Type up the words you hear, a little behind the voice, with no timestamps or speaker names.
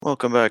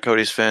Welcome back,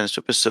 Yotes fans,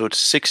 to episode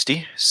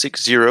 60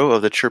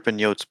 of the Chirpin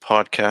Yotes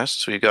podcast.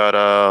 So we got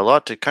a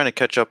lot to kind of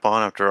catch up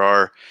on after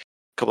our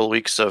couple of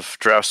weeks of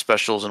draft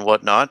specials and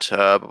whatnot.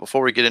 But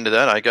before we get into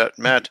that, I got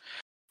Matt,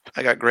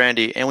 I got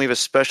Grandy, and we have a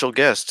special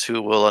guest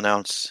who we'll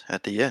announce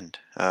at the end.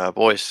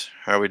 Boys,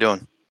 how are we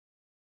doing?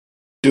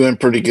 Doing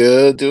pretty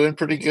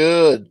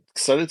good.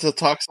 Excited to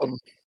talk some.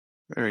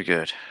 Very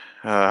good.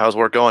 How's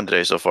work going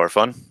today so far?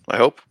 Fun, I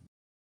hope?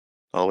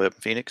 All the way up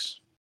in Phoenix?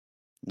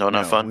 No,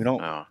 not fun? We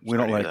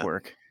don't like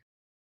work.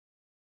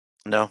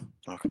 No?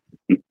 Okay.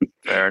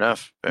 Fair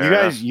enough.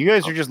 You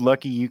guys are just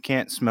lucky you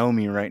can't smell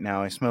me right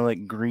now. I smell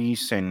like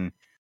grease and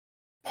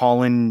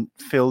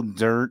pollen-filled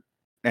dirt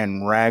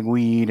and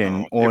ragweed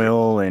and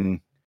oil,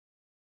 and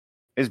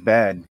it's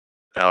bad.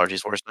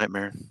 Allergies, worst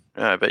nightmare.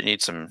 I bet you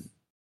need some,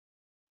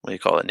 what do you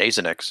call it,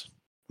 Nasonex.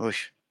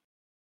 Whoosh.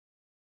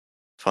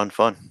 Fun.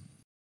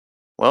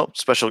 Well,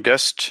 special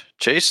guest,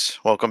 Chase,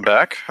 welcome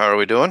back. How are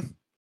we doing?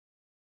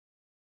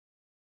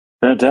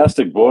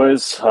 Fantastic,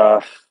 boys.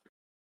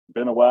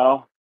 Been a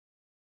while.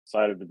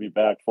 Excited to be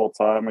back full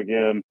time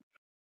again.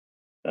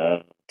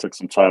 Took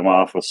some time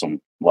off with some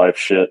life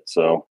shit,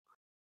 so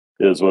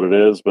it is what it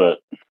is, but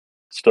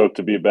stoked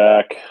to be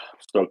back.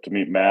 Stoked to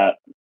meet Matt.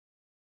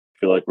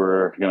 Feel like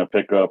we're going to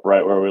pick up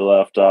right where we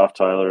left off,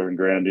 Tyler and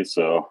Grandy,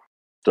 so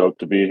stoked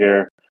to be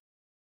here.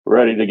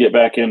 Ready to get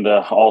back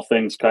into all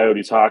things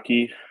Coyotes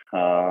hockey.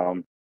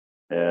 And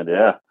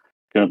yeah,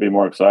 going to be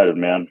more excited,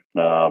 man.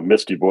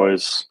 Missed you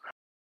boys.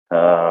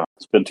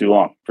 It's been too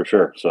long, for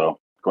sure. So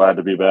glad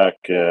to be back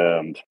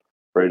and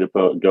ready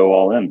to go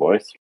all in,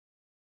 boys.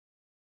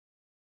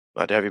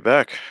 Glad to have you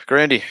back.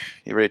 Grandy,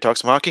 you ready to talk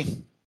some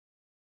hockey?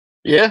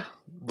 Yeah,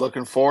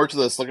 looking forward to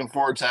this. Looking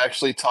forward to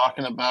actually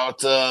talking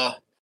about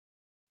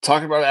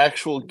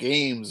actual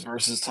games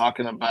versus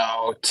talking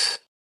about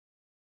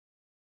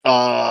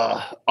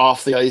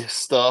off the ice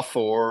stuff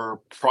or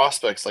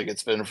prospects like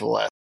it's been for the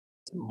last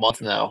month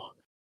now.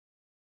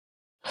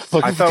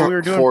 I thought we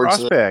were doing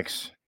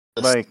prospects.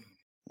 Like,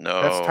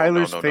 no, that's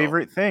Tyler's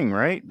favorite thing,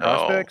 right?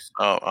 Prospects?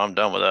 Oh, I'm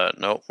done with that.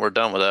 Nope, we're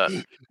done with that.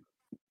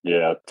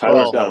 Yeah,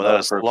 Tyler's done with that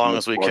as long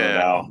as we can.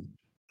 Now.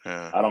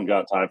 Yeah. I don't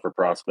got time for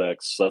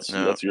prospects.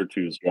 That's your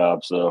two's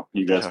job, so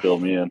you guys fill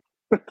me in.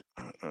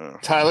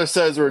 Tyler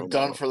says we're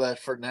done for that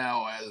for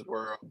now, as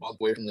we're a month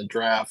away from the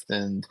draft,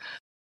 and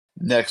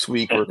next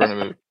week we're going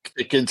to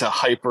kick into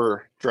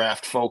hyper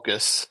draft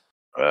focus.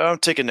 I'm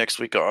taking next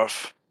week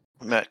off.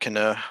 Matt can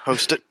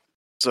host it,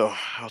 so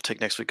I'll take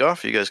next week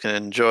off. You guys can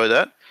enjoy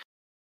that.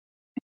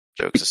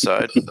 Jokes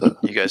aside,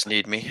 you guys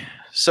need me.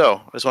 So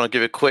I just want to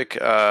give a quick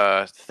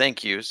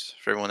thank yous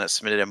for everyone that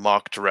submitted a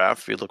mock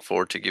draft. We look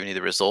forward to giving you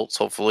the results.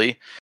 Hopefully,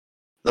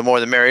 the more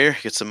the merrier.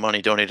 Get some money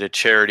donated to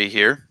charity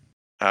here.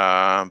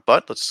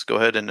 But let's go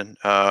ahead and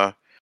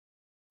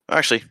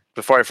actually,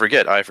 before I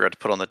forget to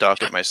put on the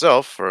docket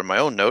myself for my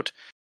own note.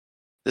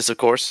 This, of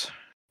course,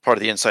 part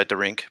of the Inside the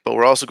Rink, but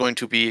we're also going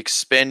to be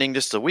expanding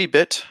just a wee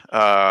bit. We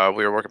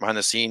are working behind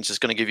the scenes. Just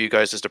going to give you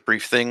guys just a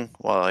brief thing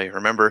while I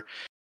remember.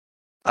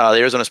 The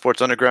Arizona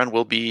Sports Underground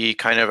will be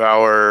kind of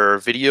our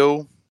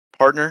video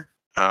partner.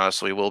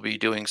 So we will be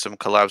doing some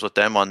collabs with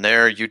them on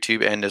their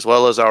YouTube and as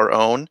well as our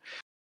own.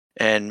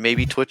 And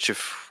maybe Twitch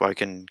if I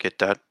can get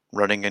that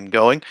running and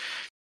going.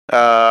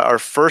 Our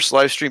first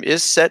live stream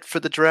is set for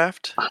the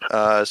draft.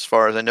 As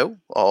far as I know,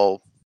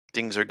 all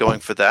things are going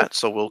for that.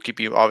 So we'll keep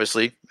you,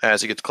 obviously,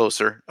 as it gets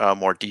closer,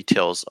 more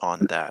details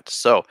on that.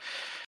 So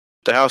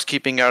the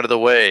housekeeping out of the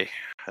way.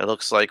 It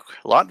looks like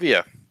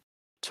Latvia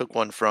took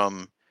one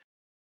from...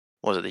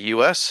 Was it the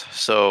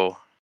U.S.? Or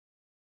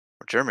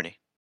Germany?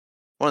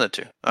 One of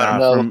the two. I don't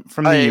know.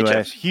 From the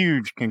U.S.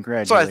 Huge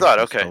congratulations. So I thought,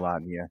 okay. To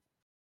Latvia.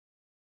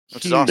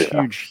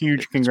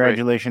 Huge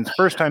congratulations. Great.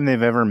 First time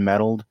they've ever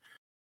medaled.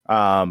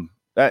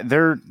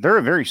 They're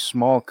a very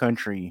small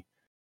country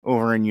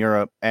over in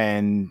Europe.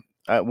 And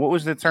what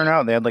was the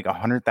turnout? They had like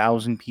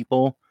 100,000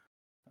 people.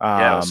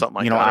 Something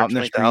like out in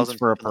the streets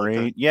for a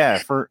parade.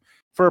 Like for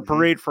a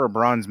parade for a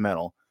bronze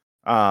medal.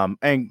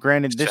 And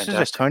granted, this is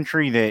a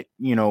country that,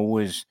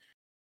 was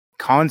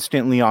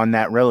constantly on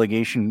that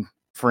relegation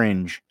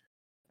fringe,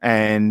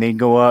 and they'd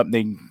go up,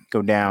 they'd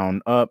go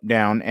down, up,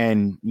 down,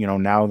 and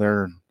now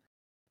they're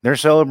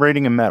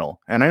celebrating a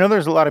medal. And I know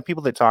there's a lot of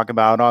people that talk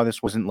about,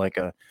 this wasn't like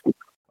a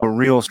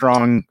real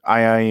strong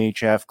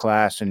IIHF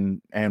class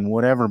and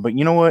whatever, but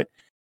you know what?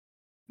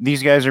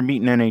 These guys are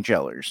beating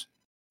NHLers,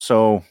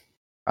 so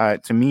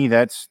to me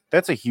that's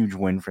a huge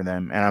win for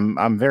them, and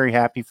I'm very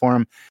happy for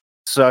them.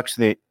 Sucks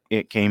that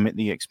it came at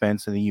the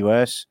expense of the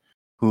U.S.,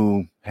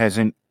 who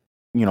hasn't,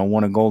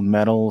 won a gold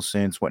medal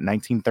since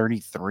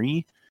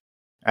 1933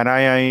 at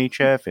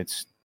IIHF.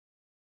 It's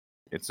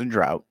a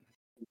drought,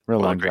 real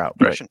long drought.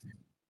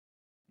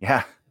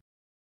 Yeah.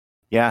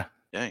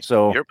 Dang.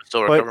 So Europe is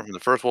still recovering from the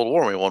First World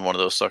War. We won one of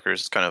those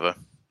suckers. It's kind of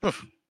a.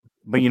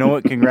 But you know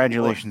what?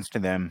 Congratulations to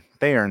them.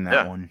 They earned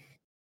that one.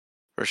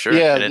 For sure.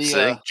 Yeah, and it's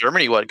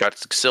Germany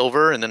got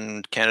silver, and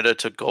then Canada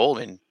took gold.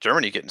 I mean,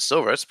 Germany getting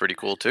silver, that's pretty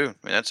cool too.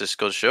 I mean, that just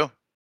goes to show.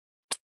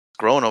 It's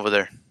growing over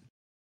there.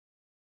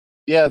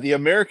 the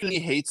American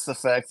hates the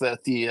fact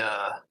that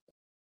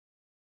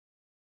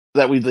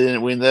that we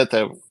didn't win that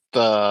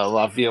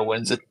Latvia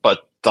wins it,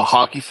 but the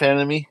hockey fan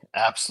in me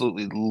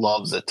absolutely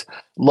loves it.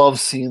 Loves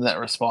seeing that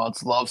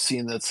response. Loves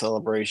seeing that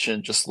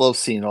celebration. Just loves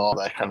seeing all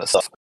that kind of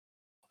stuff.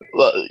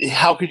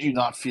 How could you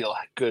not feel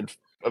good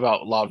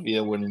about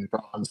Latvia winning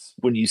bronze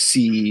when you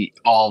see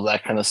all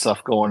that kind of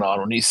stuff going on?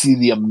 When you see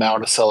the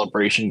amount of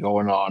celebration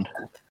going on.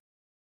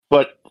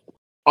 But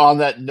on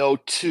that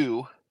note,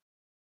 too,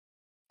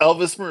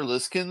 Elvis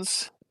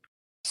Merliskins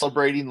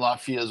celebrating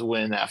Latvia's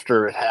win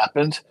after it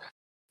happened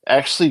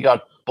actually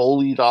got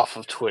bullied off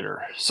of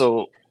Twitter.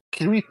 So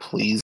can we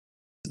please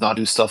not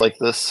do stuff like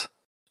this?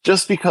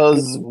 Just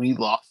because we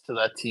lost to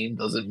that team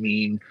doesn't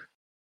mean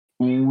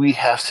we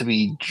have to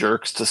be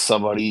jerks to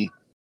somebody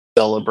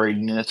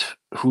celebrating it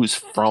who's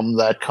from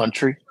that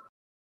country.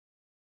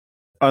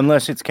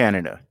 Unless it's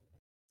Canada.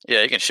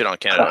 Yeah, you can shit on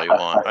Canada all you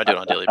want. I do it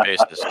on a daily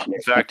basis.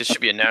 In fact, it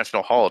should be a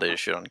national holiday to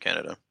shit on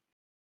Canada.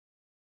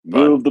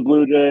 Move the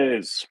Blue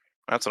Jays.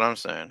 That's what I'm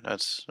saying.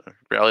 That's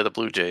rally the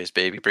Blue Jays,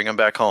 baby. Bring them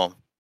back home.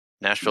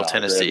 Nashville,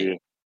 Tennessee.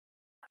 Gravy.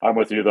 I'm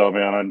with you, though,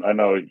 man. I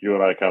know you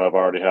and I kind of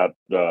already had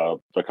the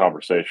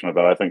conversation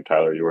about it. I think,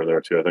 Tyler, you were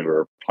there, too. I think we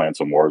were playing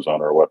some Warzone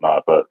or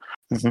whatnot, but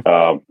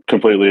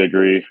completely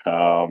agree.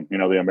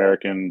 The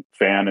American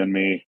fan in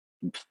me,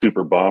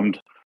 super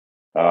bummed.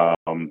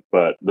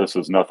 But this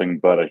is nothing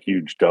but a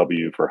huge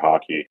W for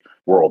hockey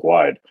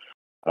worldwide.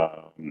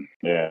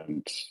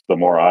 And the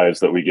more eyes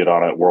that we get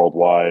on it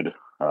worldwide,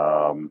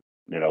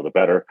 the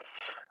better.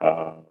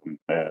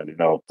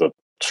 The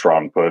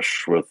strong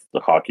push with the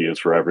hockey is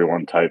for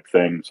everyone type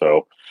thing.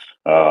 So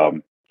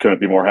couldn't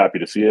be more happy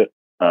to see it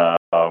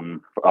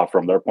from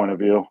their point of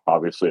view.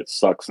 Obviously, it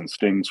sucks and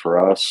stings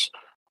for us.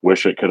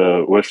 Wish they could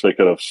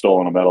have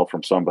stolen a medal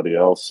from somebody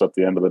else at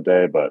the end of the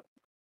day, but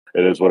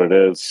it is what it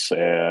is.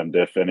 And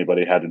if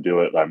anybody had to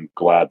do it, I'm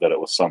glad that it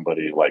was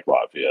somebody like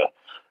Latvia.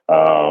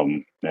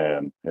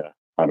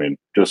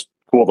 Just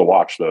cool to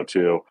watch though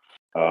too.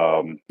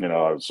 I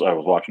was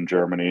watching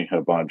Germany a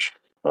bunch,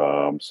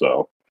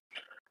 so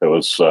it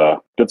was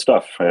good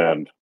stuff,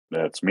 and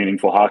it's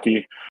meaningful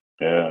hockey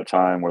in a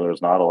time where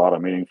there's not a lot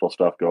of meaningful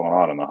stuff going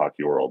on in the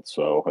hockey world.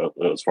 So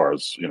as far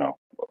as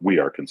we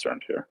are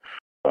concerned here,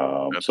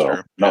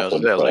 so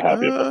nothing but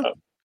happy about that.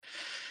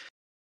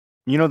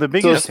 The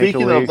biggest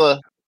takeaway.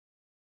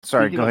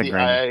 Sorry, go ahead,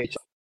 Grant.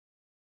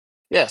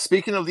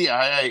 Speaking of the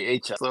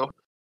IIHF, though,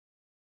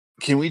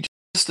 can we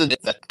just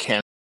admit that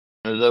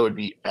Canada would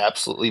be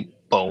absolutely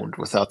boned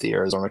without the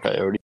Arizona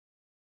Coyotes?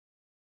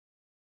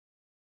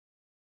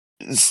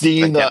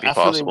 Seeing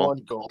after they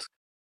won gold.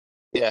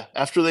 Yeah,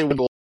 after they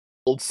won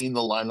gold, seeing the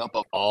lineup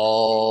of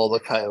all the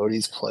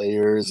Coyotes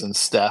players and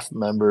staff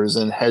members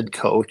and head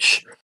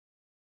coach,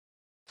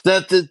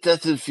 that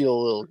did feel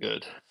a little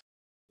good.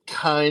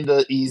 Kind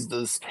of eased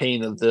this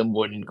pain of them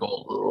winning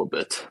gold a little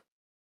bit.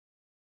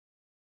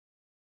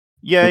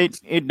 Yeah,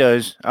 it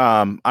does.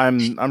 I'm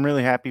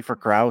really happy for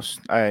Krause.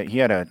 He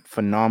had a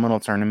phenomenal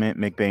tournament.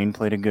 McBain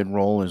played a good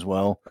role as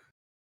well.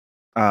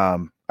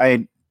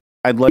 I'd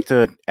like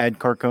to add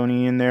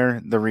Carconi in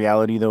there. The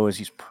reality, though, is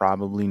he's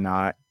probably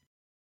not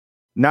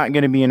going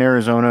to be in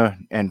Arizona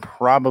and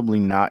probably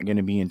not going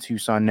to be in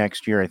Tucson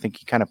next year. I think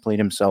he kind of played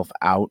himself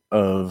out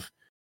of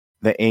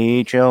the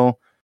AHL.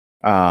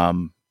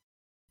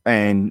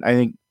 And I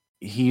think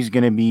he's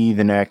going to be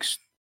the next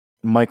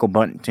Michael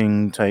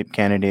Bunting type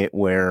candidate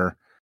where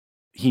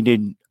he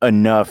did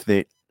enough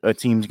that a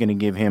team's going to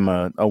give him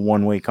a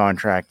one-way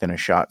contract and a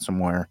shot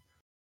somewhere.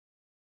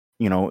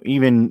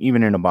 Even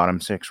in a bottom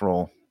six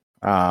role.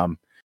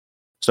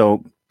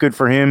 So good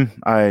for him.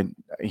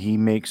 He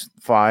makes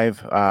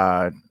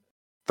 5,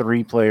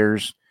 3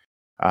 players,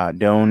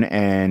 Doan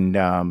and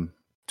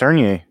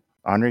Andre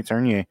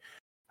Tournier,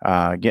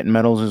 getting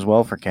medals as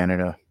well for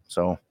Canada.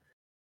 So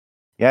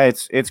yeah,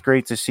 it's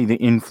great to see the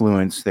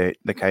influence that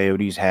the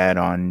Coyotes had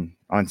on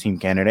Team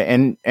Canada,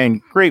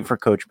 and great for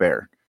Coach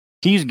Bear.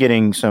 He's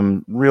getting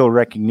some real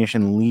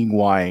recognition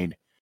league-wide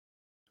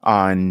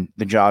on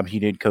the job he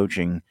did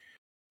coaching.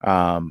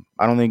 I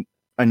don't think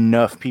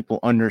enough people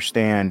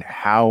understand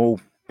how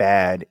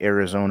bad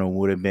Arizona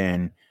would have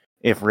been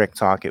if Rick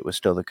Tocchet was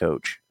still the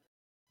coach.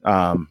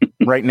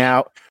 Right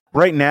now,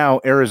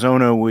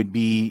 Arizona would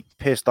be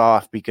pissed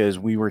off because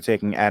we were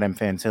taking Adam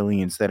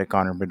Fantilli instead of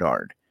Connor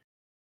Bedard.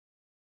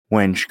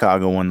 When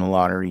Chicago won the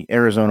lottery,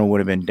 Arizona would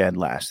have been dead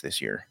last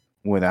this year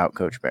without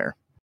Coach Bear.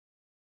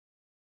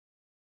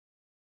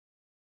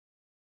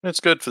 It's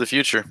good for the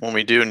future when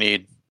we do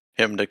need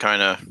him to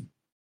kind of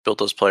build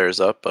those players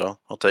up, but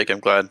I'll take it.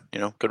 I'm glad,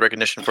 good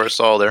recognition for us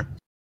all there.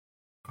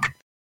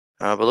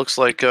 But looks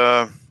like,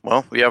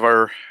 we have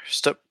our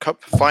Step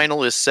Cup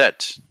final is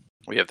set.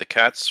 We have the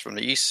Cats from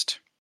the East,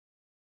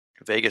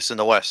 Vegas in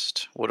the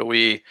West.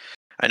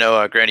 I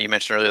know, Granny, you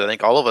mentioned earlier, I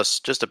think all of us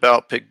just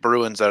about picked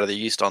Bruins out of the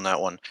East on that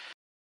one.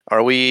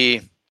 Are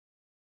we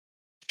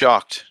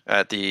shocked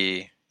at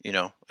these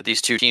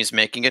two teams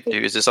making it?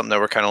 Is this something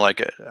that we're kind of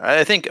like,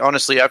 I think,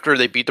 honestly, after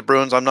they beat the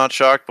Bruins, I'm not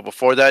shocked. But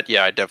before that,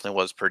 yeah, I definitely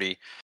was pretty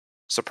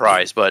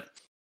surprised. But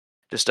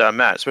Just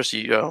Matt,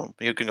 especially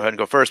you can go ahead and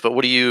go first. But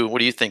what do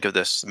you think of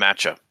this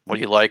matchup? What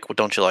do you like? What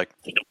don't you like?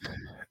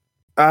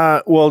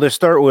 Well, to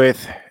start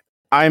with,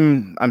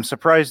 I'm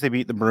surprised they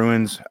beat the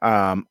Bruins.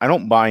 I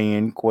don't buy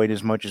in quite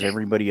as much as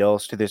everybody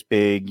else to this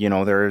big.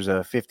 There's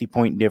a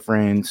 50-point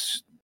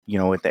difference.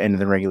 At the end of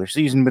the regular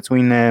season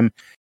between them,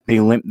 they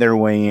limp their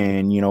way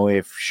in.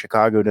 If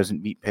Chicago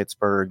doesn't beat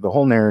Pittsburgh, the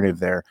whole narrative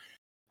there.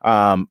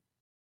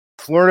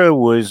 Florida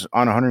was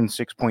on a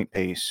 106-point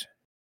pace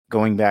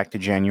going back to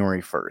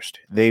January 1st.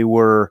 They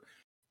were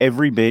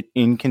every bit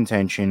in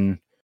contention.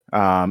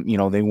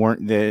 They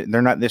weren't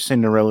they're not this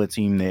Cinderella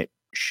team that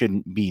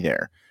shouldn't be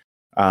there.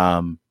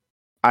 I'm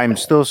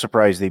still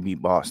surprised they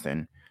beat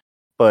Boston,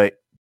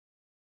 but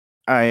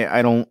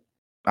I don't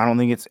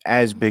think it's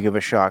as big of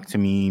a shock to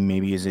me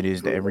maybe as it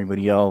is to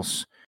everybody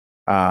else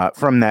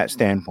from that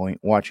standpoint,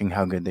 watching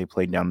how good they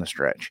played down the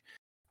stretch.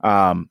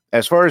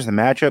 As far as the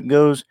matchup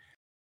goes,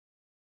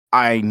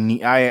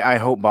 I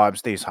hope Bob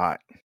stays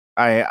hot.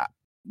 I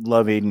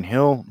love Aiden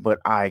Hill, but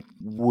I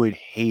would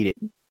hate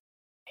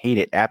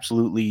it.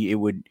 Absolutely. It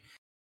would.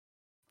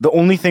 The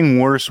only thing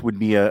worse would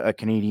be a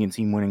Canadian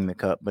team winning the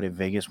cup, but if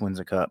Vegas wins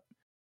a cup,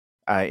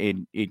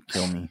 it'd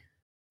kill me.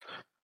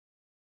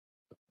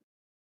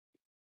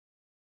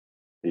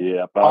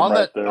 Yeah, I'm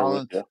right there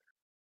with you.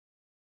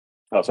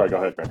 Oh, sorry. Go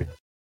ahead, Randy.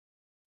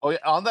 Oh, yeah.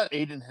 On that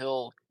Aiden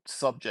Hill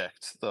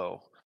subject,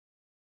 though,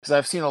 because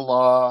I've seen a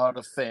lot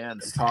of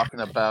fans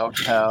talking about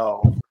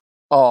how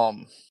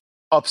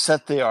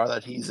upset they are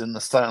that he's in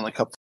the Stanley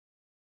Cup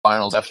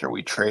Finals after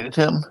we traded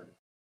him.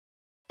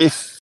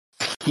 If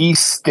he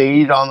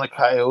stayed on the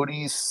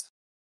Coyotes,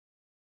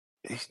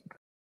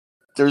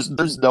 there's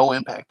no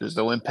impact. There's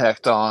no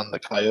impact on the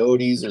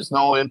Coyotes. There's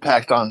no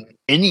impact on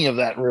any of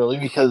that, really,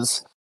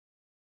 because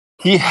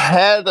he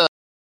had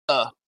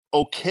a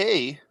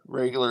okay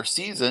regular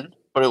season,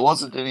 but it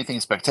wasn't anything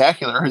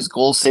spectacular. His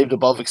goals saved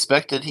above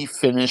expected. He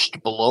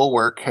finished below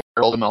where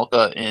Harold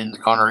Melka and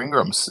Connor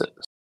Ingram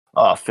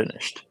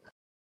finished.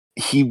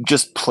 He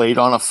just played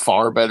on a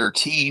far better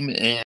team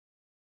and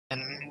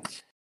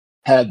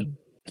had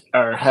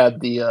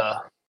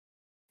the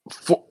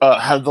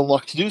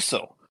luck to do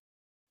so.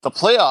 The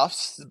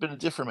playoffs has been a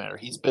different matter.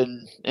 He's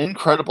been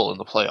incredible in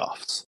the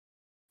playoffs,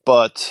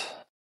 but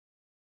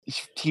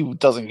he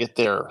doesn't get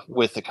there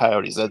with the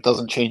Coyotes. That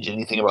doesn't change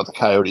anything about the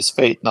Coyotes'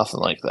 fate.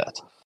 Nothing like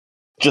that.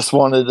 Just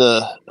wanted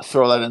to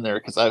throw that in there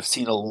because I've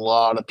seen a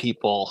lot of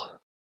people.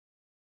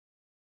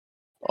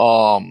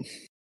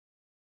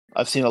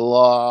 I've seen a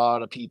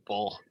lot of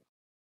people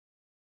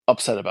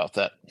upset about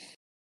that.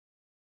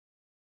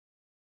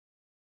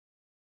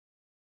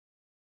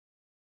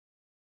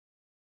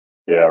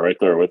 Yeah, right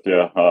there with you.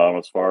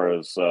 As far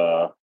as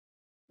the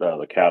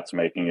Cats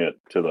making it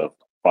to the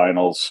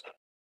finals,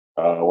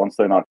 once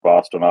they knocked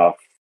Boston off,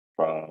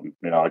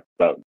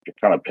 that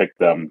kind of picked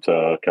them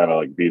to kind of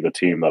like be the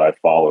team that I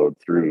followed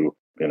through,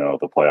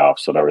 the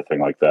playoffs and everything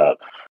like that.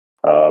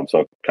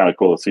 So kind of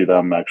cool to see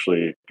them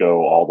actually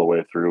go all the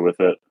way through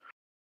with it.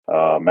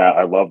 Matt,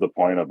 I love the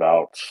point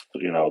about,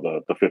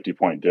 the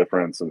 50-point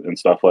difference and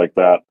stuff like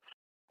that.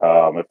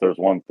 If there's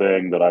one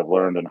thing that I've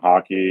learned in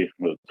hockey,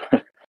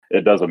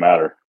 it doesn't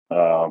matter.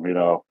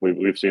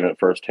 We've seen it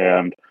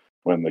firsthand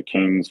when the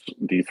Kings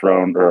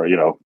dethroned or,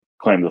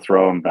 claimed the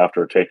throne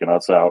after taking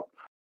us out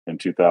in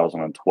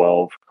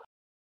 2012.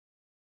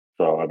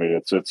 So, I mean,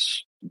 it's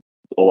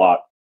a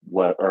lot,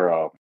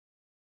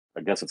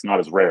 I guess it's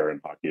not as rare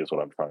in hockey is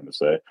what I'm trying to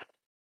say.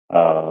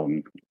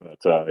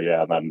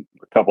 Yeah, and then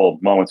a couple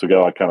of moments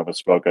ago, I kind of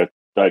misspoke.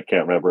 I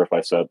can't remember if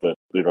I said that,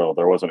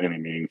 there wasn't any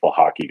meaningful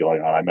hockey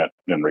going on. I meant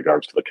in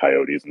regards to the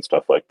Coyotes and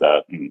stuff like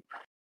that. And,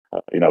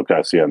 kind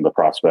of seeing the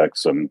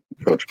prospects and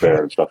Coach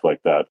Bear and stuff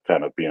like that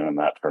kind of being in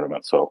that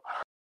tournament. So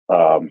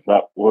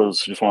that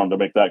was just wanted to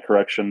make that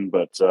correction.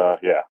 But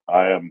yeah,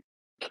 I am.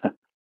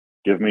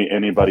 Give me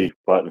anybody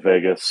but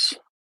Vegas,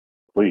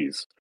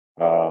 please.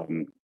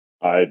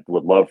 I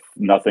would love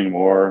nothing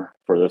more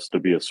for this to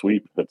be a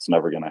sweep. It's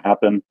never going to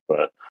happen,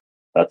 but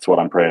that's what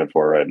I'm praying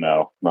for right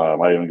now. I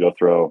might even go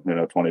throw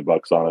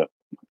 $20 on it.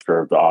 I'm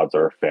sure the odds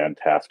are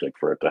fantastic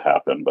for it to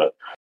happen, but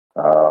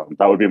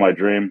that would be my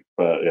dream.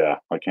 But yeah,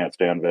 I can't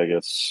stand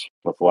Vegas.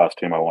 That's the last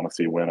team I want to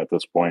see win at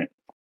this point.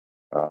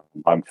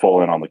 I'm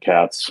full in on the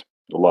Cats.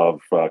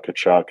 Love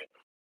Kachuk.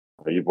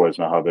 You boys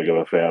know how big of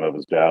a fan of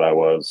his dad I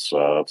was.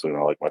 So,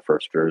 like my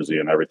first jersey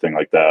and everything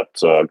like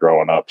that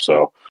growing up.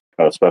 So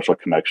a special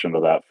connection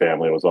to that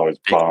family. I was always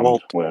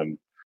bummed when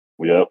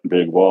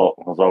Big Walt.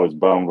 I was always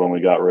bummed when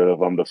we got rid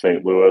of him to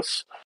St.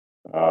 Louis.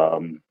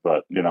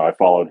 But I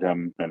followed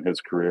him and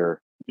his career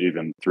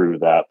even through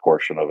that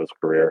portion of his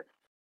career.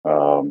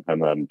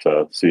 And then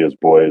to see his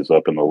boys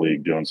up in the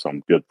league doing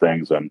some good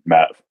things and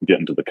Matt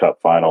getting to the Cup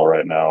final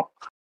right now.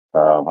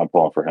 I'm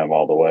pulling for him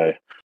all the way.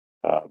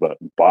 But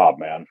Bob,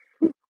 man.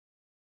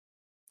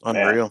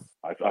 Unreal.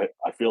 Man,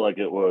 I feel like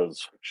it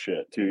was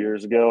 2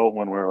 years ago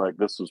when we were like,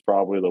 this is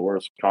probably the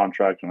worst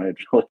contract in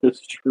NHL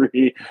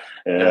history,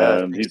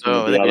 and he's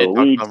going to be out of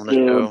the league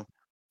soon.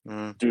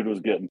 Dude was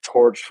getting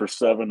torched for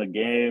 7 a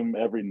game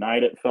every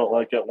night. It felt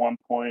like at one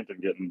point,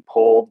 and getting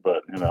pulled.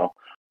 But it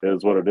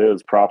is what it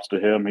is. Props to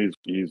him.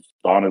 He's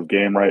on his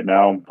game right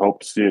now.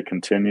 Hope to see it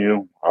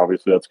continue.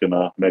 Obviously, that's going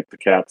to make the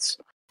Cats'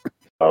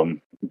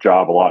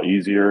 job a lot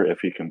easier if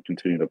he can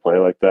continue to play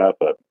like that.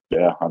 But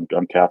yeah,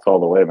 I'm Cats all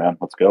the way, man.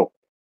 Let's go.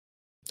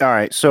 All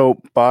right,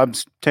 so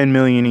Bob's $10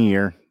 million a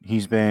year.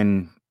 He's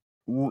been,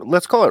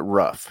 let's call it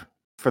rough,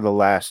 for the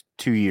last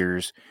 2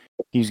 years.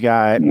 He's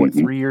got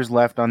 3 years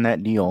left on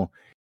that deal.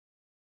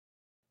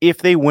 If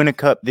they win a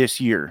cup this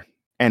year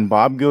and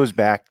Bob goes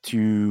back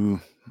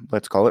to,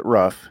 let's call it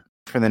rough,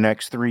 for the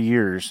next 3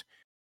 years,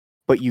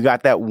 but you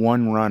got that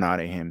one run out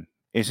of him,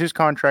 is his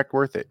contract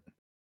worth it?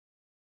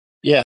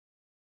 Yeah.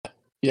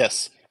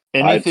 Yes.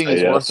 Anything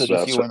is worth it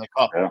if you win a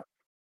cup. Yeah.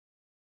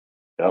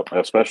 Yep,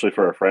 especially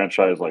for a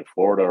franchise like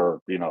Florida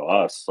or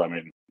us. I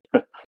mean,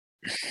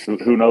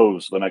 who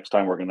knows the next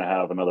time we're going to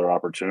have another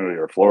opportunity,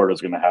 or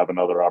Florida's going to have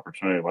another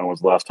opportunity. When was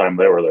the last time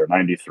they were there?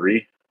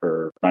 93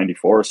 or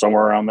 94,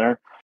 somewhere around there.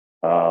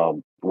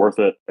 Worth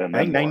it. And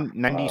then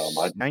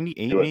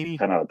 98 maybe?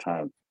 10 out of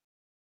 10.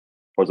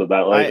 Was it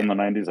that late in the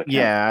 90s? I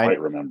can't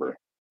quite remember.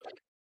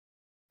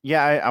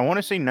 Yeah, I want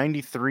to say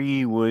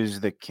 93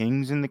 was the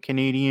Kings and the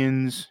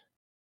Canadians.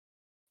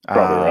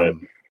 Probably right.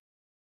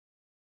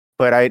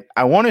 But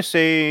I want to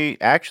say,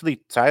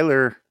 actually,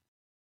 Tyler,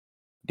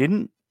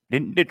 didn't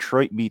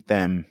Detroit beat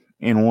them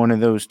in one of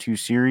those 2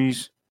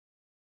 series?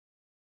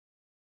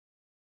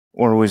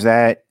 Or was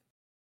that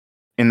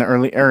in the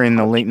late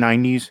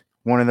 90s?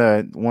 One of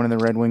the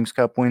Red Wings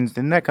Cup wins.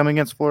 Didn't that come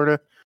against Florida?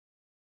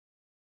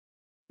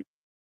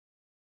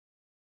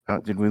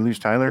 Did we lose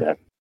Tyler? Yeah.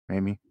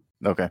 Maybe.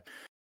 Okay.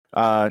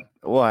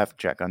 We'll have to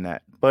check on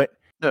that. But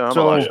no, I'm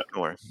alive.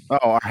 Don't worry. Oh,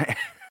 all right.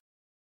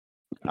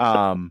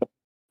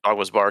 Dog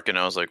was barking.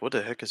 I was like, "What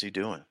the heck is he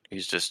doing?"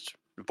 He's just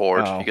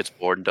bored. Oh. He gets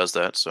bored and does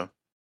that. So,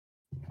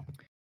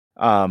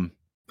 all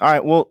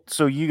right. Well,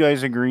 so you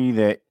guys agree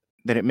that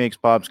it makes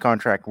Bob's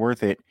contract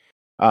worth it.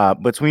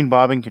 Between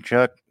Bob and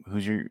Tkachuk,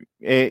 who's your?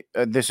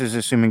 This is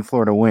assuming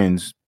Florida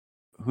wins.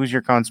 Who's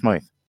your Conn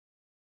Smythe?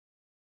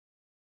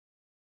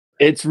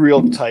 It's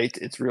real tight.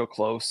 It's real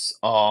close.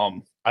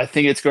 I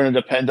think it's going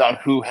to depend on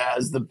who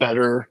has the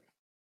better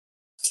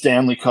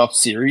Stanley Cup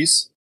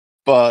series,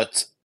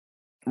 but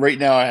right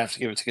now I have to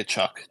give it to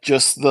Tkachuk.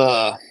 Just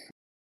the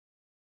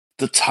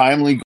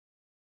timely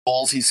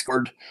goals he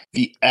scored,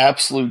 the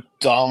absolute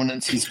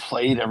dominance he's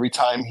played every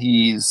time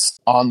he's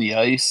on the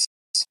ice.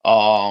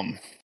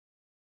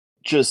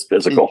 Just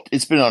physical.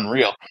 It's been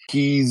unreal.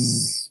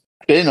 He's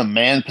been a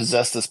man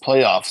possessed this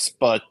playoffs,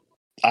 but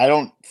I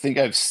don't think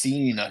I've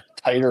seen a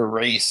tighter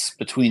race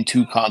between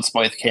 2 Conn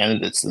Smythe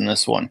candidates than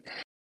this one.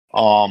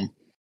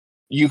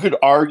 You could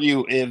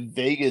argue if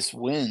Vegas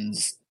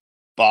wins,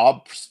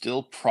 Bob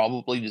still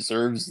probably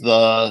deserves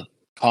the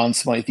Conn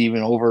Smythe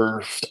even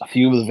over a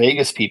few of the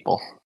Vegas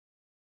people.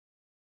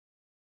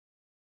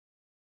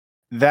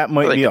 That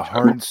might be a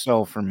hard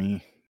sell for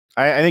me.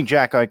 I think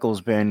Jack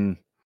Eichel's been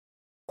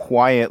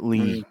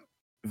quietly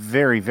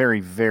very, very,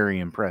 very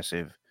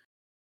impressive.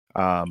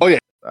 Jack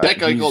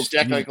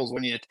Eichel's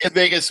winning it. If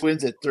Vegas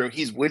wins it through,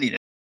 he's winning it.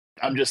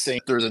 I'm just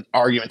saying there's an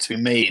argument to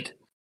be made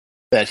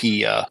that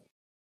he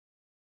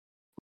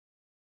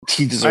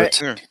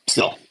deserves it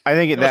still. I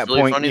think at that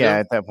point,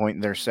 at that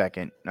point they're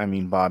second. I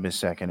mean, Bob is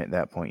second at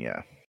that point,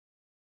 yeah.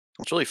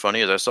 What's really funny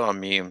is I saw a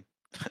meme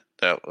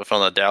that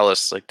from the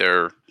Dallas, like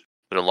their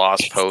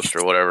lost post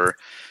or whatever,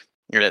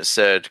 and it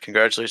said,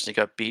 "Congratulations, you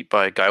got beat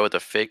by a guy with a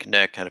fake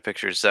neck." Had a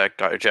picture of Jack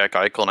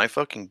Eichel, and I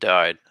fucking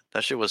died.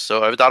 That shit was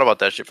so. I've thought about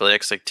that shit for the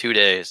next 2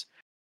 days.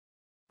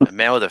 A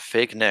man with a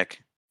fake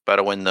neck about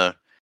to win the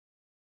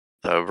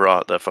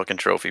fucking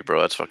trophy,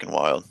 bro. That's fucking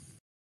wild.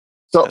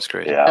 So that's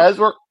crazy. Yeah. As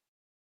we're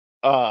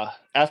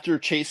after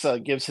Chase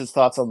gives his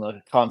thoughts on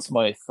the Conn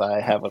Smythe, I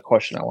have a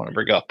question I want to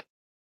bring up.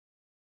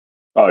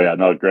 Oh yeah,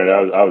 no, great.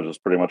 I was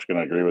just pretty much going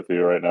to agree with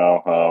you right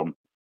now.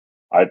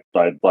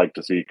 I'd like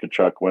to see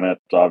Tkachuk win it,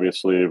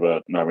 obviously,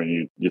 but I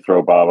mean, you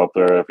throw Bob up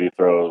there if he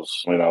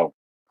throws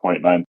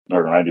 0.9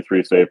 or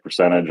 93 save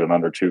percentage and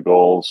under 2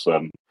 goals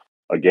and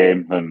a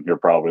game, then you're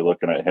probably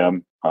looking at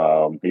him.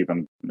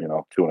 Even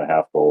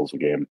 2.5 goals a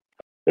game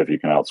if you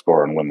can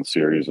outscore and win the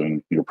series,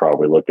 and you're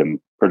probably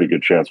looking pretty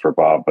good chance for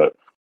Bob. But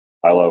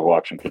I love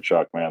watching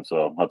Tkachuk, man,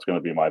 so that's going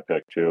to be my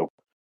pick too.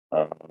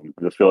 I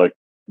just feel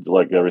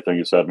like everything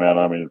you said, man.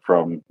 I mean,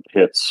 from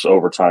hits,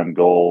 overtime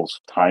goals,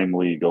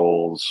 timely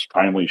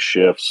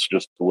shifts,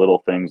 just little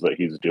things that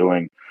he's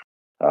doing.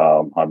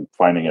 I'm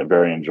finding it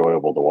very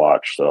enjoyable to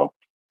watch. So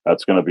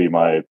that's going to be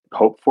my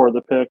hope for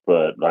the pick.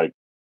 But I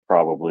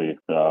probably,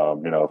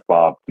 if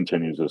Bob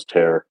continues his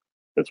tear,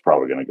 it's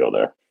probably going to go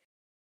there.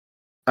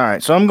 All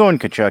right, so I'm going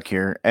Tkachuk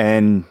here,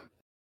 and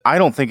I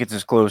don't think it's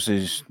as close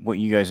as what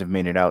you guys have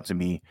made it out to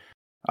be.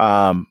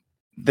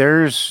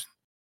 There's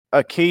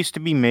a case to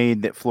be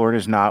made that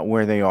Florida's not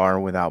where they are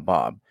without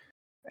Bob.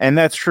 And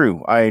that's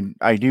true.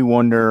 I do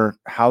wonder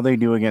how they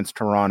do against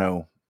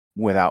Toronto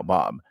without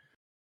Bob.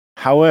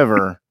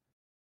 However,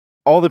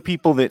 all the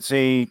people that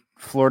say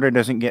Florida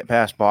doesn't get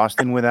past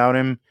Boston without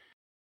him,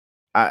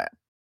 I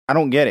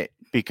don't get it,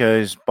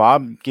 because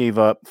Bob gave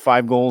up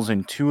 5 goals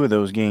in 2 of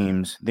those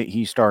games that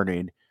he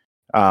started.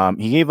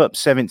 He gave up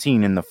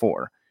 17 in the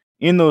 4.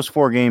 In those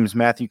 4 games,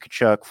 Matthew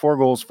Tkachuk, 4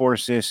 goals, 4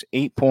 assists,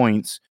 8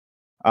 points.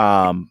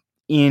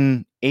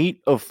 In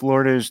 8 of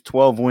Florida's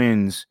 12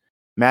 wins,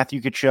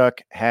 Matthew Tkachuk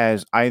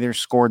has either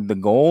scored the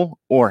goal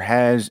or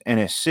has an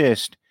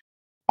assist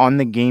on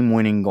the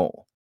game-winning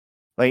goal.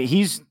 Like,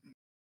 he's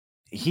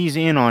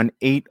in on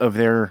 8 of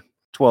their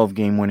 12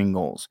 game-winning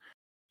goals.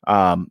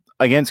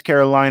 Against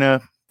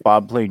Carolina,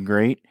 Bob played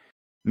great.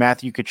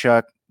 Matthew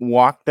Tkachuk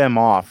walked them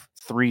off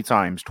 3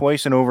 times,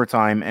 twice in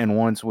overtime and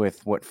once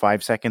with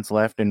 5 seconds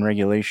left in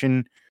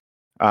regulation.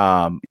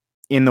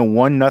 In the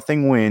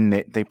 1-0 win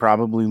that they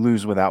probably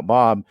lose without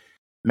Bob,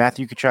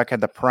 Matthew Tkachuk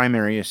had the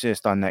primary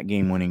assist on that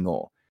game-winning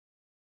goal.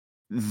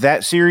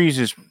 That series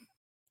is,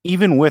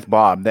 even with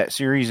Bob, that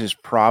series is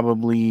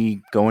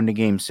probably going to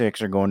Game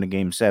 6 or going to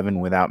Game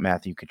 7 without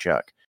Matthew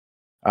Tkachuk.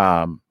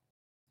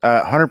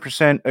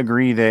 100%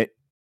 agree that,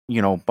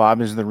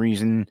 Bob is the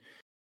reason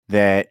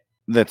that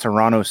the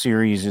Toronto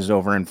series is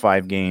over in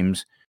 5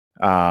 games.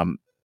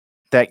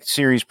 That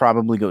series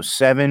probably goes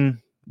 7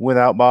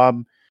 without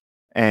Bob,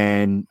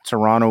 and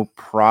Toronto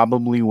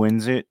probably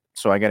wins it.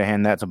 So I got to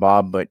hand that to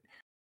Bob. But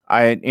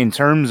in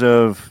terms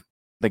of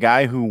the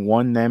guy who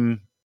won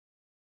them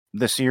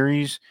the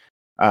series,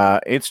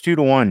 it's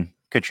 2-1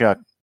 Tkachuk,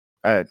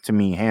 to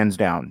me, hands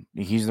down.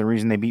 He's the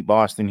reason they beat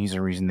Boston. He's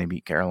the reason they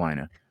beat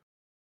Carolina.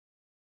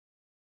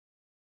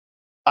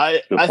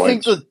 I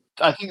think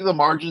the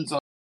margins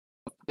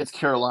against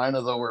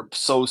Carolina, though, were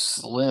so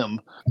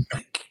slim.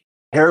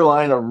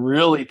 Carolina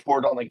really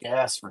poured on the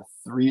gas for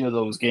 3 of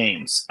those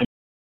games. I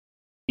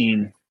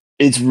mean,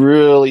 it's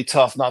really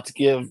tough not to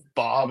give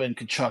Bob and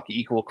Tkachuk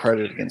equal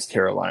credit against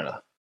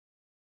Carolina.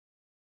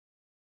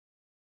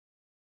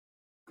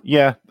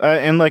 Yeah,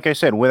 and like I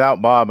said,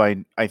 without Bob,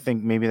 I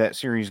think maybe that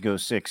series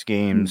goes 6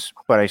 games,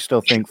 but I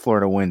still think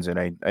Florida wins it.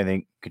 I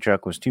think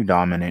Tkachuk was too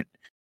dominant.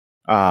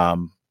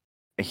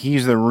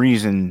 He's the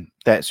reason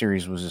that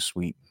series was a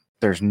sweep.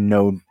 There's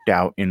no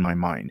doubt in my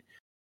mind.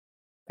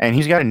 And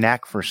he's got a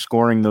knack for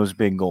scoring those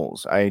big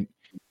goals. I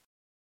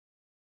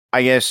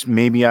guess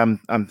maybe I'm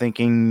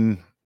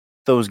thinking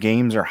those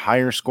games are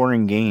higher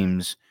scoring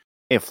games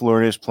if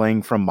Florida is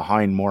playing from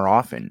behind more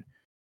often.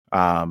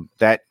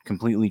 That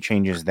completely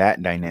changes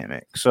that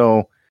dynamic.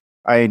 So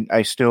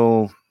I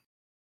still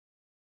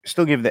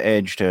give the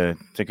edge to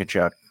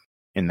Tkachuk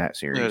in that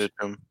series.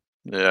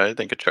 Yeah, I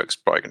think Tkachuk's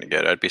probably going to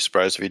get it. I'd be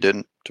surprised if he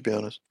didn't, to be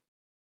honest.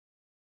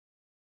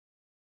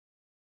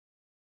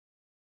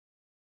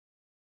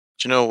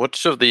 Do you know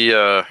which of the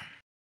how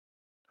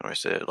do I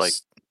say it?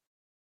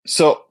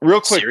 So real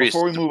quick series?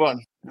 Before we move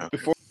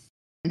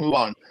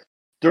on,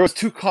 there was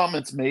 2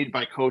 comments made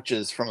by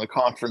coaches from the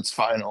conference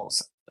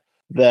finals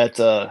that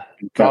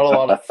got a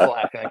lot of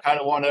flack, and I kind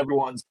of want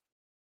everyone's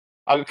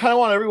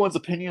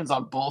opinions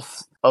on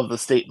both of the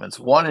statements.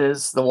 One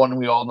is the one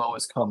we all know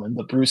is coming,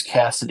 the Bruce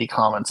Cassidy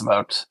comments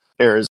about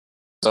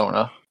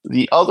Arizona.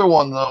 The other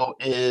one, though,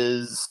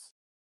 is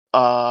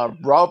Rob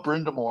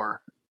Brindamore,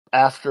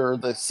 after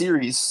the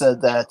series,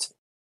 said that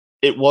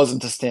it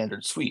wasn't a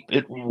standard sweep.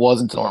 It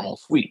wasn't a normal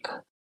sweep.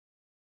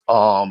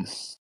 And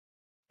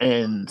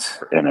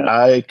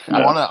I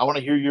want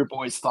to hear your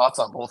boys' thoughts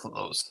on both of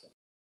those.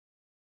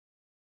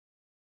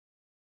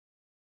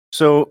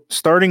 So,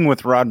 starting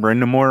with Rod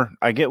Brindamore,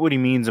 I get what he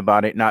means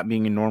about it not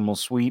being a normal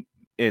sweep.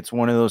 It's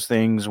one of those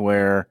things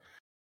where,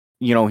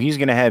 he's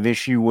going to have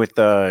issue with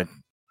the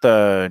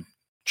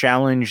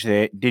challenge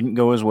that didn't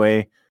go his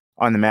way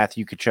on the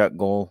Matthew Tkachuk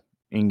goal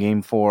in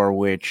Game 4,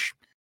 which,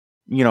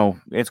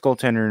 it's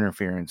goaltender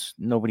interference.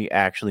 Nobody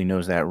actually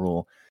knows that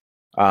rule.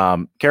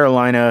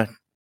 Carolina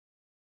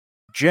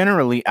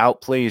generally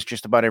outplays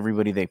just about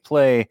everybody they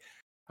play.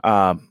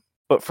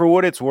 But for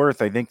what it's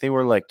worth, I think they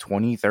were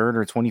 23rd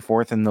or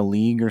 24th in the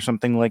league or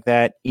something like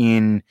that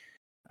in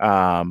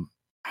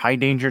high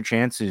danger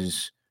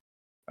chances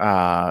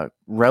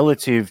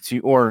relative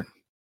to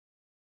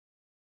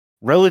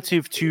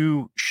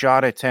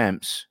shot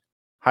attempts,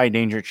 high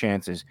danger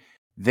chances.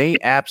 They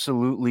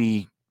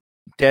absolutely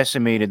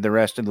decimated the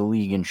rest of the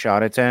league in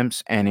shot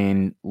attempts and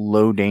in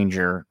low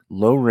danger,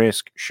 low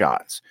risk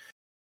shots.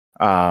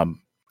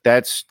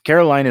 That's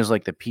Carolina's the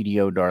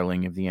PDO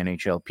darling of the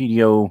NHL.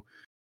 PDO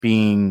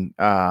being,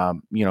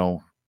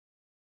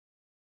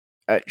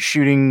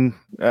 shooting,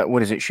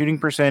 shooting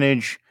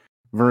percentage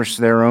versus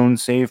their own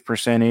save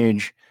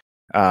percentage.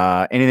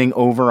 Anything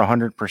over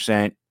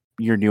 100%,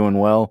 you're doing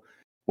well.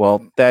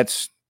 Well,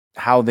 that's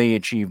how they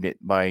achieved it,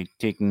 by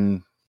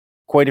taking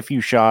quite a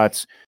few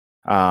shots,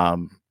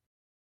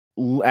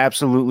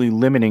 absolutely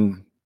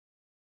limiting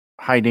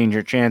high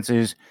danger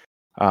chances.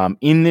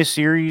 In this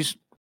series,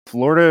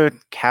 Florida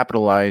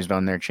capitalized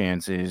on their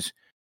chances.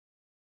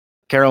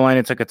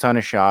 Carolina took a ton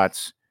of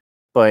shots,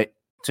 but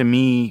to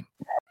me,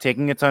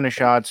 taking a ton of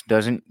shots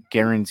doesn't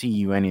guarantee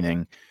you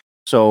anything.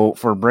 So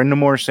for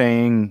Brindamore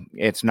saying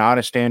it's not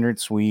a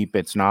standard sweep,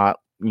 it's not,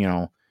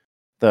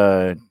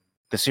 the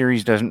the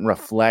series doesn't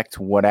reflect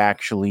what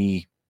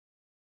actually,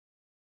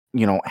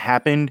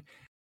 happened.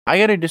 I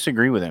got to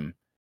disagree with him.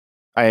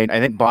 I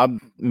think Bob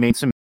made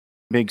some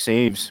big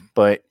saves,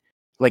 but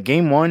like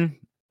game one,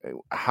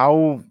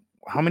 how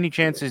many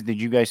chances did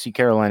you guys see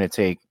Carolina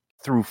take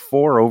through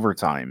 4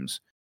 overtimes?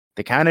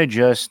 They kind of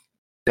just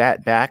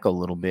sat back a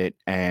little bit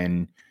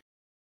and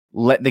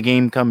let the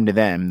game come to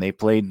them. They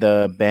played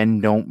the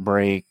bend, don't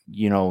break,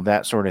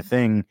 that sort of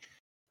thing.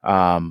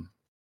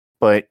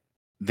 But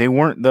they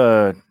weren't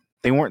the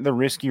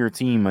riskier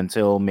team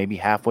until maybe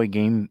halfway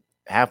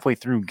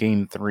through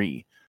game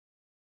 3.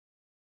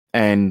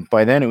 And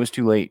by then it was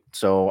too late.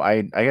 So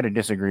I got to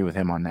disagree with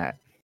him on that.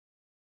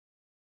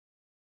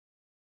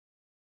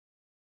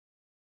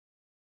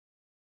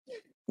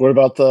 What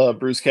about the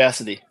Bruce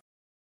Cassidy?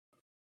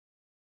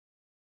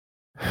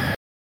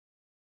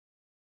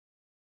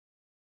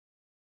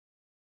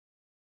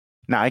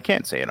 No, I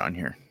can't say it on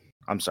here.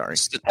 I'm sorry.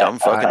 It's a dumb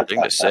fucking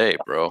thing to say,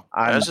 bro.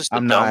 That's just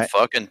a dumb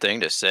fucking thing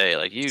to say.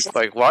 Like,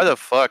 why the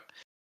fuck?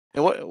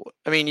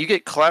 You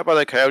get clapped by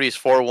the Coyotes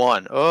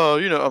 4-1. Oh,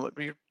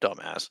 you're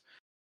dumbass.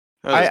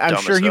 I'm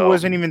sure he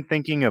wasn't even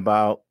thinking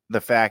about the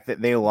fact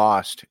that they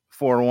lost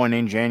 4-1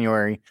 in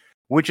January,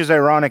 which is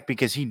ironic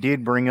because he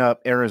did bring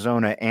up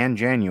Arizona and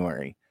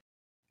January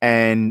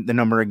and the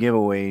number of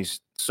giveaways.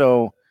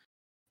 So,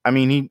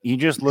 he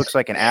just looks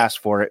like an ass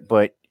for it,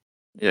 but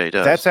yeah, he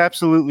does. That's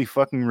absolutely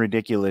fucking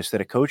ridiculous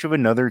that a coach of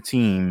another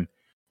team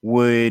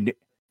would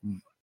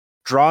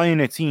draw in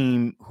a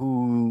team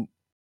who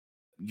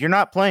you're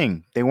not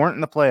playing. They weren't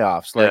in the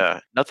playoffs.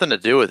 Nothing to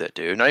do with it,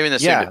 dude. Not even the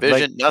same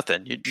division.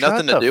 Nothing.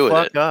 Nothing to do with it.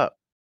 Shut the fuck up.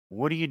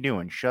 What are you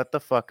doing? Shut the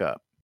fuck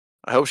up.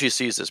 I hope she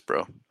sees this,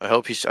 bro. I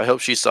hope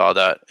she saw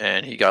that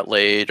and he got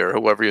laid or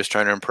whoever he was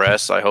trying to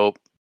impress. I hope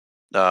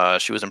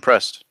she was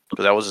impressed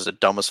because that was just the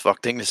dumbest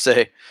fuck thing to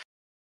say.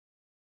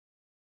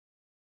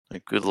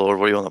 Like, good lord,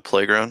 what are you on the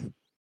playground?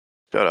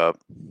 Shut up.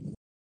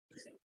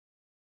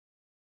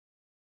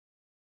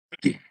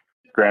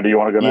 Grandy, you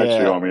want to go next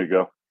or you want me to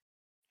go?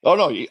 Oh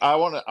no, I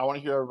want to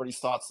hear everybody's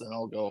thoughts, then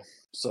I'll go.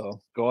 So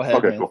go ahead.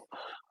 Okay, man. Cool.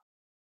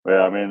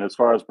 Yeah, as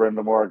far as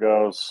Brind'Amour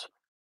goes,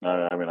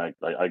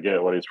 I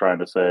get what he's trying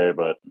to say,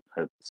 but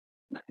it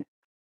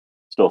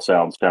still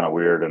sounds kind of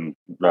weird. And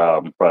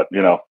but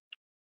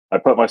I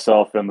put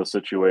myself in the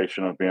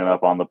situation of being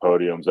up on the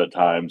podiums at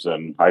times,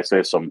 and I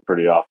say some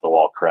pretty off the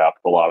wall crap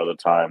a lot of the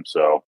time.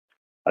 So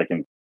I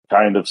can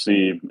kind of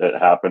see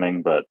it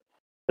happening, but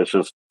it's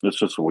just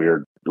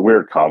weird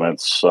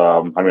comments.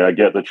 I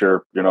get that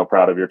you're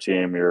proud of your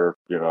team, you're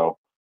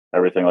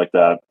everything like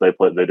that.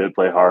 They did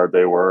play hard.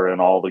 They were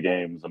in all the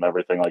games and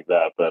everything like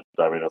that. But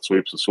a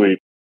sweep's a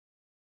sweep,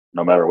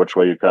 no matter which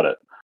way you cut it.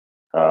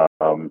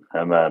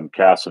 And then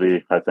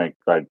Cassidy, I think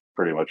I'd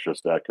pretty much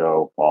just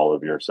echo all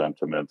of your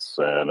sentiments,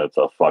 and it's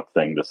a fuck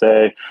thing to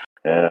say.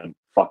 And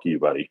fuck you,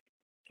 buddy.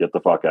 Get the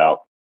fuck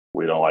out.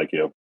 We don't like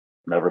you.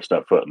 Never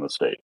step foot in the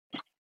state.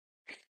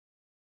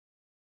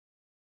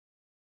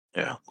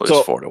 Yeah, it's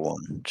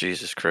 4-1.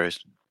 Jesus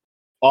Christ.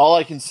 All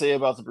I can say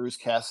about the Bruce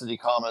Cassidy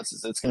comments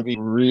is it's going to be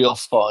real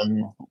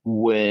fun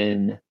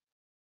when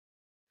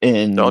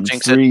in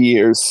 3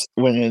 years,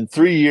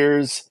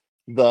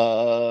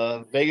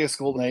 the Vegas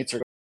Golden Knights are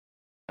going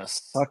to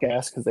suck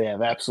ass because they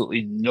have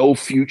absolutely no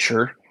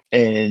future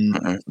and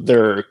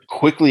they're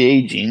quickly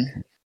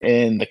aging,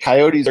 and the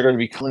Coyotes are going to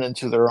be coming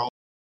into their own.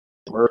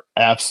 We're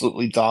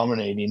absolutely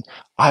dominating.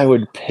 I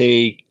would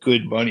pay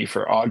good money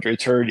for Andre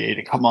Tournier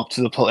to come up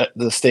to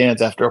the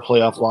stands after a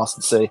playoff loss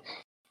and say,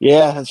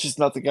 yeah, it's just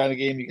not the kind of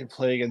game you can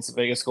play against the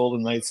Vegas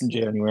Golden Knights in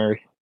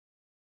January.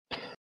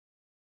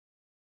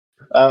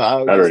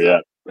 Better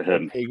yet,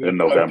 in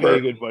November. I would pay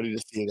good money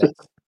to see that.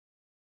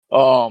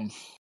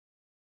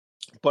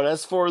 But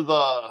as for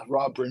the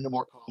Rob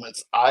Brind'Amour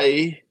comments,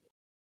 I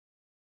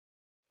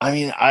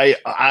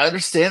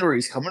understand where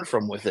he's coming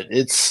from with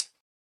it.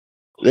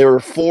 There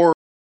were 4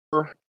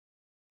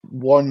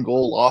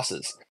 1-goal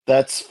losses.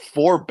 That's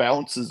 4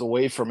 bounces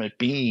away from it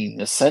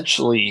being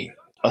essentially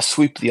a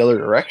sweep the other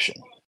direction.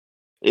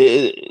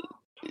 It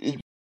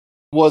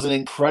was an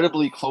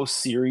incredibly close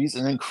series,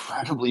 an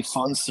incredibly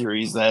fun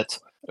series that,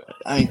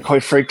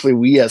 quite frankly,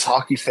 we as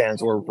hockey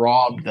fans were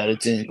robbed that it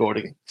didn't go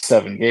to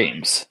 7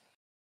 games.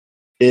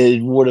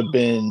 It would have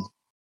been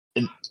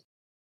an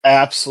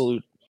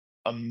absolute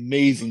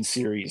amazing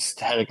series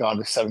had it gone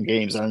to 7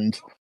 games, and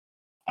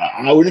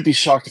I wouldn't be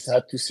shocked if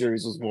that 2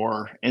 series was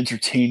more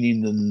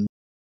entertaining than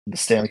the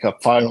Stanley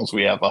Cup Finals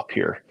we have up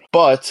here.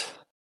 But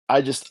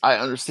I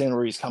understand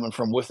where he's coming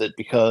from with it,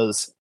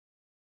 because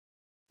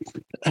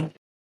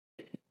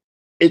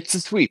it's a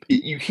sweep.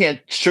 You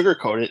can't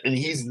sugarcoat it, and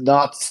he's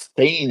not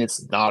saying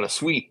it's not a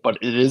sweep, but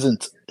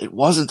it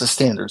wasn't a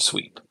standard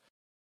sweep.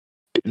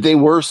 They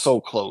were so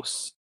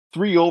close.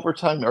 2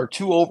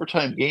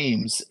 overtime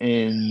games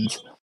and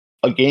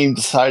a game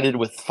decided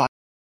with 5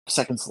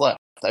 seconds left.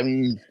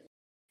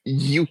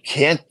 You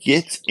can't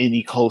get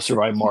any closer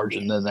by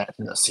margin than that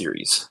in a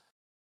series.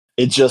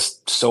 It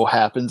just so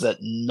happens that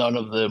none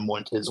of them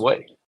went his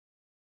way.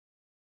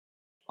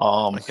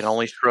 I can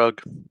only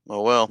shrug.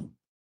 Oh well.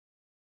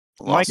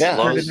 My Lost,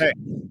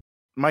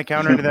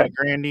 counter to lost. that,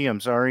 Grandy, I'm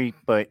sorry,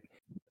 but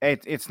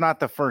it's not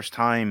the first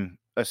time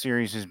a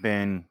series has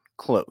been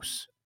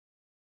close.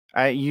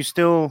 I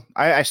still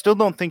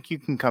don't think you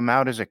can come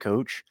out as a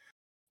coach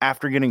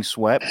after getting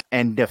swept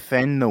and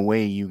defend the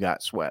way you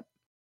got swept.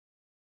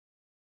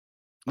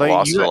 A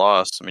loss is a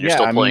loss. I mean, you're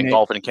still playing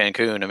golf in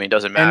Cancun. I mean, it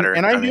doesn't matter.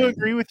 And I do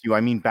agree with you.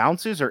 I mean,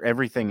 bounces are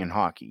everything in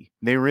hockey.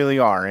 They really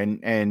are.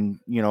 And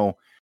you know,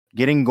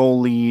 getting goal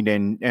lead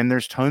and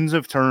there's tons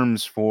of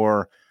terms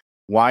for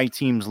why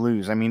teams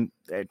lose. I mean,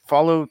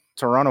 follow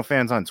Toronto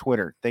fans on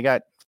Twitter. They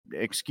got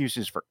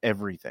excuses for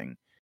everything.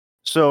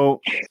 So,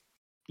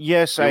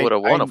 yes, we would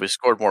have won if we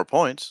scored more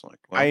points.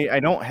 I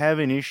don't have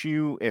an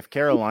issue if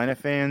Carolina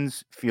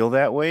fans feel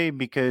that way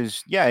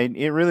because, yeah,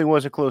 it really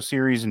was a close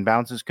series and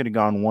bounces could have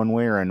gone one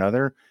way or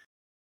another.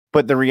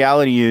 But the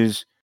reality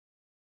is,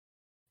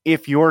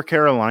 if you're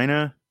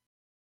Carolina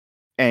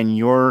and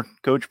you're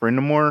Coach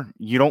Brindamore,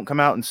 you don't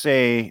come out and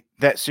say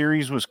that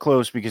series was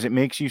close because it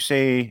makes you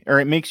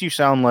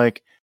sound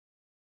like,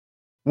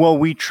 well,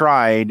 we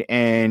tried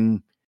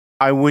and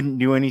I wouldn't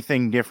do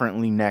anything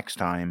differently next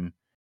time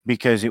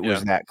because it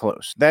was that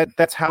close.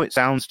 That's how it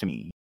sounds to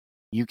me.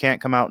 You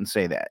can't come out and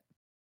say that.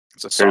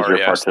 It's a sorry Here's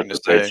your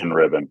participation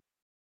ribbon.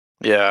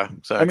 Yeah,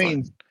 exactly. I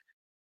mean,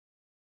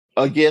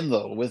 again,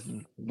 though,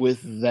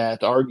 with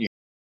that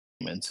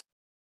argument,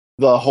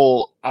 the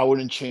whole I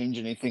wouldn't change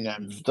anything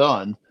I've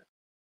done,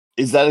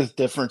 is that a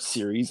different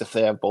series if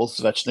they have both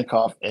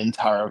Svechnikov and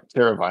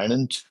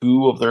Teravainen,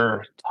 two of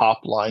their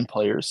top line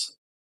players?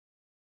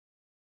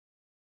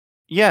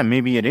 Yeah,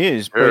 maybe it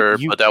is, but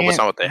that was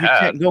not what they had. You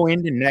can't go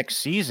into next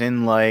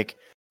season like,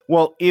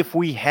 well, if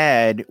we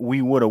had,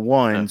 we would have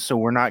won, so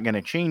we're not going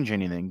to change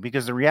anything.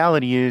 Because the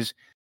reality is,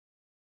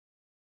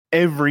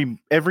 every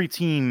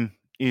team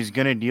is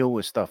going to deal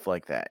with stuff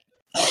like that.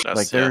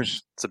 It's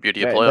the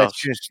beauty of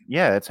playoffs.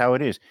 That's how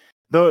it is.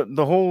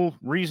 The whole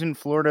reason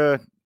Florida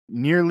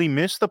nearly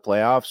missed the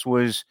playoffs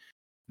was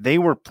they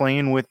were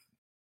playing with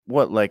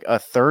like a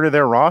third of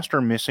their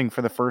roster missing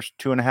for the first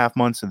 2.5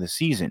 months of the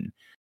season.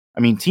 I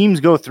mean, teams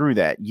go through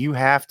that. You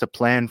have to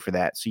plan for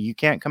that. So you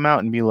can't come out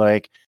and be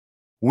like,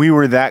 we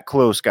were that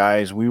close,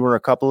 guys. We were a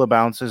couple of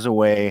bounces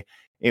away.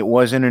 It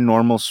wasn't a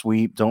normal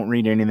sweep. Don't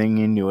read anything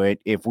into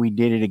it. If we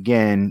did it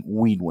again,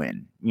 we'd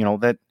win. You know,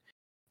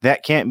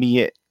 that can't be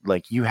it.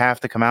 Like, you have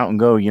to come out and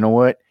go, you know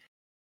what?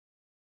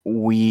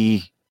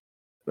 We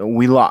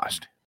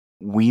lost.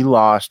 We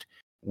lost.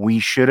 We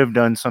should have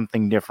done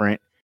something different.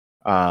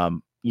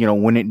 You know,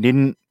 when it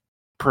didn't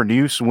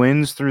produce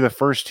wins through the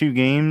first 2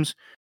 games,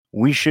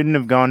 we shouldn't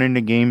have gone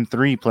into game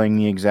 3 playing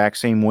the exact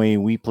same way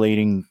we played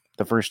in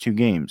the first 2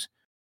 games.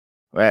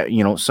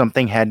 You know,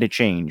 something had to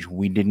change.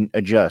 We didn't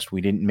adjust.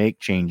 We didn't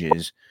make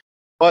changes.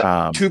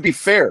 But to be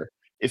fair,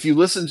 if you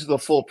listen to the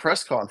full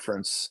press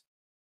conference,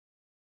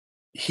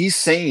 he's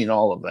saying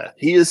all of that.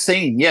 He is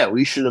saying, yeah,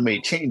 we should have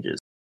made changes.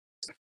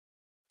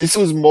 This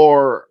was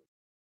more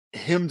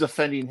him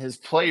defending his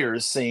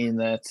players, saying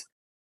that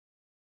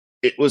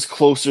it was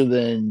closer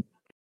than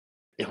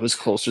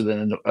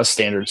a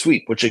standard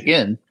sweep, which,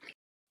 again,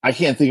 I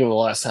can't think of the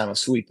last time a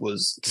sweep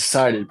was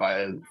decided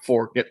by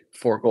 4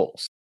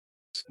 goals.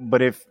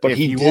 But if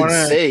he did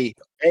say,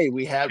 "Hey,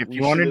 we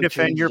want to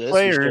defend your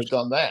players, we should have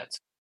done that."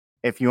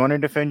 If you want to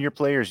defend your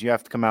players, you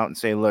have to come out and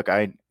say, "Look,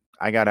 I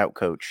got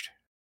outcoached.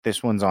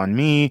 This one's on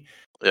me."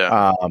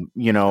 Yeah.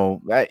 You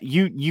know,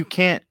 you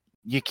can't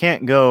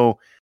go,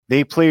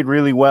 they played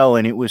really well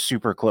and it was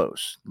super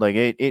close. Like,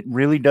 it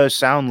really does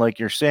sound like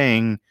you're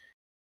saying,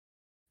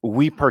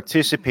 we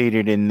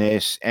participated in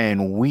this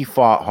and we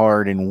fought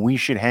hard and we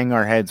should hang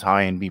our heads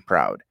high and be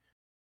proud.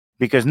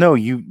 Because no,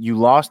 you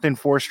lost in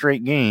 4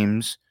 straight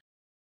games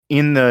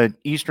in the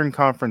Eastern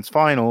Conference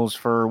Finals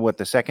for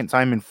the second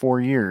time in 4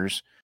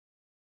 years.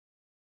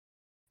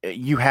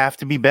 You have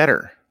to be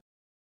better.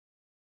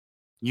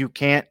 You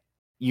can't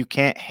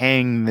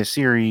hang the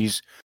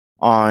series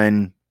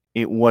on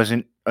it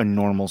wasn't a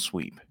normal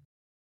sweep.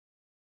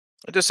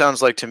 It just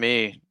sounds like, to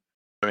me,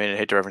 I mean, I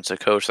hate to reference a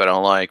coach that I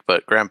don't like,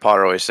 but Graham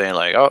Potter always saying,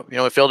 like, oh, you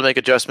know, we failed to make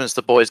adjustments.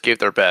 The boys gave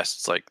their best.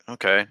 It's like,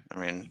 okay. I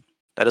mean,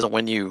 that doesn't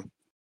win you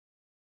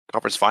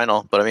conference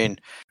final. But, I mean,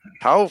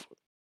 how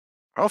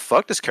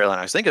fucked is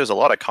Carolina? I think there's a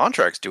lot of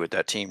contracts due with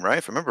that team, right?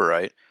 If I remember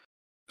right.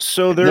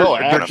 So they're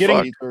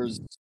getting...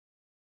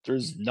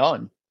 There's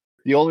none.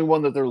 The only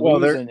one that they're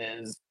losing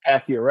is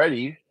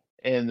Pacioretty,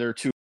 and their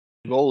 2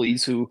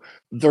 goalies, who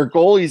their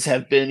goalies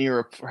have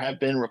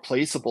been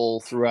replaceable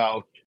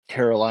throughout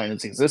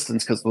Carolina's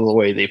existence because of the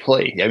way they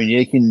play. I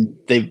mean,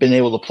 they've been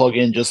able to plug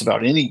in just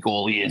about any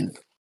goalie and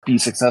be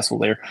successful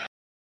there.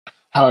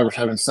 However,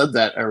 having said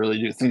that, I really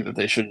do think that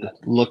they should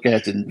look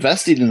at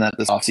investing in that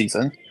this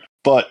offseason.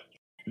 But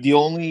the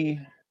only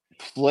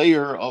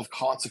player of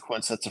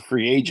consequence that's a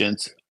free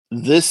agent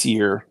this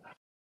year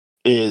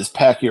is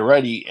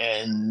Pacioretty,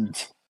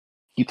 and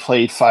he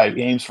played 5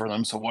 games for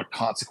them, so what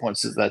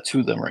consequence is that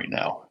to them right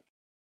now?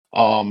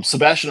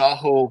 Sebastian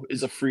Aho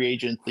is a free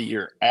agent the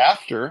year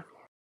after,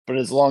 but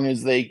as long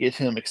as they get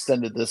him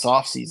extended this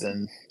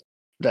offseason,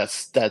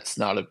 that's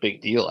not a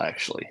big deal,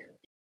 actually.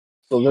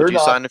 So they're would you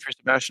not. sign if you're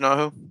Sebastian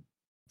Aho?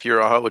 If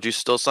you're Aho, would you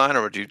still sign,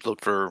 or would you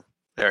look for,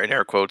 in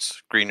air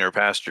quotes, greener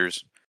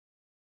pastures?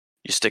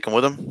 You sticking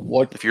with him?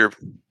 What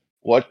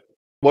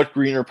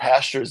greener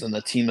pastures than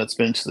the team that's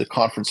been to the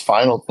conference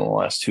finals in the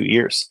last 2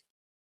 years?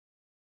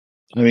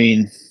 I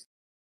mean,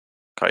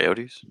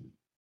 Coyotes.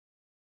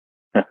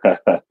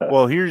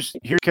 Well, here's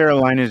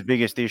Carolina's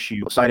biggest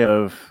issue outside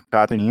of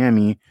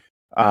Kotkaniemi.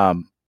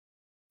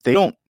 They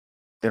don't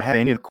have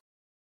any of the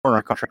core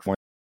on contract for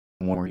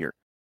 1 more year.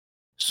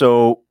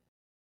 So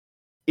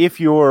if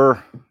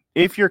you're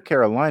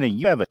Carolina,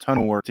 you have a ton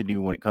of work to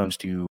do when it comes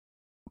to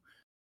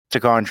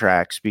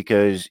contracts,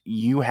 because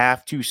you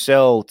have to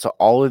sell to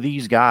all of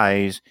these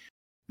guys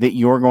that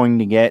you're going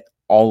to get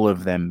all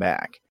of them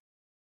back.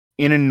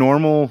 In a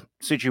normal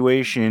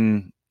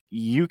situation,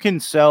 you can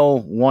sell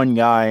one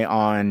guy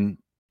on,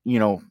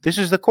 this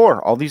is the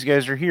core. All these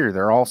guys are here.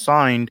 They're all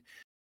signed.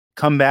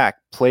 Come back,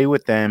 play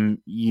with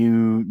them.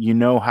 You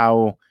know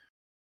how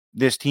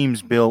this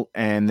team's built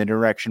and the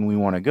direction we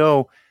want to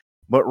go.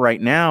 But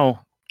right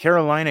now,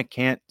 Carolina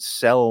can't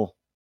sell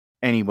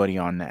anybody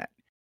on that.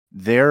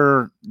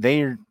 They're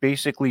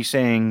basically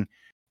saying,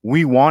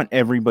 we want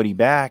everybody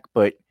back,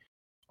 but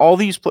all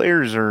these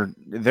players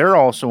they're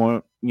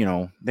also,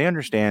 they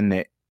understand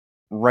that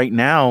right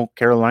now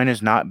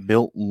Carolina's not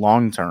built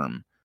long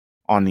term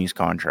on these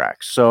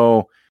contracts.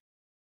 So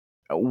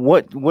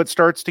what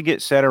starts to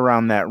get said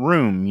around that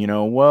room,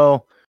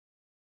 well,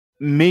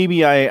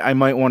 maybe I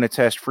might want to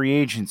test free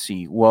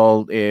agency.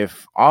 Well,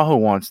 if Aho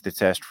wants to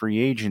test free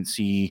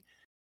agency,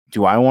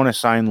 do I want to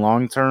sign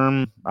long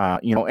term?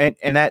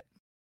 And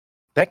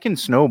that can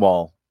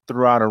snowball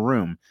throughout a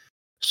room.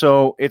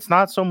 So it's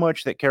not so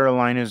much that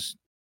Carolina's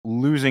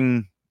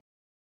losing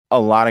a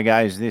lot of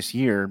guys this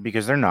year,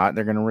 because they're not.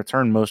 They're going to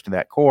return most of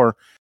that core,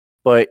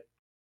 but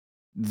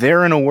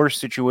they're in a worse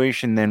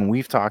situation than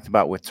we've talked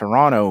about with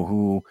Toronto,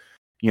 who,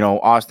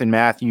 Austin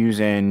Matthews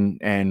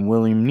and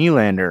William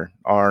Nylander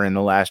are in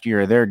the last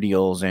year of their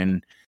deals,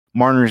 and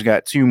Marner's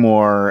got 2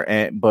 more,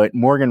 but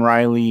Morgan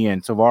Riley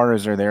and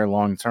Tavares are there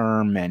long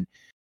term,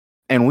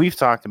 and we've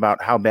talked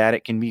about how bad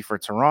it can be for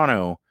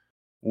Toronto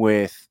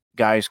with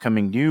guys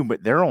coming due,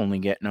 but they're only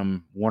getting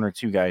them 1 or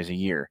 2 guys a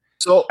year.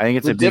 So I think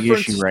it's a big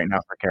issue right now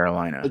for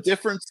Carolina. The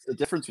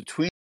difference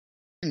between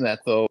that,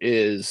 though,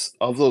 is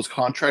of those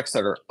contracts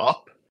that are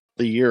up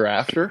the year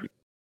after,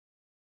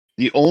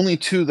 the only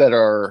 2 that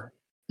are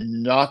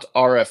not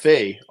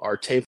RFA are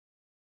Teuvo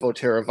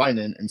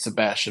Teravainen and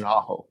Sebastian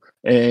Aho.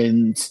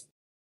 And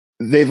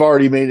they've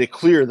already made it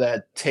clear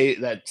that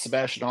that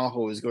Sebastian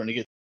Aho is going to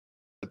get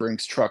the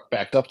Brinks truck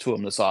backed up to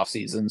him this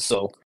offseason.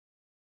 So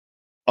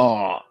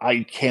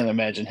I can't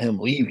imagine him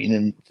leaving.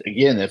 And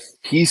again, if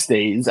he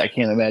stays, I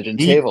can't imagine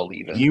Teuvo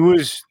leaving. He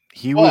was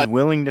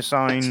willing to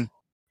sign.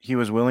 He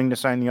was willing to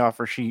sign the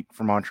offer sheet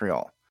for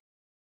Montreal,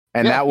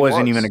 and that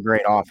wasn't even a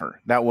great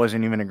offer.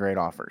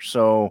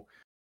 So,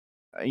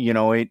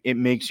 it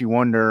makes you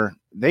wonder.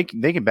 They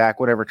can back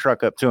whatever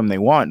truck up to him they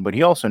want, but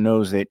he also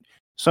knows that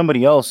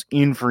somebody else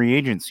in free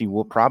agency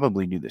will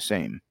probably do the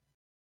same.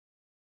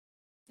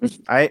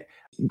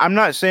 I'm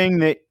not saying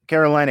that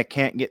Carolina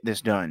can't get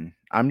this done.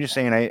 I'm just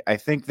saying I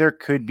think there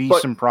could be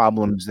some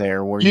problems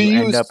there where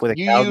you end up with a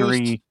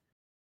Calgary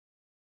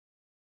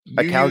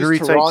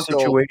type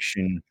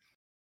situation.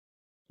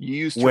 You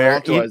use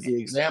Toronto as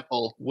the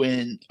example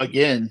when,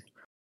 again,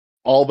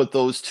 all but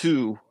those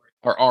 2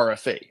 are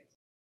RFA.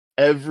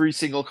 Every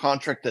single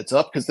contract that's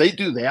up, because they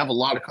have a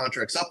lot of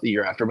contracts up the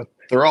year after, but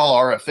they're all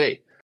RFA.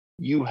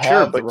 You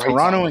have but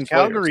Toronto and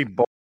Calgary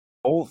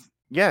both.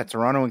 Yeah,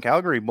 Toronto and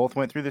Calgary both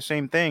went through the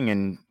same thing,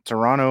 and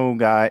Toronto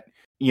got,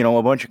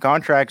 a bunch of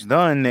contracts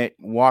done that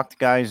walked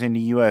guys into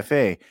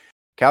UFA.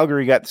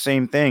 Calgary got the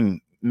same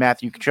thing.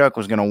 Matthew Tkachuk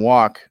was going to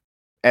walk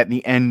at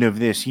the end of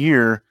this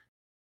year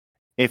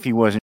if he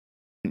wasn't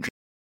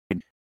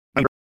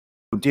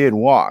did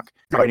walk.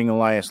 Fighting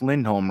Elias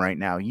Lindholm right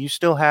now. You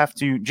still have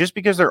to, just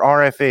because they're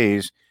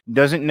RFAs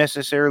doesn't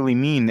necessarily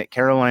mean that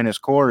Carolina's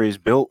core is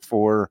built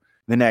for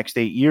the next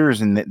 8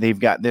 years and that they've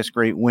got this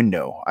great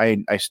window.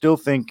 I still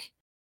think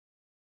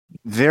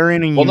they're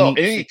in a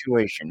unique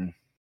situation.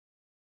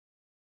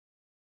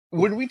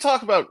 When we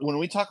talk about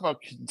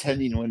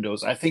contending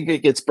windows, I think it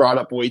gets brought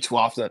up way too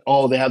often that,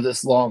 they have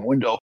this long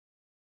window.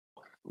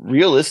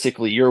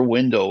 Realistically, your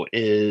window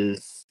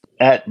is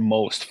at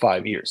most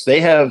 5 years.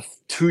 They have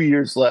 2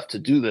 years left to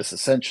do this,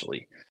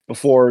 essentially,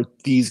 before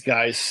these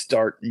guys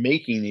start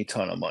making a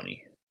ton of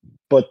money.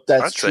 But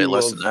that's true.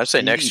 I'd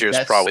say next year's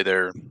probably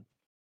their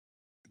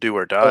do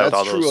or die with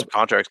all those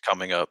contracts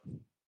coming up.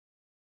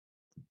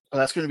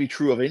 That's going to be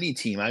true of any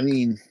team. I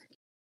mean,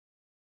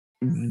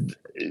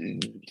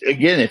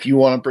 again, if you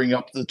want to bring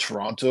up the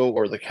Toronto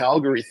or the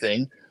Calgary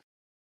thing,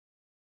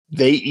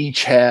 they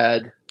each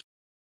had.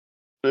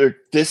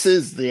 This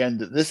is the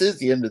end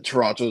of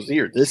Toronto's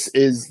year. This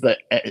is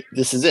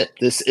it.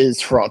 This is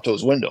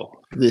Toronto's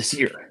window this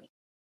year.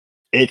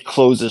 It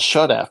closes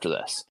shut after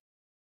this.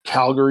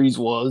 Calgary's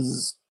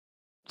was,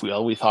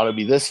 we thought it'd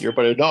be this year,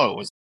 but no, it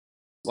was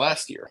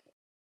last year.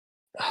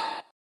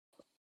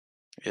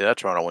 Yeah, that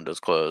Toronto window's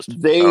closed.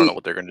 I don't know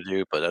what they're going to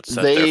do, but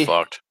they're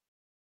fucked.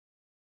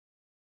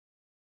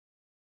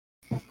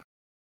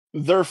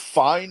 They're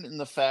fine in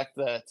the fact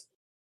that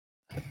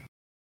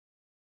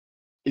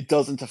it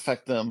doesn't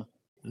affect them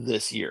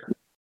this year.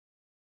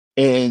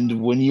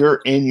 And when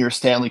you're in your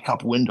Stanley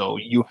Cup window,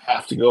 you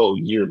have to go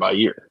year by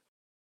year.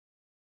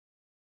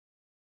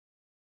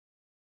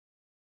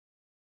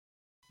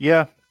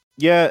 Yeah.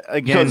 Again,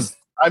 because,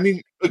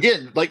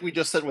 like we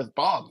just said with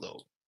Bob,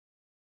 though,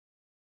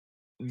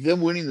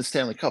 them winning the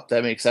Stanley Cup,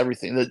 that makes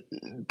everything.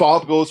 That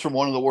Bob goes from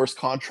one of the worst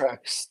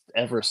contracts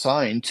ever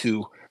signed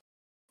to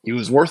he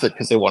was worth it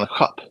because they won a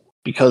cup,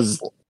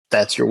 because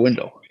that's your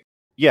window.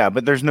 Yeah,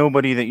 but there's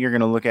nobody that you're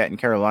going to look at in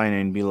Carolina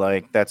and be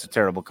like, that's a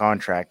terrible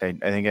contract. I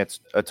think that's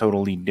a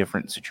totally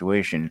different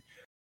situation.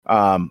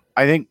 I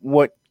think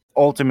what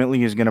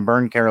ultimately is going to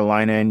burn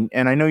Carolina,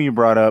 and I know you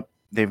brought up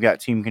they've got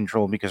team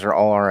control because they're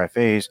all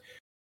RFAs.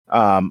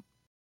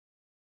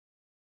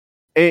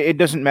 It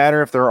doesn't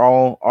matter if they're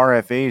all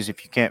RFAs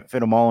if you can't fit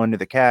them all into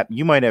the cap.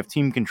 You might have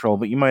team control,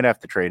 but you might have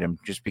to trade them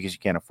just because you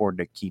can't afford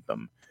to keep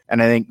them.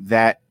 And I think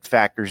that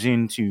factors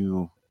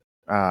into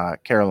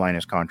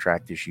Carolina's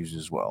contract issues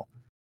as well.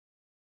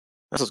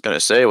 That's what I was going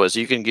to say was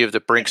you can give the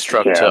Brinks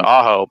truck to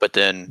Aho, but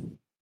then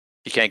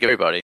you can't give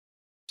everybody.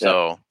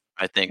 So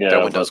I think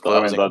their window's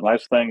closing. The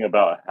nice thing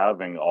about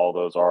having all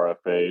those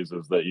RFAs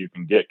is that you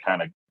can get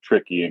kind of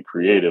tricky and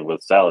creative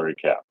with salary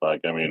cap.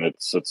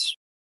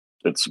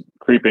 It's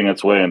creeping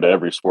its way into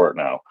every sport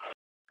now.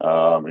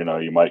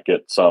 You might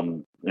get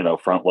some,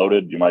 front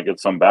loaded, you might get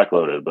some back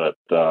loaded, but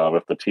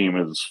if the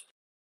team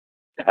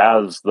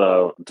has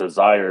the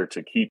desire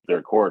to keep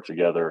their core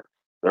together,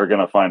 they're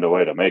going to find a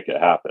way to make it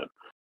happen.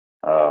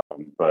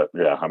 But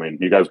yeah,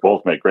 you guys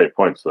both make great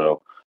points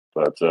though.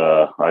 But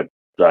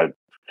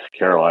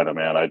Carolina,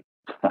 man, I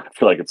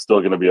feel like it's still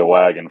going to be a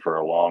wagon for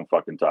a long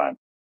fucking time.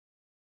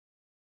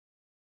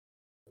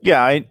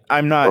 Yeah,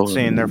 I'm not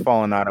saying they're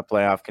falling out of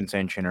playoff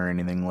contention or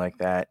anything like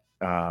that,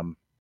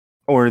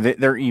 or that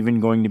they're even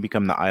going to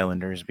become the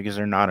Islanders, because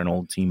they're not an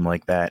old team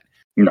like that.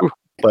 No.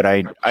 But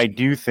I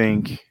do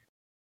think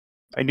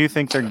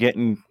they're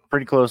getting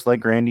pretty close,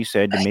 like Randy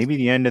said, to maybe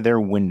the end of their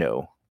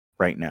window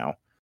right now.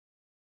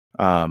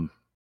 What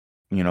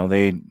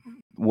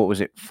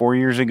was it, 4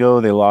 years ago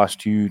they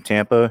lost to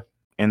Tampa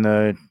in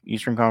the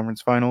Eastern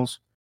Conference Finals,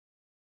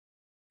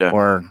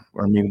 or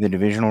maybe the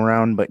divisional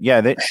round. But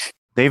yeah,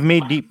 they've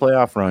made deep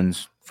playoff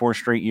runs 4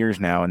 straight years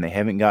now, and they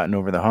haven't gotten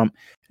over the hump.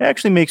 It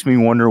actually makes me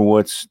wonder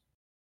what's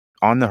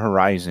on the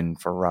horizon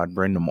for Rod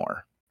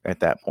Brind'Amour at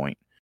that point.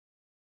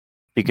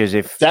 Because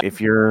if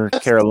you're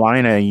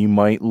Carolina, you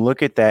might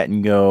look at that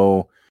and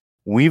go,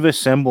 we've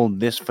assembled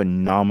this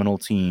phenomenal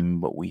team,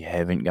 but we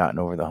haven't gotten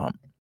over the hump.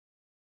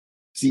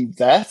 See,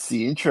 that's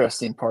the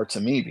interesting part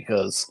to me,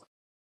 because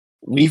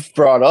we've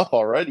brought up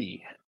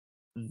already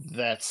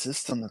that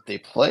system that they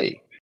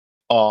play.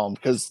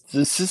 Because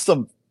the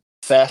system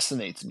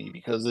fascinates me,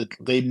 because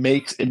it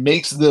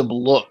makes them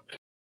look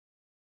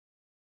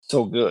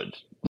so good.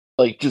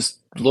 Like, just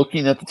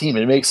looking at the team,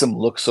 it makes them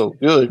look so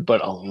good,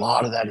 but a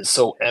lot of that is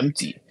so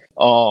empty.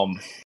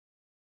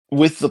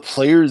 With the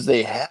players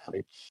they have,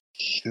 it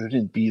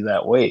shouldn't be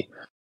that way.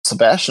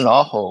 Sebastian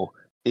Aho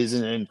is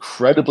an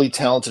incredibly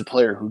talented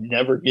player who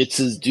never gets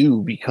his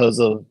due because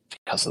of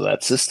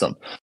that system.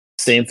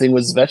 Same thing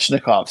with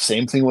Svechnikov.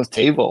 Same thing with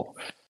Tavo.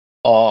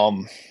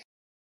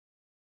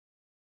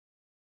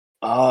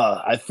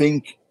 I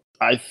think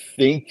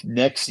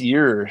next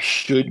year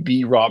should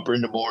be Rob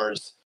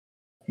Brind'Amour's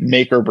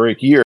make or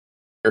break year,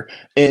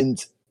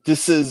 and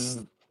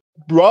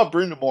Rob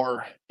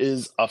Brind'Amour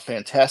is a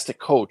fantastic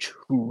coach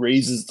who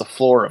raises the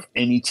floor of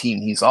any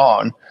team he's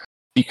on,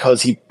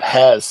 because he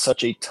has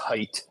such a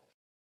tight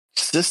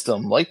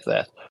system like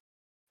that.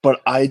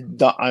 But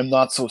I'm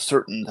not so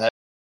certain that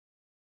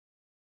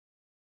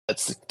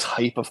that's the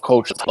type of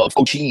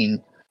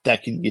coaching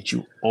that can get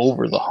you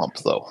over the hump,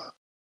 though.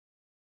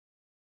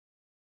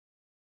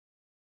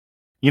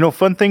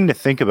 Fun thing to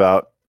think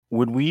about,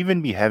 would we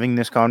even be having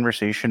this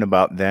conversation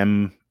about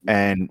them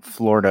and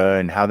Florida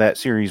and how that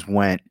series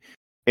went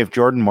if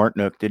Jordan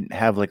Martinook didn't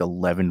have like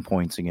 11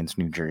 points against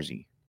New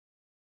Jersey?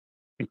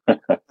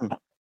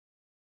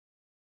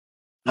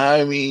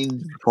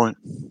 Point.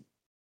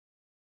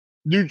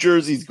 New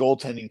Jersey's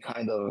goaltending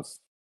kind of.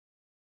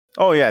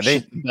 Oh yeah,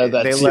 they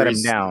let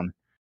him down.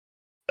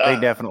 They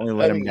definitely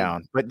let him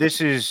down. But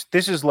this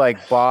is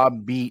like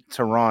Bob beat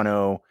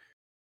Toronto.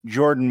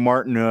 Jordan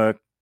Martinook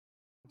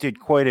did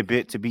quite a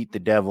bit to beat the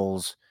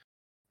Devils.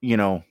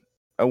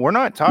 We're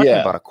not talking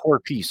about a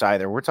core piece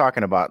either. We're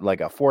talking about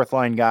like a fourth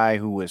line guy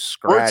who was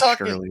scratched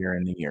earlier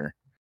in the year.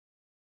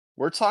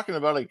 We're talking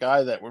about a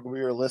guy that when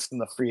we were listing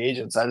the free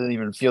agents, I didn't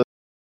even feel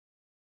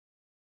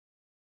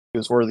he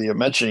was worthy of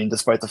mentioning,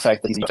 despite the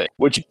fact that he's fake,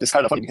 which is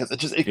kind of funny, because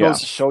it goes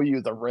to show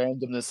you the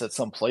randomness that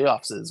some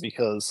playoffs is,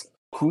 because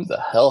who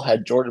the hell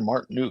had Jordan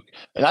Martinook?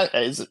 And I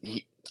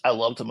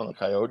loved him on the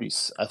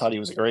Coyotes. I thought he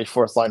was a great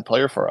fourth line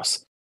player for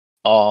us.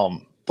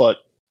 But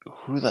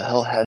who the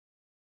hell had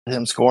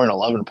him scoring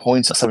 11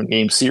 points in a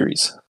 7-game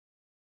series?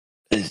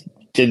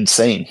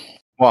 insane.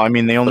 Well, I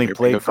mean, they only Your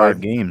played bingo 5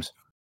 card. games.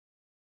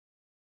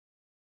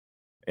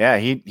 Yeah,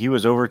 he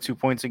was over 2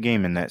 points a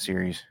game in that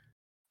series.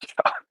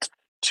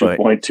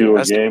 2.2 a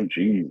that's game.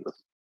 Jesus.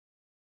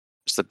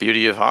 It's the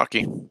beauty of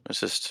hockey.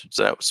 It's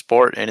that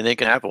sport. Anything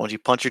can happen once you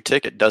punch your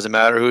ticket. Doesn't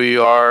matter who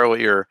you are,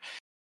 what you're.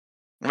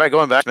 In fact,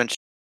 going back to mention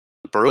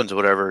the Bruins or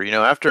whatever,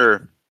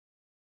 after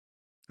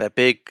that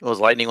big it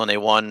was Lightning when they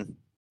won,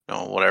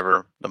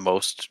 whatever the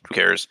most, who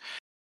cares?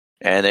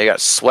 And they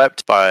got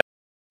swept by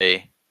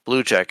a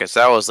Blue Jackets.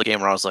 That was the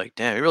game where I was like,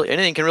 damn,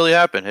 anything can really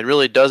happen. It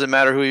really doesn't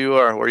matter who you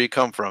are, where you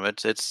come from.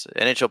 It's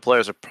NHL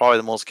players are probably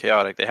the most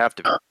chaotic. They have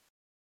to be.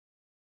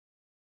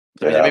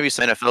 I mean, there may be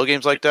some NFL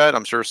games like that.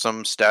 I'm sure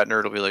some stat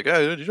nerd will be like,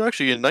 "Oh, did you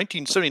actually in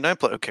 1979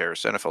 play?" Who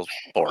cares? NFL's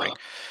boring.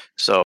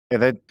 So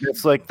yeah,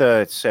 that's like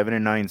the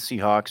 7-9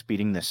 Seahawks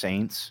beating the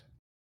Saints.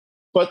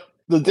 But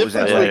the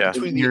difference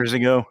between years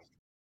ago,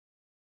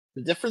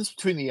 the difference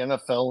between the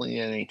NFL and the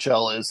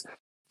NHL is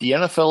the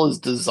NFL is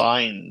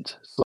designed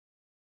so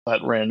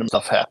that random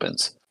stuff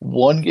happens.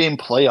 1 game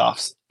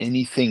playoffs,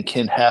 anything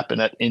can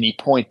happen at any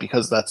point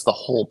because that's the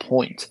whole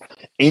point.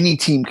 Any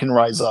team can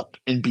rise up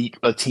and beat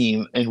a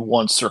team in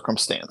one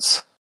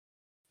circumstance.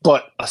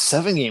 But a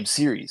 7-game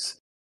series,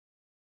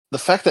 the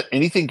fact that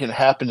anything can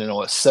happen in a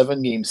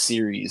 7-game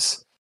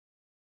series,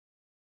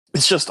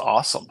 it's just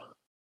awesome.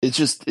 It's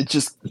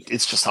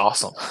just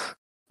awesome.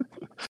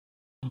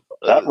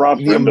 That Rob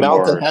the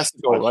amount that Brindamore has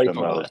to go right question,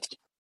 on though, that.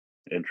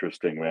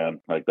 Interesting, man.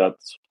 Like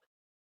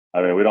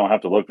we don't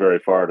have to look very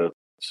far to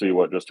see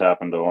what just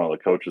happened to one of the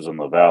coaches in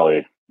the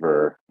Valley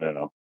for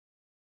the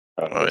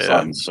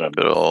Suns. And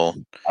good old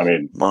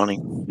Monty.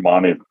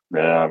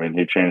 Yeah, I mean,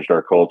 he changed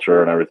our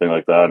culture and everything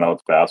like that. I know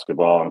it's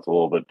basketball and it's a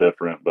little bit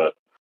different, but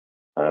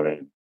I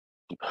mean,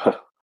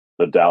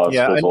 the Dallas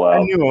fizzle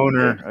out.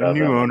 A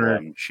new owner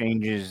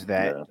changes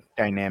that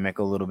dynamic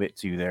a little bit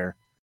too there.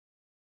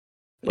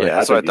 Yeah,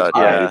 that's what I thought.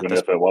 Yeah, even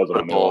if it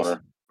wasn't a new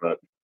owner, but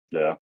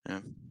yeah. All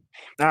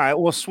right,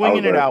 well,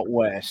 swinging it out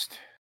west,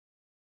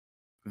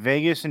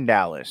 Vegas and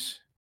Dallas.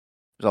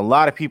 There's a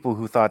lot of people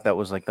who thought that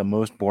was like the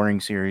most boring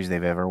series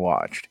they've ever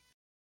watched.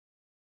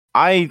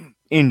 I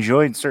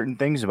enjoyed certain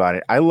things about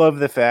it. I love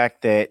the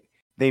fact that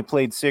they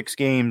played 6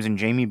 games and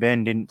Jamie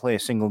Benn didn't play a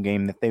single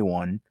game that they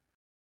won.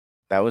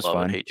 That was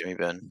fun. I hate Jamie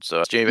Benn.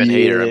 So, Jamie Benn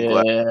hater. I'm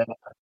glad.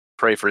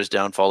 Pray for his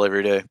downfall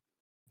every day.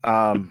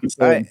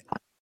 That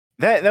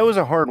was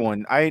a hard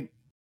one.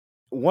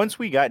 Once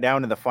we got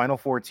down to the final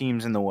 4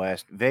 teams in the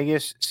West,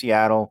 Vegas,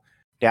 Seattle,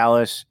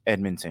 Dallas,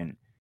 Edmonton,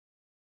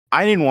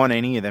 I didn't want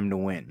any of them to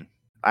win.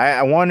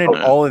 I wanted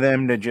all of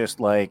them to just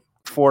like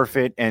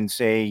forfeit and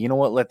say, you know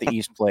what, let the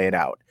East play it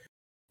out.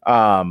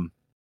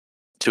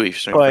 2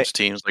 Eastern Conference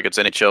teams, like it's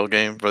NHL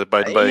game by a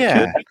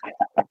kid.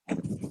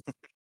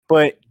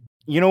 But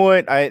you know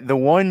what? The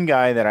one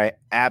guy that I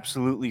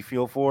absolutely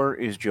feel for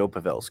is Joe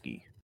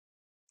Pavelski.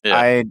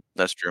 Yeah,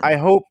 that's true. I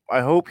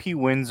hope he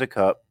wins a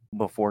cup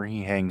before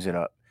he hangs it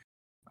up.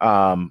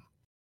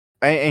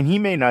 And he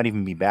may not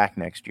even be back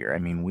next year. I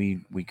mean,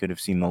 we could have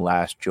seen the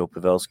last Joe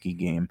Pavelski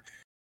game,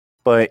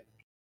 but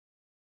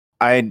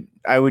I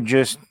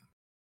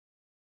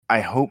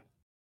hope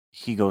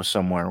he goes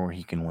somewhere where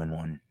he can win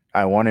one.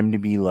 I want him to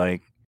be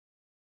like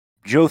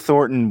Joe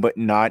Thornton, but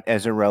not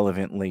as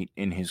irrelevant late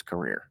in his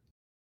career.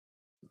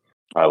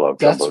 I love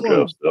Jumbo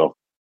Joe still.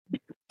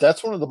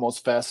 That's one of the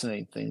most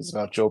fascinating things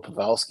about Joe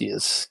Pavelski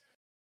is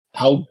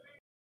how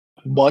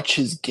much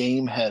his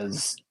game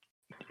has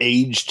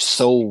aged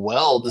so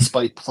well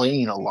despite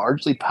playing a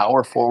largely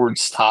power forward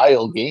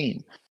style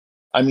game.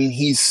 I mean,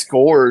 he's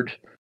scored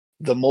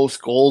the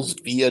most goals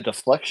via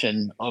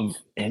deflection of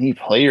any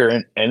player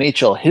in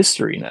NHL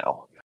history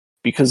now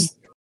because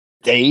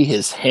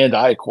his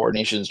hand-eye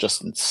coordination is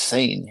just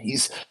insane.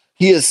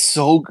 He is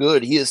so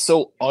good. He is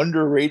so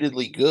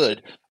underratedly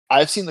good.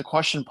 I've seen the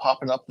question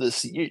popping up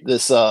this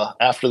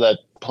after that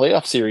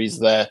playoff series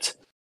that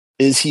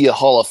is he a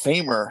Hall of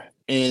Famer?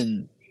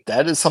 And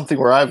that is something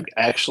where I've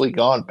actually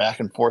gone back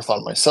and forth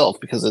on myself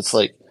because it's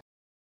like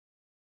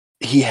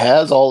he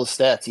has all the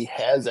stats, he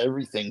has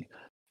everything.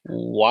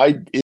 Why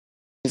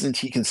isn't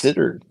he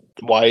considered?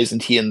 Why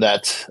isn't he in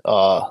that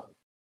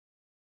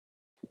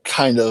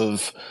kind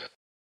of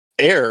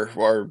air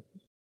or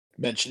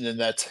mentioned in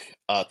that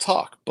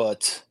talk?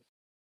 But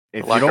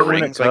if you don't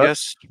win a cup, I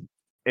guess.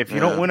 If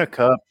you don't win a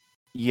cup,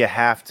 you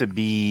have to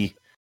be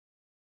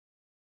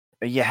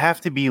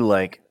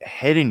like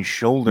head and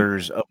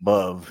shoulders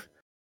above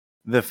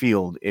the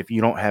field if you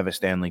don't have a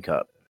Stanley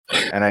Cup.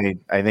 And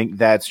I think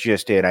that's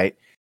just it.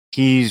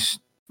 He's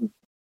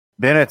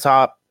been a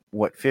top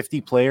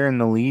 50 player in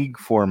the league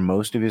for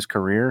most of his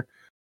career.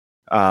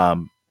 But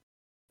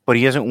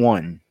he hasn't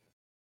won.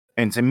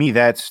 And to me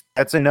that's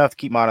enough to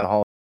keep him out of the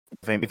Hall of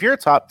Fame. If you're a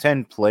top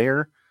 10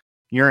 player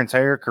your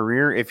entire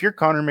career, if you're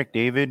Connor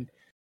McDavid,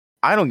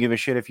 I don't give a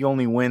shit if you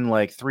only win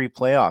like 3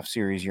 playoff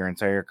series your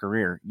entire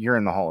career. You're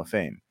in the Hall of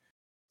Fame.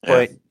 Yeah.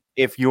 But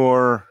if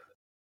you're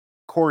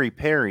Corey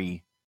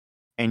Perry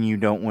and you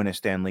don't win a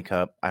Stanley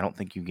Cup, I don't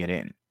think you get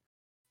in.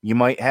 You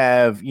might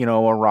have,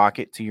 a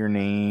rocket to your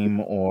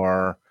name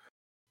or,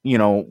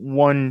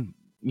 won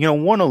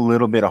a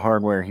little bit of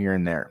hardware here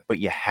and there, but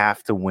you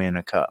have to win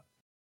a cup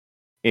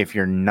if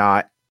you're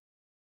not,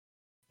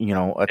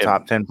 a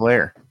top 10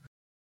 player.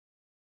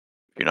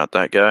 You're not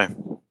that guy.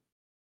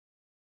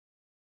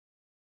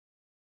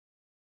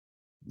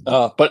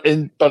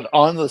 But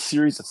on the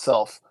series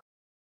itself,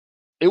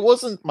 it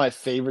wasn't my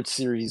favorite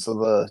series of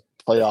the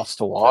playoffs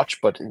to watch,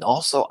 but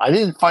also I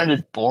didn't find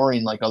it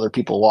boring like other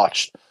people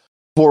watched.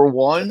 For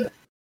one,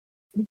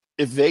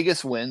 if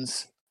Vegas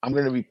wins, I'm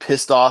going to be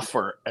pissed off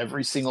for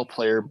every single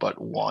player but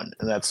one,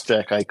 and that's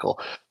Jack Eichel.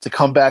 To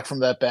come back from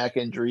that back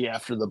injury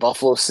after the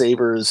Buffalo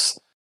Sabres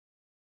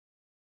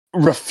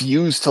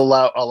refused to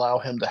allow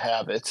him to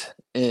have it,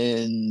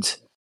 and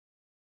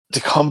to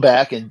come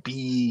back and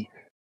be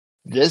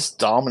this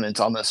dominant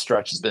on this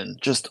stretch has been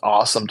just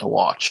awesome to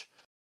watch.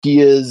 He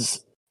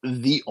is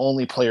the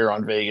only player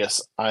on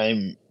Vegas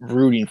I'm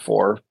rooting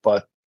for,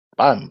 but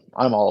I'm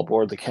all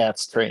aboard the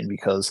Cats train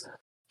because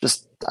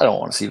just I don't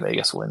want to see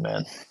Vegas win,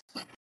 man.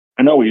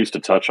 I know we used to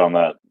touch on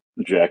that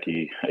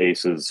Jackie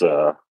Ace's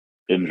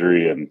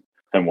injury and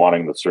him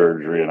wanting the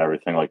surgery and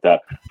everything like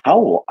that.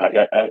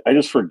 I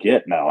just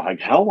forget now. Like,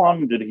 how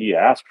long did he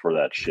ask for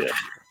that shit?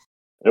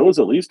 It was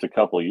at least a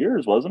couple of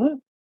years,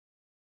 wasn't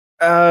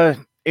it?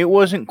 It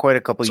wasn't quite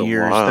a couple of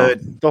years. Wow.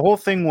 The whole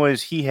thing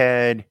was he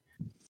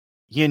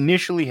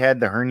initially had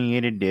the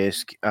herniated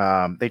disc.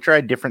 They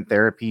tried different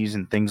therapies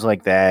and things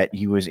like that.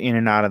 He was in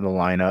and out of the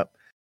lineup.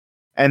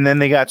 And then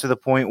they got to the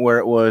point where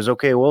it was,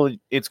 okay, well,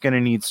 it's going to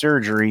need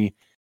surgery.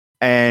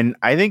 And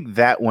I think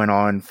that went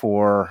on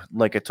for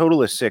like a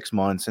total of 6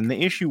 months. And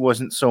the issue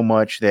wasn't so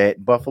much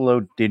that Buffalo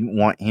didn't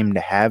want him to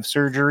have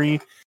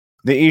surgery.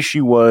 The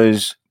issue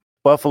was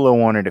Buffalo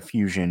wanted a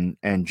fusion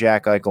and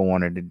Jack Eichel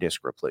wanted a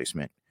disc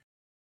replacement.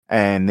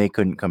 And they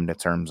couldn't come to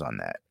terms on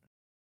that.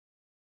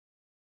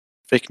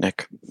 Fake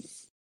Nick.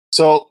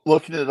 So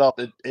looking it up,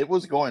 it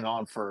was going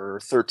on for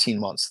 13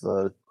 months,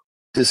 the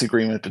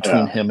disagreement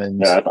between him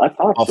and I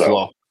thought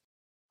Buffalo. So.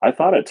 I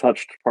thought it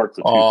touched parts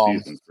of 2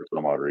 seasons for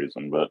some odd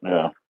reason, but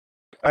yeah.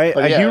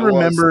 I do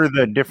remember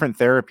the different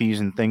therapies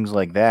and things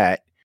like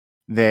that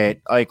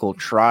Eichel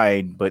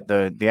tried, but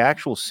the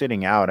actual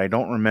sitting out, I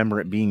don't remember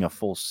it being a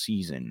full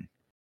season.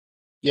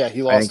 Yeah,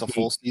 he lost a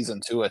full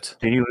season to it.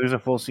 Did he lose a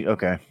full season?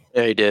 Okay.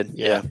 Yeah, he did.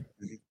 Yeah.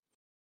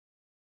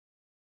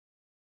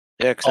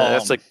 Yeah, because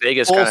that's like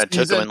Vegas kind of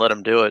took him and let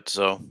him do it,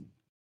 so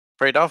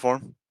prayed out for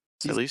him,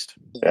 at least.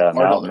 Yeah,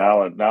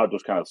 now it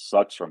just kind of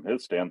sucks from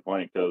his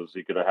standpoint because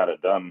he could have had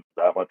it done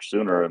that much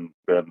sooner and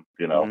been,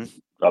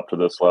 up to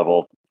this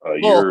level a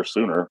year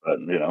sooner. But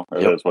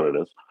it is what it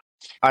is.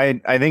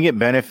 I think it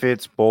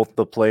benefits both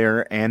the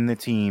player and the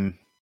team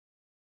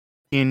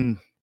in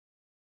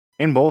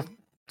both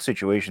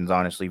situations.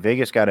 Honestly,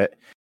 Vegas got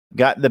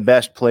the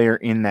best player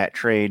in that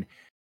trade,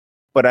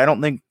 but I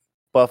don't think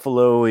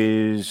Buffalo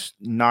is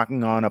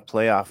knocking on a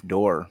playoff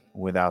door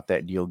without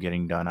that deal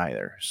getting done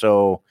either.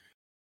 So,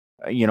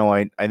 I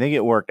think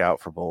it worked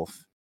out for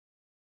both.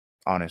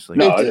 Honestly,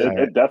 no,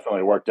 it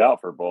definitely worked out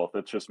for both.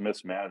 It's just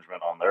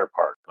mismanagement on their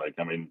part. Like,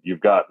 I mean, you've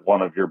got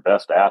one of your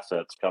best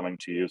assets coming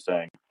to you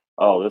saying,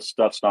 "Oh, this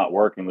stuff's not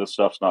working. This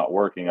stuff's not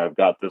working. I've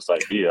got this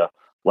idea.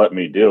 Let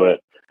me do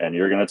it." And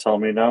you're going to tell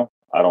me no?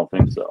 I don't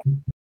think so.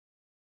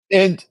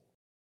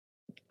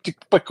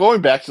 But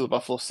going back to the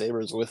Buffalo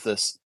Sabres with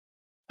this,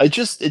 it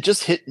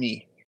just hit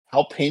me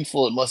how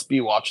painful it must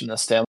be watching the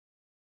Stanley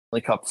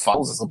Cup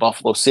Finals as a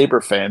Buffalo Sabre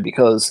fan,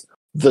 because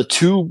the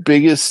two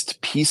biggest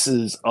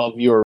pieces of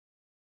your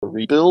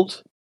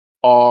rebuild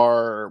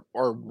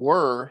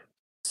were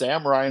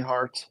Sam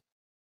Reinhart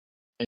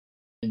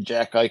and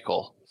Jack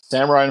Eichel.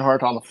 Sam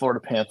Reinhart on the Florida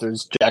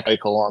Panthers, Jack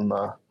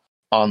Eichel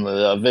on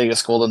the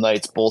Vegas Golden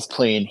Knights, both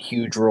playing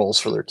huge roles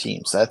for their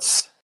teams.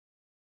 It's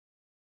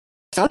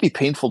gotta be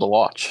painful to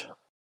watch.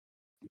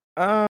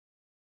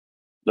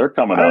 They're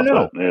coming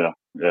up.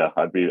 Yeah.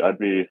 I'd be a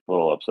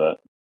little upset.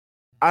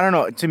 I don't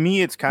know. To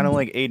me, it's kind of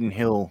like Aiden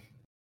Hill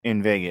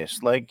in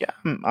Vegas. Like,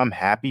 I'm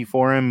happy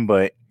for him,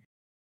 but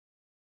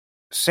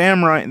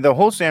the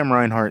whole Sam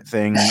Reinhart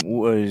thing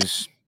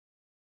was,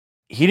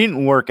 he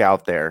didn't work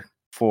out there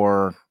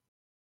for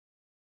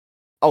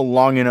a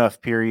long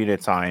enough period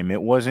of time.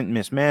 It wasn't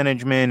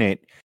mismanagement.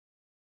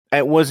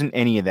 It wasn't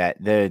any of that.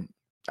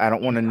 I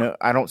don't want to know.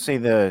 I don't say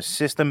the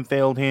system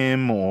failed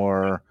him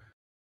or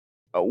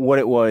what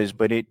it was,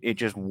 but it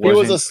just wasn't. He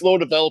was a slow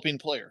developing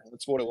player.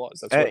 That's what it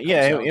was. That's what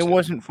it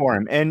wasn't for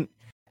him.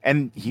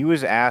 And he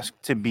was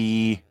asked to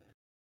be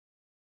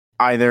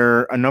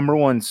either a number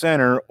one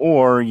center,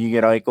 or you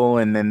get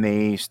Eichel and then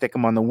they stick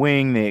him on the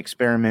wing. They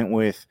experiment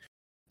with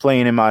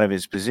playing him out of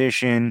his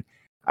position.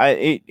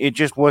 It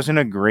just wasn't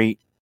a great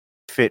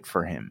fit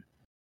for him.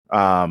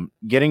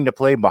 Getting to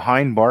play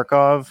behind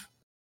Barkov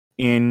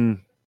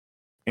in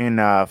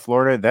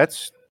Florida,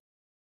 that's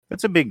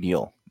a big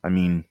deal. I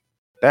mean,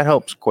 that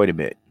helps quite a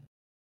bit.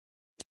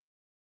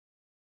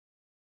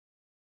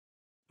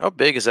 How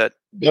big is that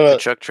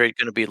Tkachuk trade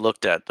going to be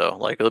looked at, though?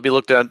 Like, it'll be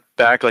looked at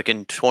back like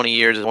in 20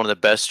 years as one of the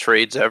best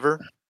trades ever,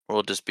 or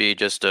will it just be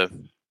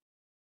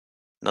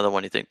another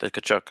one? You think the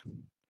Tkachuk?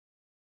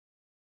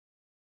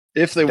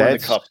 If they win the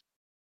cup.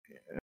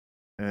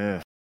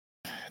 I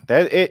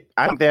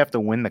think they have to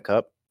win the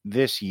cup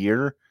this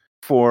year.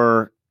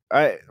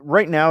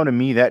 Right now, to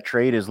me, that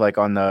trade is like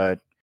on the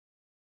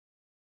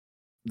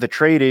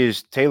trade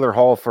is Taylor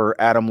Hall for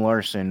Adam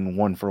Larson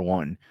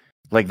 1-for-1.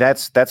 Like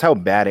that's how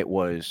bad it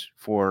was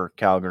for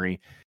Calgary.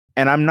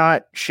 And I'm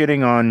not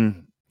shitting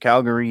on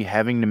Calgary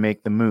having to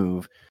make the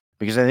move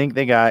because I think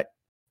they got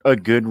a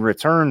good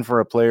return for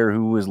a player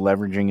who was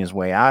leveraging his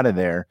way out of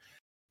there.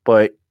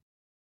 But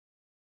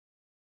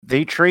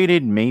they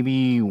traded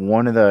maybe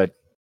one of the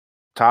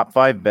top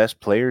 5 best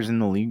players in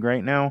the league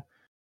right now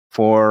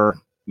for,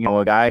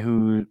 a guy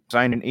who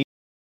signed an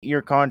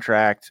 8-year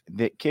contract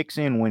that kicks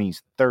in when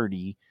he's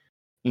 30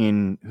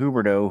 in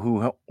Huberdeau,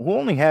 who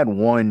only had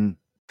one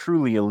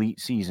truly elite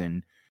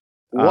season.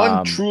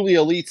 One truly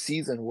elite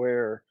season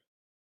where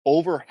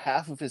over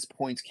half of his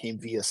points came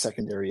via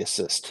secondary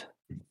assist.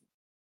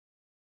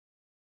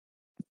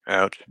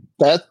 Ouch.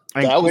 That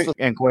was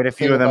quite a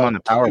few of them on the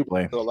power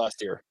play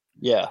last year.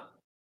 Yeah.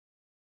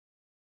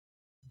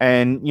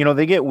 And,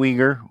 they get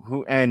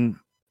Uyghur, and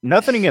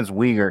nothing against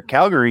Uyghur.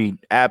 Calgary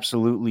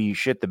absolutely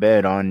shit the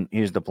bed on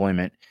his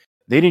deployment.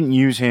 They didn't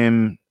use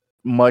him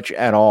much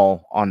at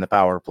all on the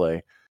power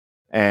play.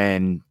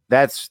 And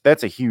that's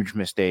a huge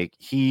mistake.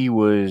 He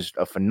was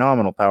a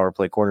phenomenal power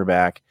play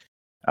quarterback,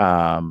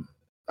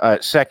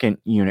 second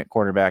unit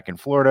quarterback in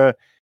Florida.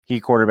 He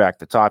quarterbacked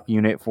the top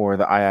unit for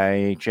the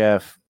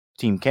IIHF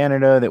Team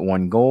Canada that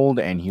won gold,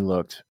 and he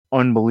looked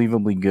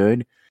unbelievably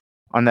good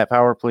on that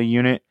power play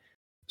unit.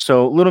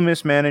 So little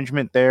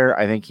mismanagement there.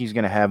 I think he's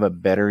going to have a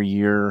better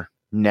year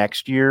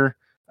next year,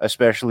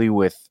 especially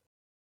with,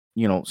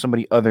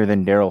 somebody other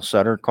than Daryl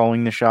Sutter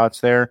calling the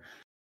shots there.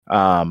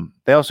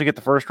 They also get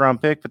the first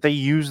round pick, but they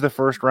use the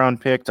first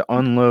round pick to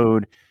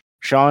unload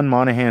Sean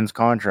Monahan's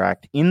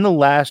contract in the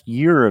last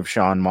year of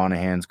Sean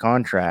Monahan's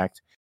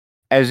contract,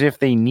 as if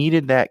they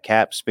needed that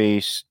cap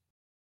space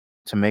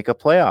to make a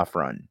playoff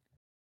run,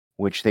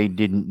 which they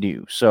didn't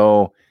do.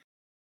 So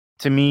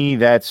to me,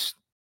 that's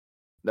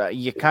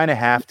you kind of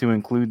have to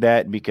include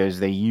that because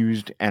they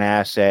used an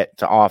asset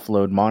to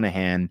offload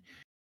Monahan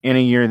in a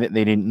year that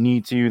they didn't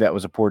need to. That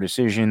was a poor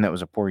decision. That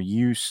was a poor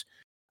use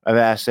of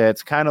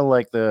assets, kind of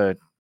like the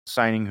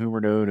signing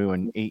Huberdeau to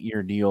an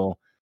 8-year deal.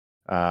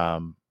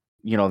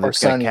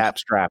 That's going to cap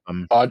strap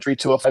him. Audrey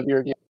to a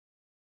 5-year deal.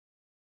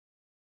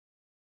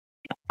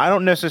 I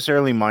don't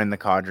necessarily mind the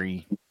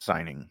Kadri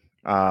signing.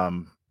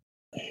 The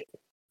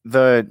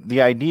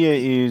idea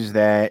is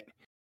that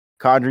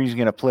Kadri's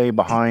going to play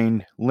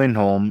behind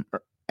Lindholm,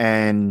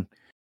 and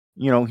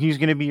he's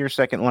going to be your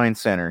second line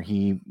center.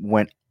 He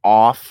went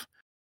off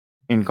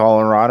in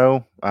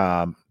Colorado,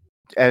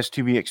 as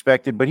to be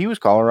expected, but he was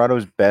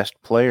Colorado's best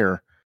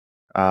player.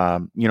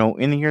 In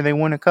the year they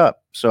won a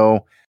cup,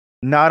 so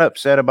not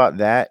upset about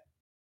that.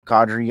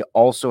 Kadri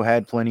also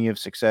had plenty of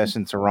success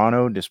in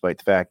Toronto, despite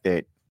the fact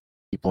that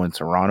people in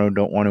Toronto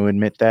don't want to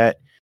admit that.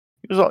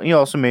 He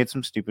also made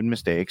some stupid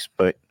mistakes,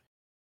 but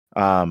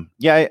I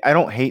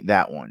don't hate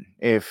that one.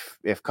 If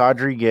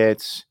Kadri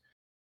gets,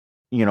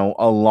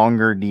 a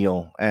longer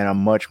deal and a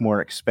much more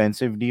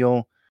expensive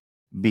deal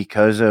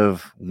because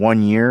of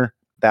 1 year,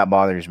 that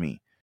bothers me.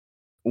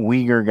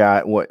 Uyghur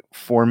got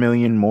 $4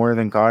 million more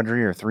than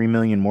Kadri or $3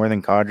 million more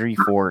than Kadri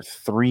for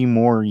 3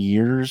 more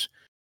years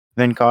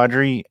than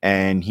Kadri,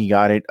 and he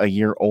got it a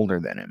year older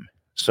than him.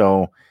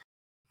 So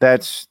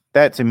that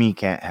to me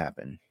can't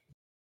happen.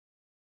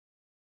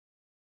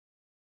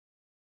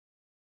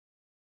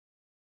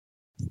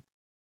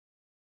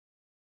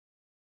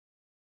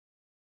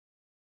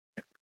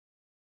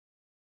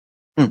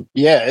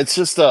 Yeah, it's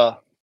just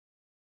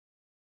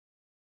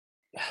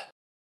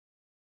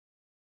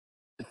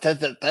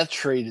that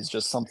trade is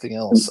just something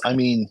else. I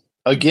mean,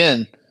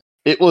 again,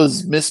 it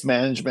was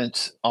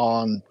mismanagement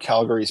on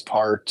Calgary's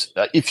part.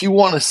 If you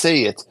want to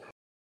say it,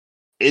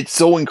 it's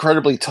so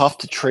incredibly tough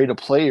to trade a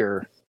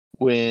player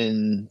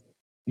when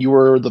you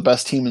were the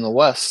best team in the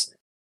West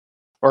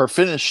or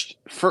finished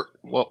first.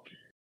 Well,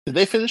 did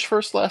they finish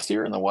first last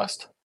year in the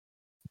West?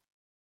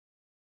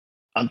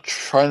 I'm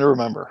trying to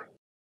remember.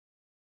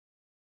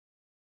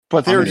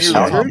 But they were near the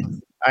top.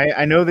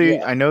 I know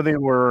they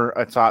were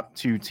a top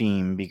 2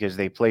 team because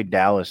they played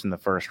Dallas in the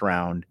first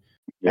round.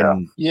 Yeah.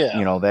 And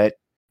that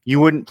you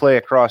wouldn't play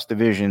across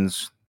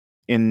divisions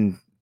in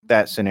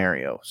that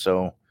scenario.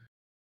 So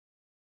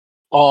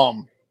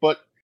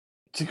but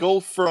to go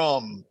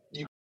from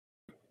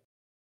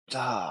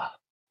that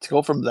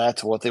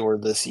to what they were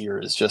this year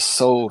is just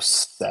so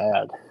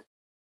sad.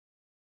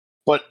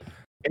 But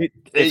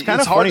it's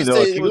kind of funny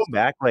though. If you go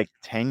back like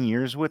 10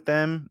 years with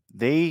them,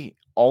 they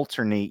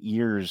alternate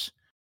years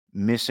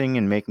missing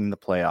and making the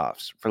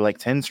playoffs for like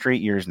 10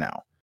 straight years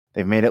now.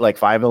 They've made it like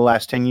 5 of the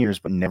last 10 years,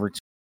 but never 2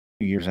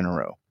 years in a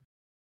row.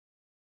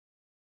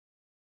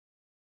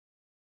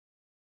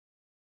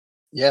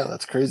 Yeah,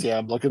 that's crazy.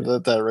 I'm looking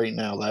at that right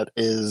now. That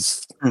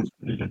is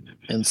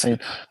insane.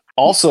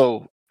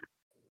 Also,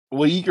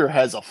 Uyghur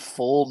has a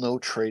full no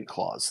trade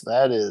clause.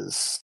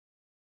 That's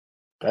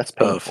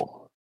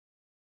painful.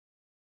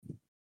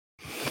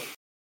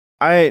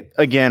 I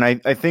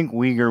think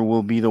Uyghur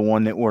will be the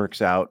one that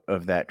works out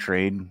of that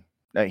trade.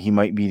 That he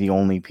might be the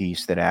only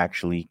piece that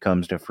actually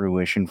comes to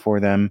fruition for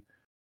them.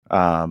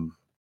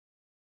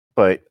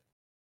 But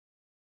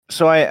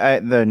so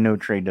the no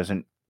trade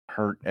doesn't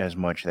hurt as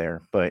much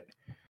there, but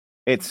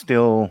it's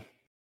still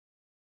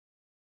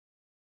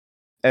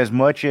as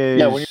much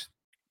as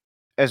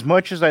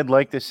I'd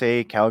like to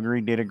say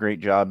Calgary did a great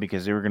job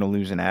because they were going to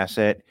lose an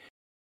asset.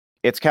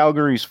 It's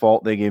Calgary's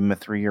fault they gave him a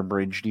 3-year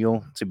bridge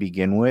deal to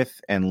begin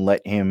with and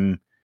let him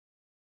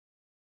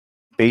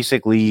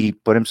basically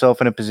put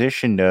himself in a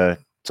position to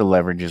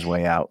leverage his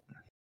way out.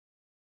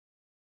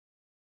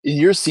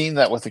 You're seeing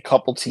that with a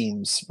couple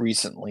teams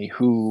recently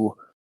who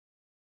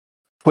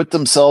put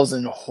themselves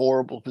in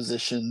horrible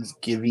positions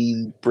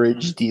giving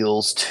bridge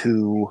deals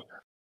to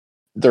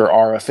their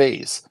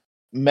RFAs.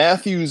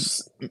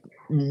 Matthews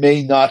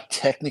may not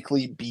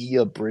technically be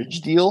a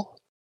bridge deal,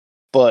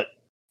 but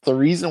the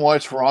reason why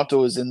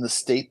Toronto is in the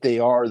state they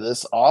are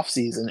this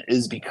offseason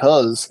is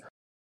because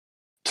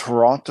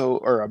Toronto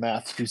or a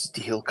Matthews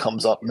deal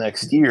comes up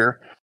next year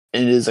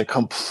and it is a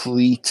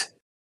complete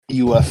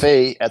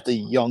UFA at the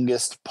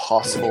youngest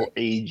possible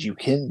age you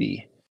can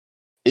be.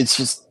 It's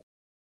just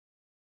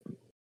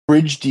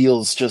bridge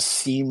deals just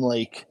seem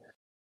like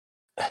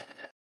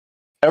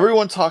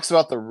everyone talks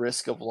about the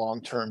risk of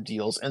long-term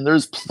deals, and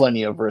there's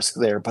plenty of risk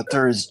there, but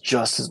there is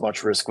just as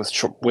much risk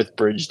with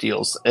bridge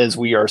deals as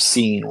we are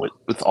seeing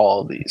with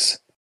all of these.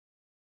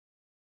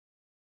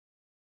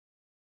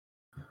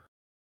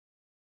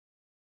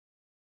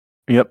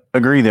 Yep,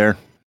 agree there.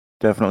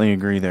 Definitely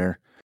agree there.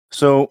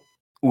 So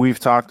we've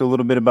talked a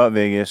little bit about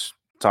Vegas,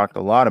 talked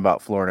a lot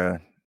about Florida,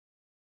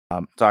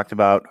 talked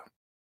about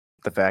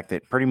the fact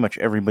that pretty much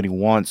everybody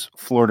wants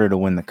Florida to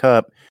win the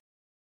Cup.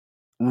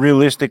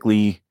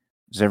 Realistically,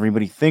 does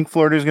everybody think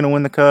Florida is going to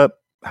win the Cup?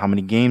 How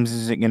many games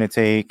is it going to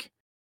take?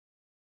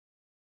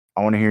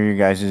 I want to hear your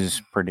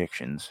guys'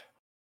 predictions.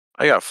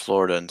 I got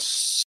Florida in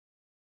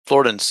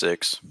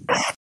 6.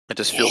 It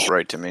just feels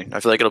right to me. I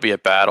feel like it'll be a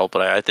battle,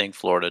 but I think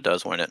Florida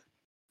does win it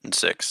in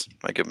 6.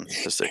 I give them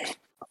the 6.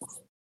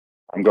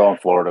 I'm going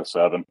Florida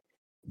 7.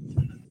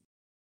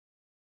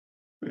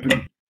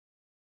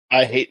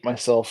 I hate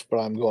myself, but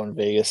I'm going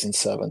Vegas in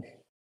 7.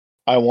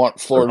 I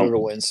want Florida to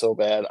win so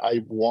bad.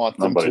 I want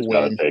them to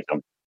win. Take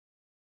them.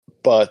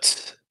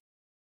 But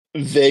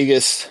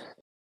Vegas,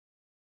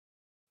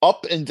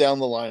 up and down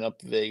the lineup,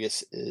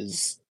 Vegas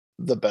is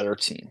the better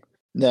team.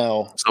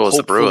 Now, so is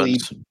the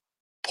Bruins.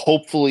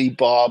 Hopefully,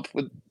 Bob.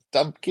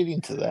 I'm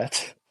getting to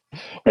that.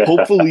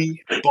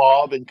 Hopefully,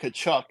 Bob and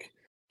Kachuk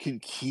can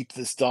keep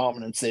this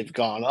dominance they've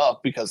gone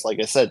up because, like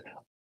I said,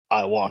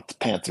 I want the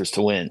Panthers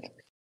to win.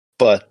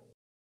 But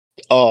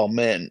oh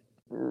man,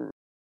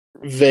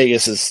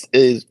 Vegas is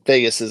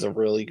a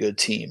really good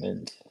team,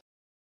 and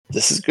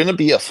this is going to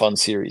be a fun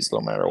series no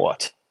matter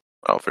what.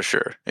 Oh, for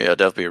sure. Yeah,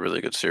 definitely a really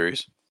good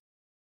series.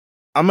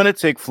 I'm going to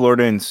take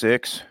Florida in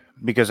 6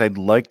 because I'd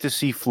like to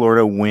see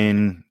Florida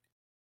win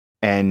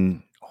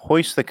and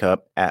hoist the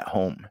cup at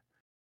home.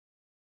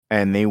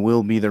 And they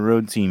will be the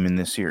road team in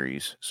this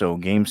series. So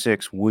game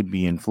 6 would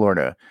be in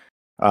Florida.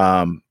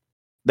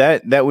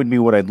 That would be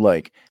what I'd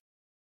like.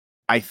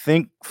 I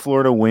think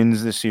Florida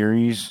wins the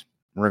series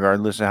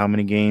regardless of how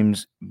many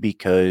games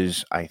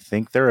because I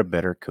think they're a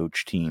better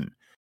coach team.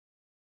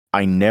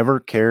 I never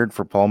cared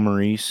for Paul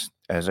Maurice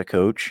as a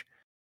coach,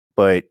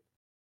 but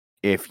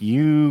if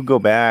you go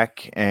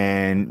back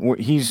and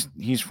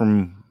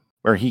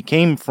he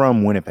came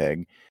from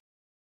Winnipeg,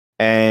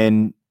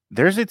 and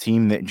there's a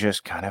team that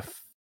just kind of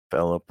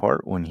fell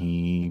apart when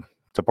he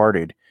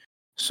departed.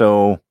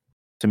 So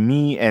to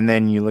me, and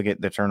then you look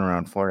at the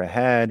turnaround Florida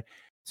had,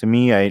 to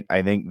me,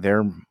 I think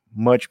they're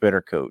much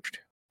better coached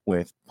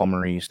with Paul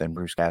Maurice than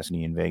Bruce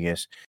Cassidy in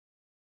Vegas.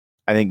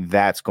 I think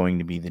that's going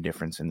to be the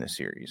difference in this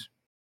series.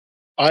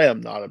 I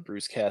am not a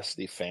Bruce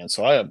Cassidy fan,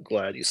 so I am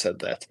glad you said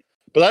that.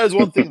 But that is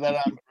one thing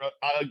that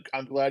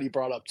I'm glad you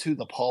brought up too,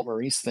 the Paul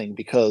Maurice thing,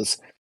 because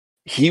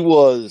he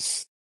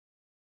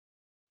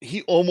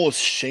almost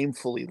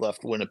shamefully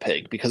left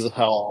Winnipeg because of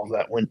how all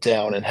that went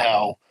down and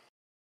how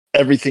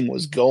everything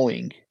was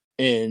going.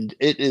 And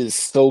it is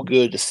so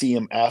good to see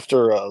him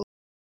after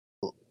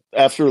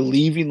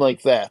leaving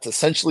like that,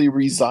 essentially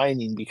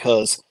resigning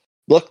because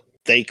look,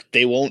 they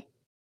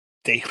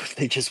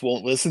just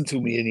won't listen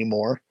to me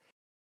anymore.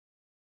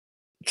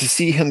 To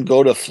see him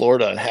go to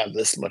Florida and have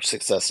this much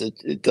success,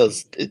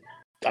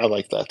 I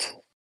like that.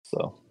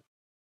 So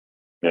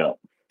yeah,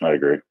 I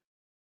agree.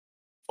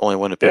 Only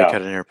Winnipeg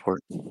had an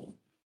airport.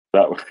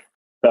 That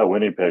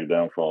Winnipeg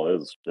downfall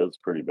is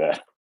pretty bad.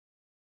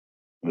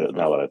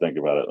 Now that I think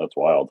about it, that's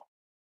wild.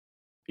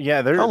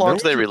 Yeah, how long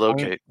do they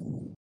relocate?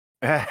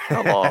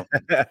 How long?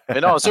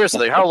 No,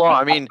 seriously, how long?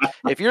 I mean,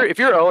 if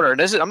you're owner, and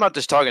I'm not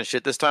just talking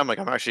shit this time. Like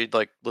I'm actually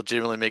like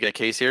legitimately making a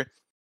case here.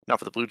 Not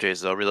for the Blue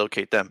Jays though.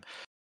 Relocate them.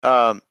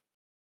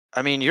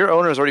 I mean, your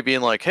owner is already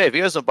being like, "Hey, if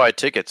you guys don't buy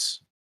tickets,"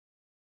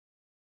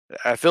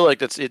 I feel like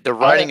that's it. The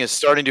writing is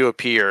starting to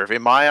appear.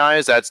 In my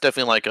eyes, that's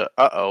definitely like a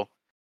uh-oh.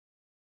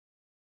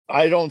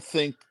 I don't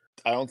think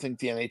don't think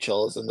the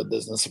NHL is in the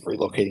business of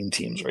relocating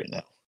teams right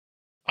now.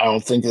 I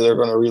don't think they're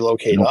going to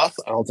relocate us.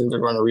 I don't think they're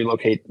going to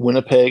relocate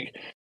Winnipeg.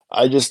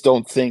 I just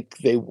don't think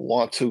they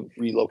want to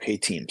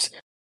relocate teams.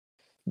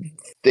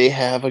 They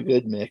have a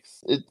good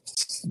mix.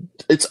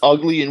 It's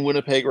ugly in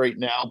Winnipeg right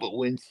now, but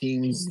when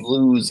teams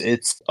lose,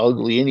 it's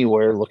ugly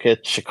anywhere. Look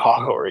at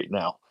Chicago right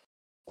now,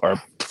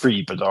 or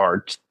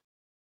pre-Bedard.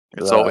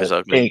 It's always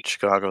ugly in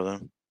Chicago, though.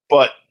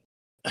 But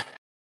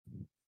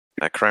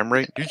that crime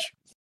rate,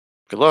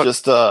 good luck. I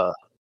just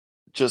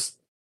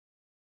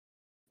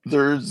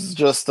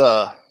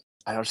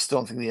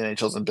don't think the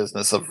NHL's in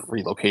business of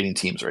relocating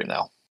teams right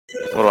now.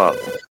 What about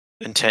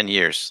in 10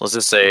 years? Let's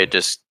just say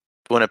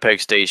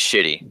Winnipeg stays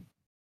shitty.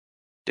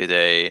 Do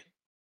they,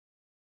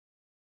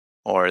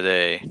 or are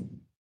they?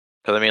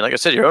 Because I mean, like I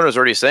said, your owner's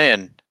already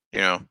saying,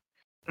 I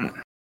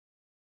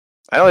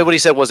know what he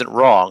said wasn't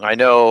wrong. I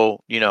know,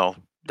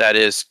 that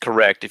is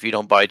correct if you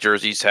don't buy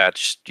jerseys,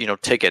 hats,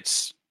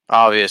 tickets,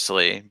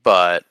 obviously,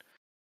 but.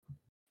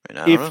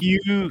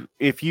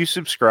 If you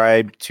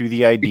subscribe to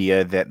the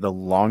idea that the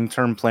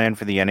long-term plan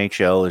for the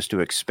NHL is to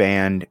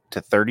expand to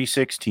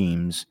 36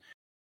 teams,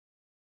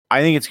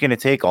 I think it's going to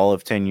take all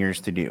of 10 years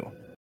to do.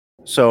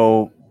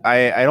 So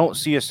I don't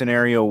see a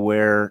scenario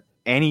where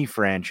any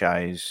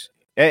franchise,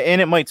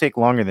 and it might take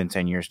longer than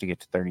 10 years to get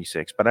to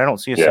 36, but I don't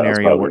see a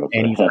scenario where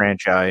any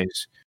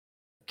franchise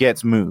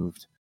gets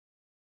moved.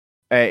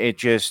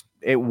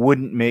 It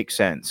wouldn't make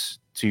sense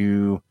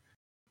to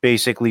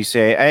basically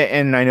say,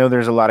 and I know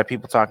there's a lot of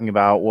people talking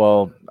about,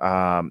 well,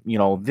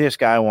 this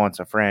guy wants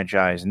a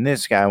franchise and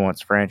this guy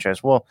wants a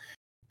franchise. Well,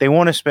 they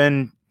want to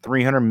spend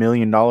 $300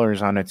 million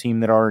on a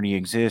team that already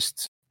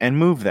exists and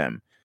move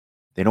them.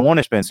 They don't want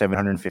to spend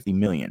 $750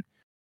 million.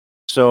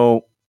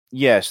 So,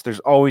 yes, there's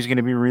always going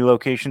to be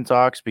relocation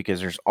talks because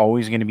there's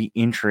always going to be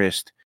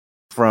interest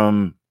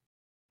from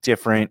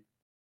different,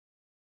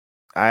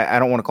 I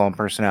don't want to call them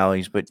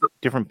personalities, but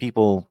different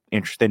people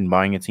interested in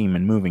buying a team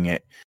and moving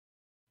it.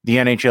 The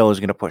NHL is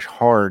going to push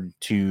hard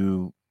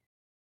to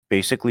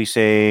basically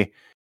say,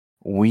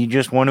 we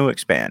just want to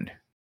expand.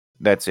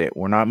 That's it.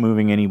 We're not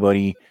moving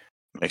anybody.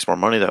 Makes more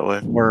money that way.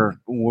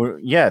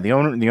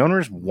 The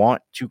owners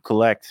want to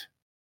collect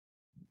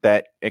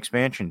that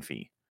expansion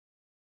fee.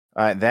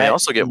 They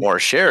also get more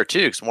share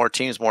too, because more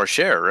teams, more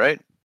share,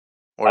 right?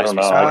 Or I don't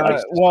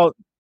know.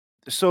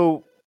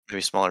 So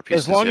maybe smaller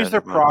pieces. As long as they're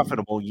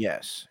profitable,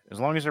 yes. As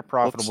long as they're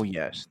profitable,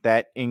 yes.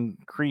 That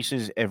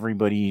increases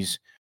everybody's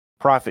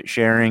profit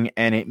sharing,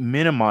 and it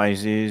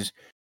minimizes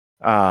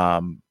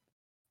it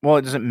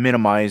doesn't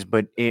minimize,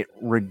 but it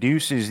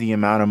reduces the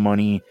amount of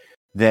money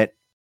that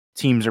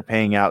teams are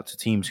paying out to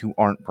teams who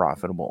aren't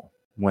profitable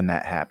when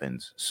that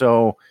happens.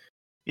 So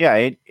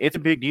yeah, it's a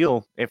big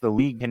deal if the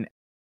league can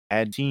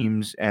add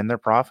teams and they're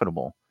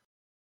profitable.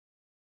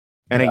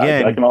 And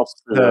again, I can also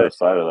see the other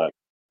side of that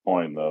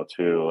point though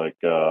too. Like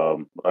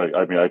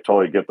I mean, I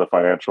totally get the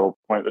financial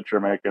point that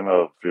you're making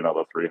of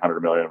the 300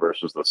 million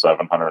versus the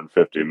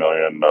 750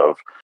 million of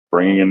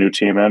bringing a new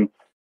team in,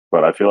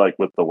 but I feel like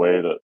with the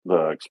way that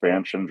the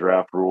expansion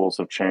draft rules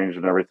have changed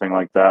and everything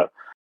like that,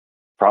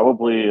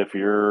 probably if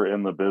you're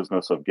in the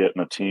business of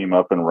getting a team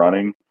up and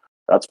running,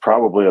 that's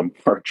probably a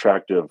more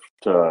attractive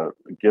to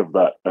give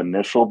that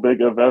initial big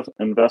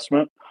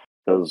investment,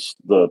 because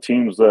the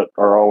teams that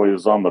are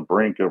always on the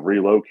brink of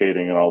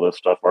relocating and all this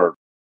stuff are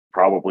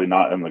probably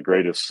not in the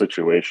greatest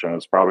situation.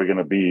 It's probably going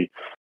to be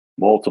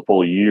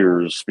multiple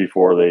years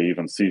before they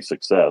even see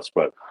success.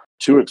 But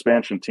 2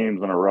 expansion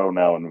teams in a row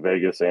now in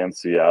Vegas and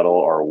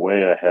Seattle are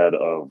way ahead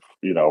of,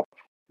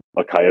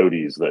 a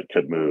Coyotes that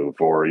could move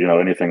or,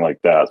 anything like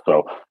that.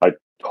 So I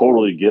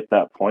totally get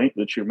that point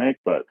that you make,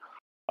 but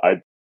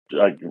I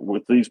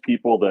with these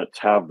people that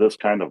have this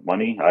kind of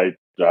money, I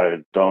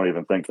don't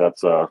even think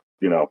that's a,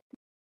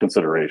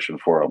 consideration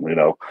for them,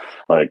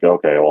 like,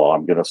 okay, well,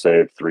 I'm going to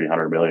save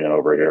 300 million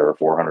over here or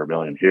 400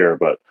 million here,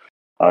 but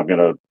I'm going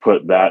to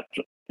put that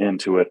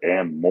into it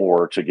and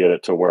more to get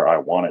it to where I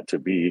want it to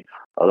be.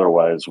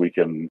 Otherwise, we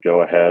can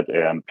go ahead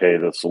and pay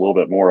this a little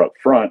bit more up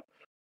front,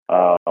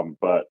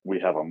 but we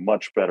have a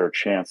much better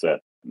chance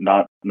at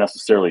not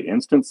necessarily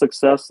instant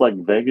success like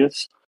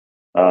Vegas,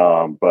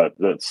 but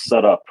that's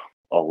set up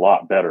a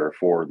lot better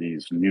for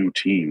these new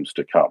teams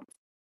to come.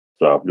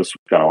 So just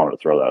kind of wanted to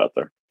throw that out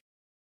there.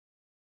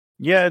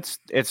 Yeah,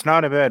 it's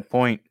not a bad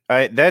point.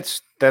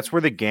 That's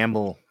where the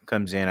gamble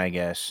comes in, I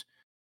guess.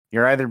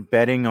 You're either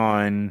betting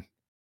on,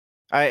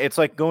 it's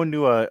like going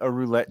to a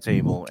roulette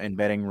table and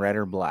betting red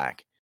or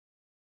black.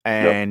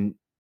 And,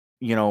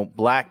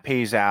 black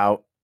pays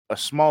out a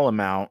small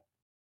amount,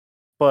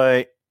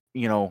 but,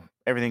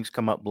 everything's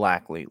come up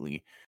black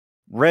lately.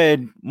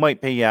 Red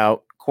might pay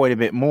out quite a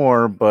bit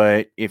more,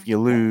 but if you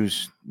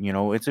lose,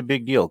 it's a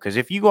big deal. Because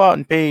if you go out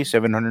and pay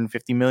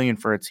 $750 million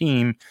for a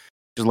team,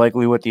 which is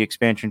likely what the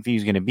expansion fee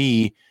is going to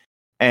be,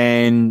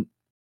 and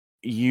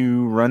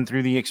you run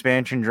through the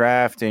expansion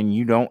draft and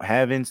you don't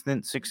have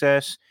instant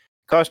success,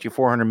 it costs you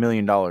 $400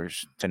 million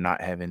to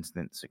not have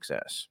instant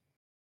success.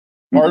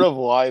 Part of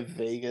why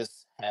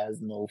Vegas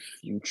has no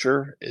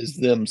future is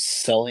them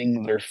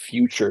selling their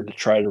future to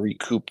try to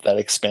recoup that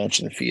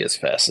expansion fee as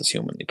fast as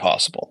humanly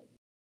possible.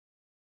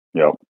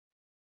 Yep.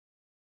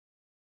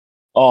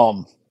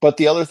 But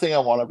the other thing I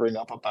want to bring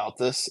up about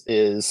this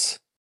is,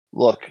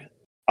 look,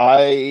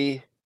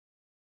 on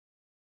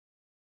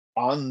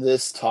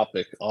this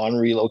topic, on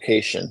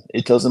relocation,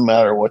 it doesn't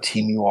matter what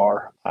team you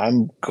are.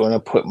 I'm going to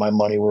put my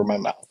money where my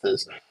mouth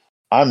is.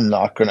 I'm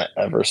not going to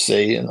ever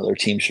say another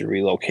team should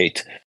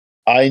relocate.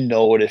 I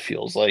know what it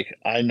feels like.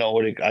 I know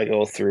what I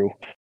go through.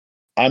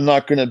 I'm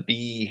not going to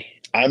be.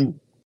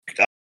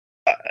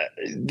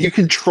 You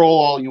can troll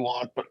all you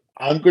want, but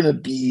I'm going to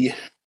be,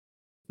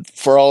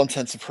 for all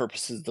intents and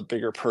purposes, the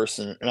bigger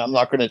person, and I'm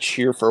not going to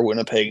cheer for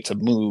Winnipeg to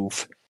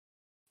move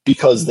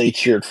because they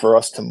cheered for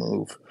us to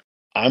move.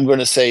 I'm going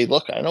to say,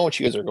 look, I know what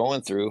you guys are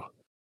going through.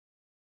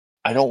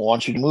 I don't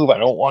want you to move. I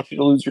don't want you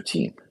to lose your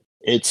team.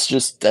 It's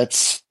just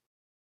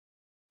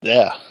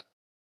yeah.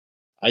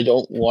 I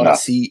don't want to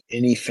see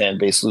any fan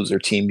base lose their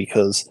team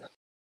because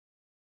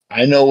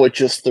I know what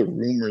just the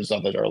rumors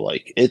of it are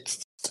like.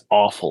 It's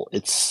awful.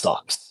 It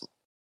sucks.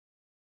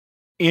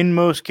 In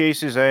most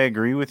cases, I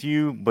agree with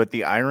you, but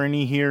the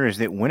irony here is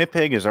that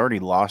Winnipeg has already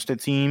lost a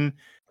team.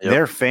 Yep.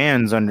 Their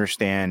fans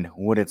understand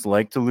what it's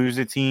like to lose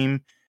a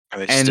team,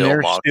 and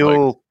they're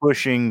still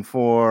pushing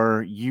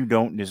for you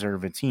don't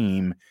deserve a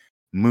team,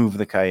 move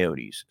the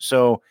Coyotes.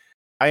 So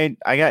I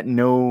got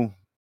no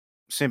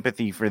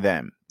sympathy for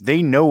them.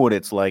 They know what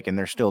it's like, and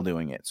they're still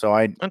doing it. So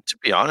and to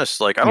be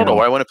honest, I don't know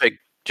why Winnipeg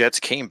Jets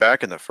came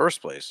back in the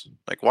first place.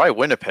 Why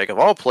Winnipeg? Of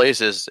all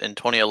places in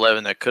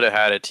 2011 that could have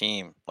had a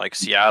team like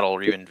Seattle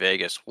or even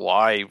Vegas,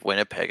 why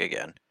Winnipeg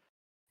again?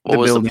 What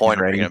was the point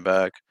of bringing it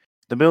back?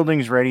 The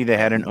building's ready. They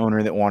had an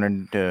owner that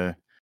wanted to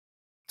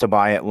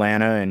buy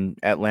Atlanta, and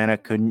Atlanta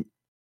couldn't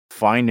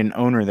find an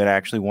owner that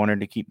actually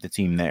wanted to keep the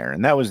team there,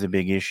 and that was the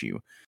big issue.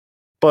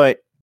 But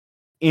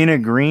in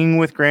agreeing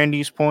with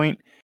Grandy's point,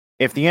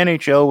 if the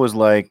NHL was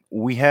like,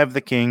 we have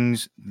the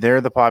Kings,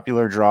 they're the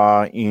popular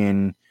draw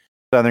in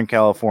Southern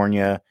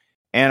California,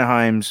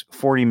 Anaheim's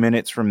 40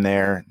 minutes from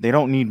there, they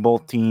don't need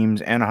both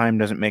teams, Anaheim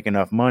doesn't make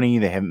enough money,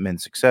 they haven't been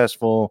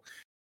successful,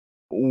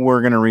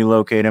 we're going to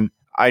relocate them,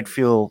 I'd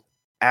feel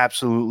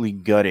absolutely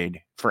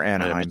gutted for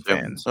Anaheim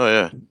fans. Oh,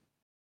 yeah.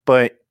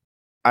 But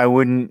I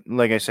wouldn't,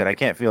 like I said, I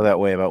can't feel that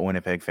way about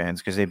Winnipeg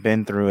fans because they've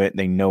been through it,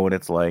 they know what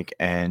it's like,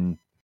 and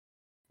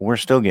we're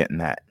still getting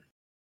that.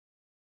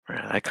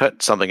 I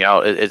cut something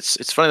out.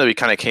 It's funny that we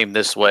kind of came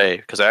this way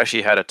because I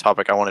actually had a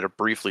topic I wanted to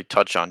briefly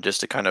touch on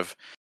just to kind of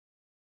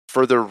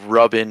further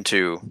rub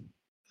into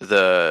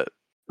the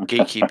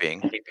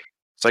gatekeeping.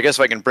 So I guess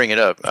if I can bring it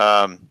up.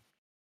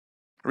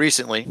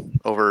 Recently,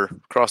 over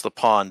across the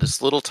pond,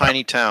 this little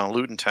tiny town,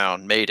 Luton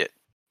Town, made it.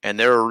 And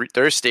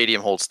their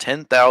stadium holds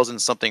 10,000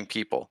 something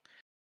people.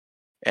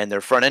 And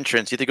their front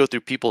entrance, you have to go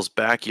through people's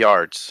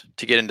backyards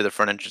to get into the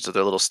front entrance of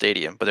their little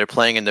stadium. But they're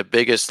playing in the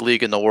biggest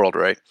league in the world,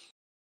 right?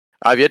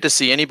 I've yet to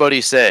see anybody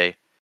say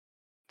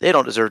they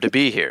don't deserve to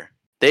be here.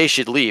 They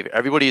should leave.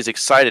 Everybody is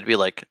excited to be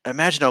like,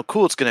 imagine how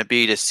cool it's going to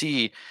be to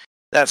see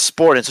that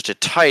sport in such a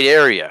tight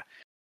area.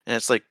 And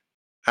it's like,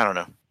 I don't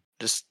know,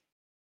 just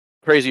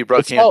crazy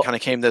kind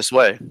of came this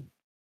way.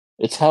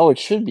 It's how it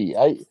should be.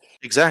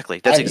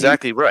 Exactly. That's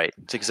exactly right.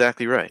 It's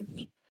exactly right.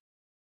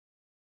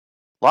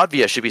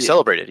 Latvia should be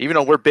celebrated. Even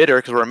though we're bitter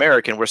because we're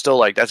American, we're still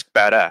like, that's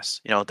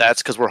badass.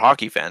 That's because we're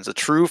hockey fans. A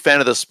true fan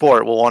of the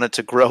sport will want it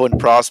to grow and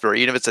prosper.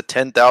 Even if it's a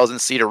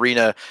 10,000-seat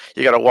arena,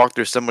 you got to walk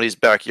through somebody's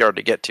backyard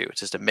to get to.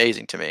 It's just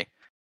amazing to me.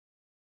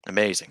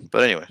 Amazing.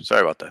 But anyway,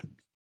 sorry about that.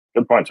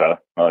 Good point, Tyler.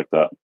 I like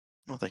that.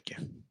 Well, thank you.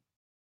 It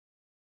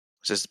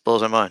just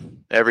blows my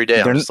mind. Every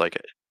day I'm just like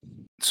it.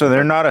 So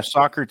they're not a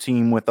soccer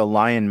team with a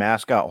lion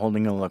mascot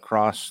holding a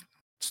lacrosse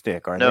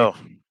stick, are they?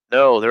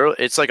 No,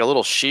 it's like a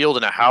little shield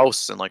in a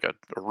house and like a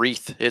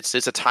wreath. It's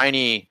a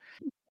tiny.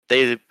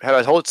 They had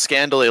a whole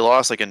scandal. They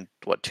lost in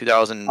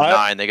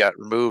 2009. They got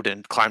removed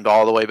and climbed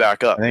all the way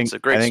back up. It's a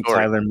great story.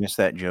 Tyler missed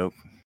that joke.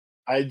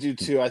 I do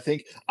too. I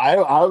think I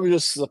was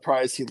just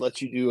surprised he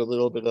let you do a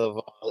little bit of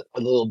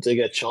a little dig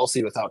at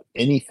Chelsea without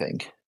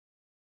anything.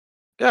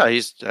 Yeah,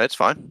 that's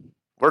fine.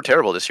 We're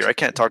terrible this year. I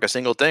can't talk a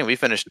single thing.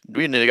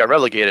 We nearly got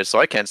relegated, so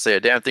I can't say a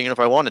damn thing even if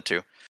I wanted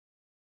to.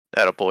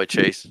 That boy,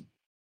 Chase.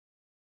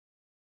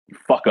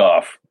 Fuck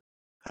off.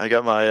 I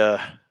got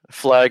my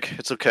flag.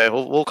 It's okay.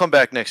 We'll come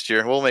back next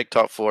year. We'll make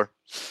top 4.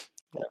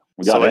 Yeah,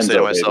 we got so I say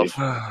to myself.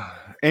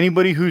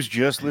 Anybody who's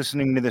just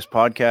listening to this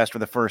podcast for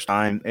the first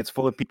time, it's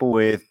full of people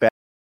with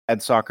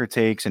bad soccer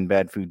takes and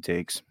bad food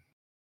takes.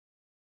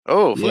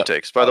 Oh, food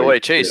takes. By the way,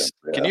 Chase,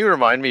 can you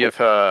remind me of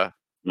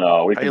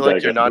no, we how can you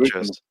like your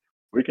nachos?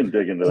 We can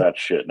dig into that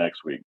shit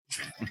next week.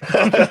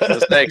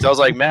 Thanks. I was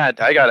like, Matt,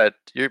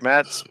 your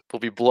Matt will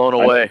be blown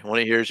away when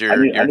he hears your I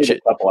need a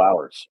couple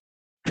hours.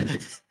 Fair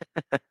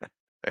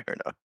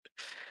enough.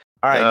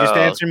 All right, just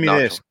answer me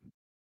this.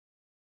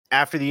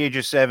 After the age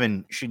of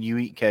 7, should you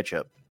eat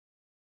ketchup?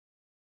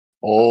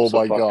 Oh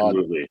my God.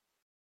 Absolutely.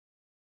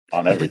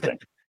 On everything.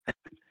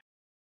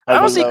 I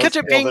don't see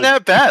ketchup being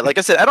that bad. Like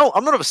I said,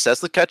 I'm not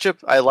obsessed with ketchup.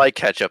 I like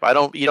ketchup. I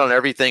don't eat on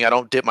everything. I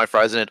don't dip my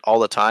fries in it all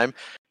the time.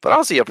 But I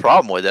don't see a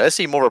problem with it. I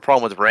see more of a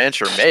problem with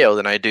ranch or mayo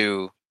than I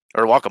do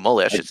or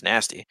guacamole. That shit's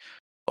nasty.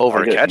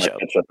 Over I get ketchup. my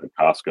ketchup at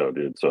Costco,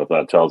 dude. So if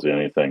that tells you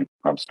anything,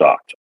 I'm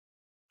stocked.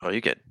 Oh,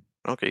 you get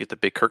the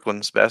big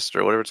Kirkland's Best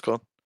or whatever it's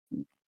called.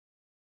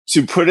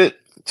 To put it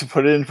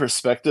in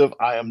perspective,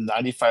 I am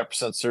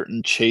 95%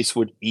 certain Chase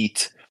would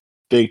eat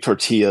big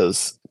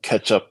tortillas,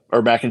 ketchup,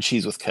 or mac and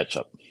cheese with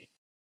ketchup.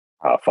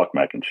 Fuck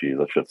mac and cheese.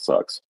 That shit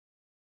sucks.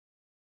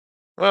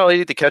 Well,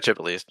 eat the ketchup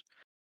at least.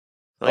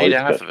 I'll eat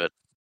half of it.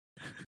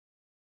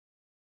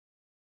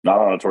 Not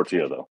on a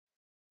tortilla, though.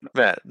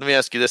 Matt, let me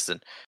ask you this then.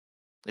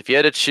 If you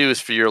had to choose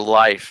for your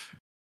life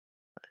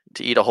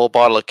to eat a whole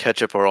bottle of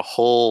ketchup or a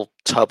whole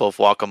tub of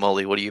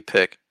guacamole, what do you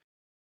pick?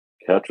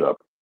 Ketchup.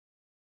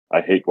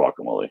 I hate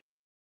guacamole.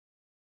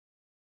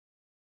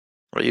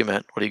 What do you,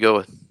 Matt? What do you go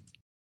with?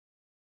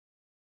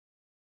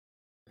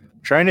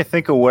 Trying to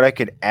think of what I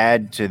could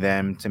add to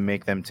them to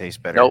make them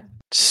taste better. Nope.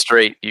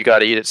 Straight. You got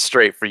to eat it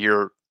straight for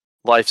your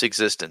life's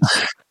existence.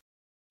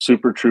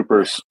 Super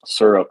Troopers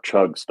syrup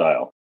chug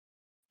style.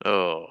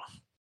 Oh.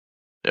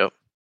 Yep.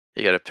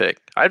 You got to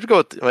pick. I'd go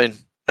with, I mean,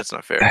 that's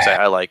not fair. 'Cause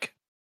I like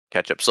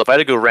ketchup. So if I had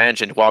to go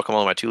ranch and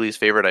guacamole, my two least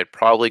favorite, I'd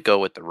probably go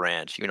with the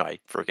ranch. You know, I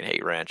freaking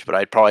hate ranch, but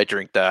I'd probably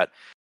drink that.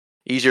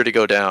 Easier to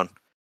go down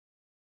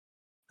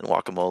than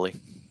guacamole.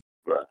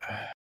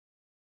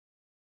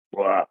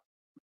 Wow.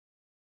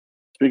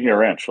 Speaking of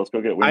ranch, let's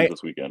go get wings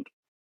this weekend.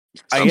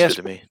 Sounds good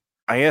to me.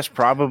 I guess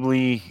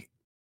probably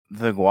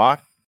the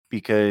guac,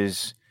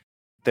 because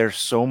there's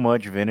so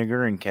much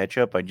vinegar and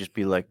ketchup. I'd just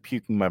be like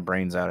puking my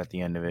brains out at the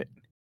end of it.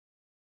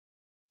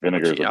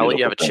 Vinegar. I'll let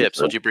you have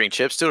chips. Would you bring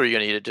chips to it, or are you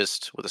gonna eat it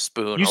just with a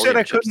spoon? You said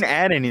I couldn't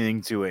add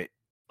anything to it.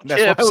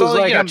 That's what I was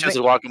like. Yeah, chips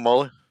with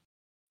guacamole.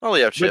 Oh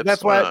yeah, chips.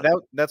 That's why.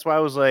 That's why I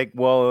was like,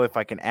 well, if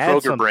I can add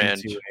Kroger something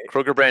brand, to it.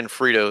 Kroger brand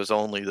Fritos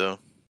only though.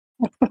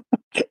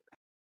 Hey,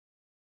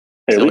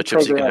 the only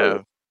chips you can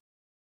have.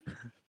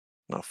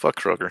 No, fuck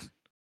Kroger.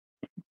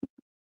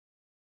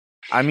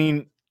 I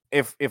mean,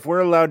 if we're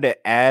allowed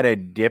to add a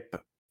dip,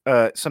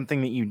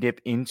 something that you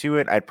dip into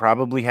it, I'd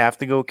probably have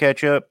to go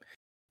ketchup,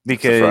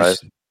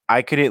 because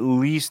I could at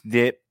least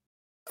dip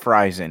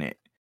fries in it,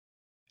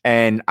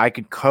 and I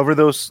could cover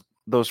those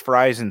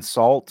fries in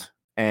salt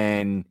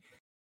and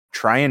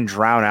try and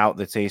drown out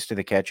the taste of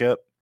the ketchup.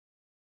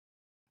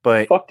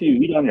 But what the fuck do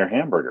you eat on your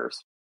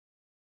hamburgers?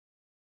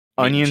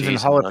 Onions and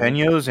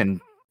jalapenos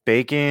and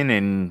bacon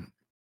and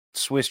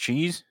Swiss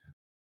cheese.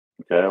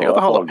 Okay, well,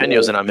 the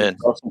jalapenos and I'm in.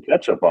 Throw some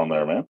ketchup on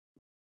there, man.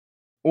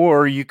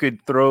 Or you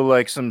could throw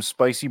like some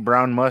spicy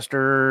brown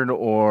mustard,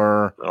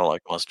 or I don't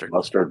like mustard.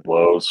 Mustard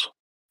blows.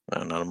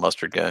 I'm not a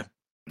mustard guy.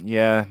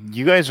 Yeah,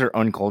 you guys are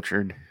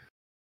uncultured.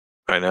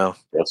 I know.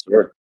 Yes,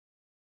 sir.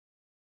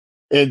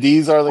 And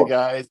these are the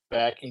guys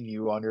backing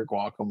you on your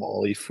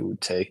guacamole food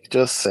take.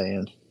 Just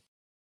saying.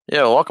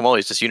 Yeah, well, guacamole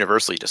is just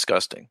universally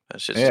disgusting.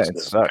 That's just, it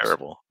sucks.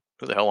 terrible.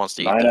 Who the hell wants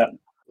to eat that?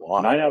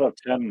 9 out of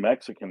 10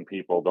 Mexican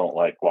people don't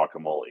like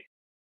guacamole.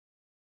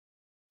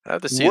 I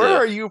have to see Where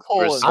are you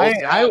pulling?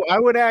 I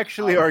would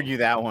actually argue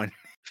that one.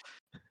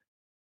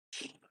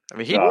 I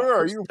mean, where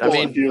are you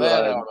pulling?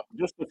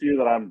 Just a few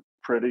that I'm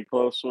pretty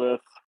close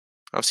with.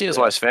 I've seen his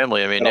wife's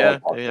family. I mean,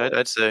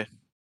 I'd say.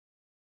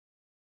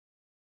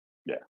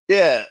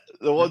 Yeah,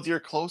 the ones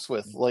you're close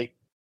with, like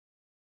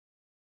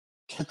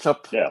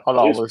ketchup on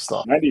all their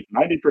stuff.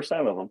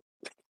 90% of them.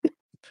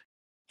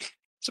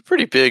 It's a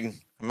pretty big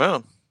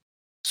amount.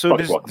 So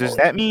does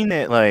that mean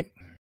that like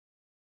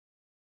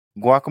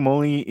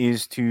guacamole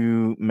is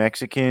to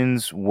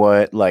Mexicans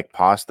what like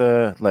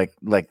pasta, like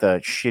the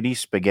shitty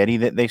spaghetti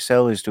that they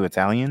sell is to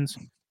Italians?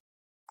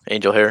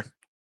 Angel hair,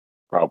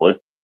 probably.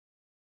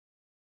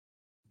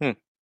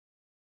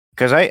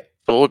 Because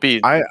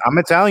I'm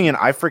Italian.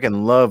 I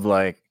freaking love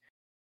like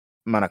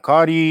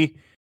manicotti,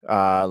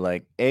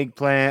 like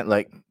eggplant.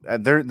 Like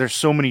there's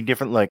so many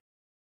different like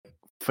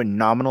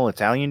phenomenal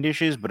Italian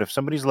dishes. But if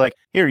somebody's like,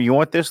 here, you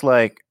want this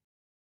like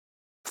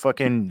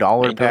fucking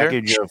 $1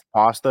 package of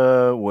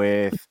pasta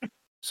with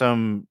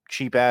some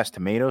cheap ass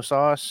tomato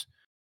sauce,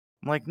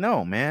 I'm like,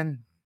 no, man,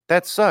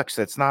 that sucks.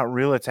 That's not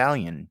real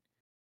Italian.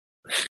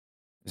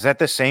 Is that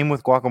the same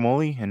with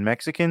guacamole and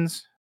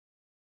Mexicans?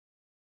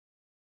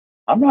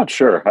 I'm not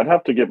sure. I'd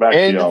have to get back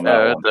to you on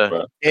that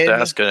one.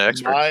 Ask an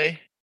expert.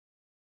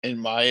 In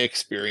my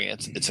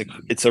experience,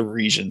 it's a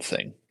region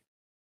thing.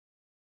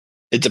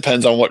 It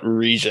depends on what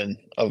region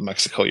of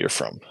Mexico you're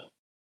from.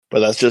 But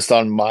that's just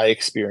on my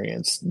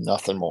experience,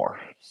 nothing more.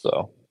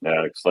 So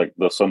yeah, it's like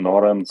the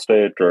Sonoran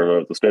state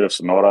or the state of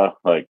Sonora.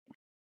 Like,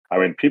 I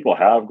mean, people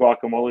have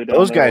guacamole down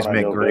Those there. guys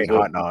make great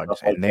hot dogs,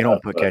 and they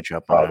don't put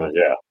ketchup on them.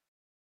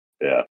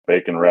 Yeah,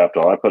 bacon wrapped.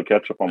 I put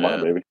ketchup on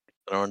mine, baby.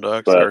 Sonoran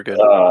dogs are good.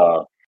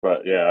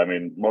 But yeah, I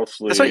mean,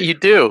 mostly that's what you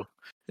do.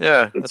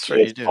 Yeah, that's what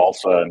you do.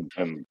 Salsa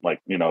and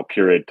like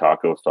pureed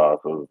taco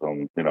sauces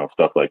and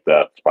stuff like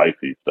that,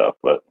 spicy stuff,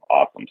 but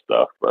awesome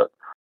stuff. But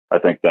I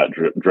think that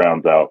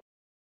drowns out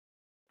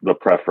the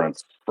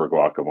preference for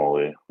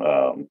guacamole.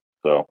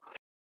 So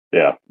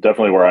Yeah,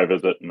 definitely where I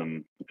visit and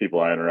then the people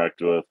I interact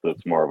with,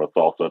 it's more of a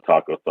salsa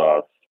taco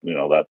sauce,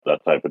 that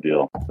type of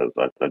deal. Because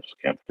I just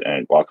can't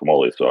stand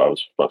guacamole. So I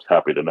was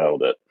happy to know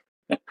that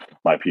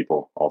my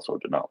people also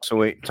did not. So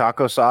wait,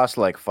 taco sauce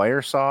like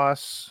fire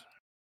sauce,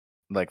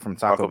 like from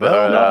Taco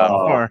Bell, Bell? No,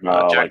 Or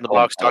no, Jack in the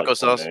Box taco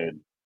sauce. homemade.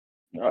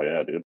 Oh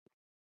yeah, dude.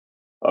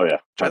 Oh yeah,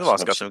 Jack in the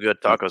Box got some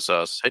good taco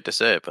sauce. Hate to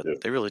say it, but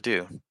Dude. they really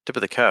do. Tip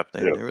of the cap,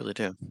 they really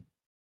do.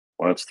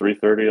 When it's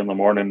 3:30 in the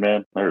morning,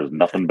 man, there's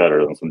nothing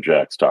better than some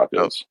Jack's tacos.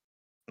 Nope.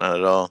 Not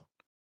at all.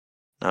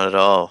 Not at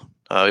all.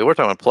 We were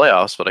talking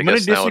playoffs, but I'm going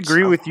to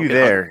disagree with you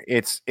there.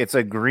 Hungry. It's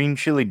a green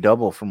chili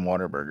double from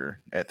Whataburger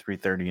at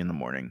 3:30 in the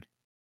morning.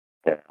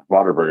 Yeah,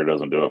 Whataburger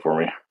doesn't do it for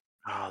me.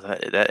 Oh,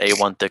 that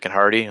A1 thick and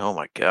hearty. Oh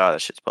my god,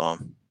 that shit's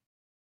bomb.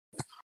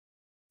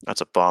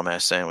 That's a bomb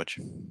ass sandwich.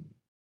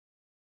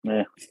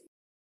 Yeah,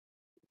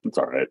 it's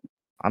all right.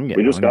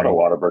 We just got a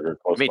Whataburger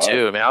close Me by.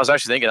 too. I mean, I was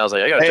actually thinking, I was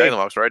like, I got a Jack in the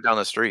Box right down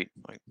the street.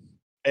 Like,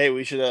 hey,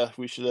 we should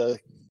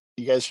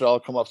you guys should all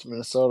come up to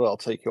Minnesota. I'll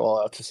take you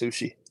all out to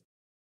sushi.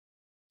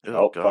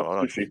 oh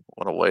god,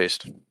 what a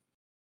waste.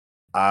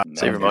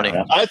 Save your money.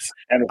 What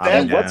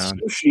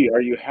sushi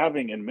are you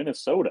having in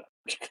Minnesota?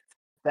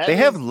 They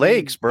have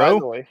lakes, bro. By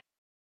the way,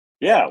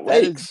 yeah,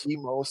 lakes.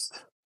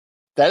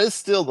 That is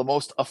still the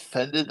most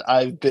offended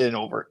I've been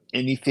over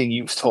anything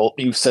you've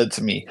said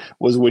to me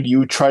was when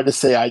you tried to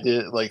say I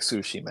didn't like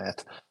sushi,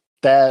 Matt.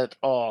 That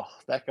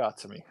got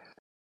to me.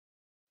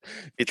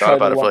 You thought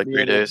about it for like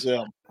 3 days.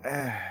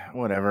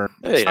 Whatever.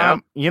 Hey,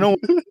 you know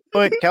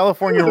what?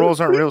 California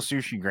rolls aren't real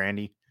sushi,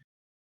 Grandy.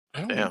 I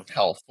don't know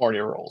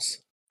California rolls.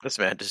 This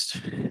man just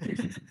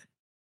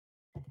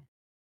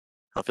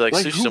I feel like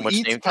sushi so much.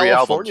 Name 3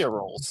 California albums.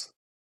 Rolls.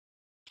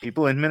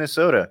 People in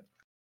Minnesota.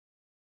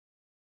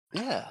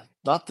 Yeah,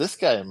 not this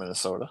guy in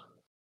Minnesota.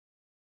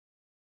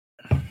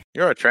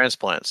 You're a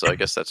transplant, so I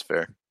guess that's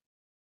fair.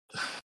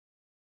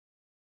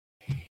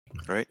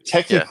 Right?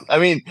 Technically, I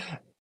mean,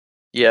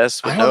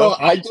 yes, but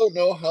I don't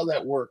know how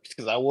that works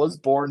because I was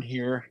born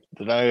here.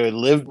 Then I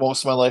lived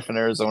most of my life in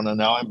Arizona.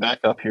 Now I'm back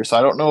up here, so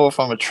I don't know if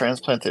I'm a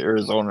transplant to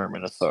Arizona or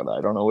Minnesota.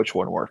 I don't know which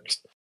one works.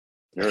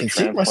 I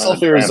consider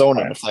myself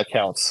Arizona if that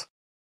counts.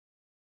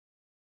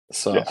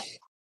 So,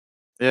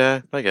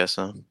 yeah, I guess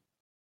so.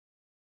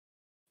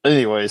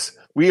 Anyways,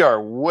 we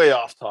are way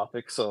off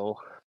topic. So,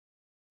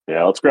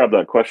 yeah, let's grab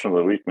that question of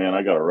the week, man.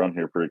 I got to run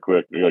here pretty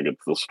quick. We got to get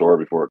to the store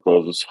before it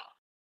closes.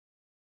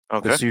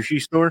 Okay. The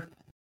sushi store?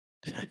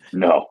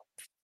 No.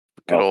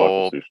 Good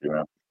old sushi,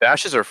 man.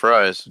 Dashes or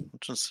fries?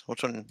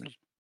 Which one?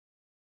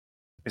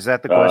 Is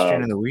that the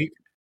question of the week?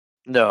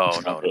 No.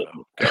 God,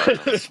 no. I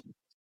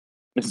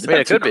mean,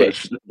 it could be.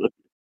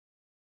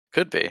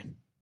 Could be.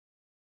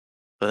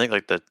 I think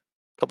like the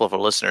couple of our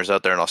listeners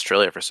out there in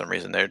Australia, for some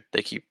reason,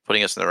 they keep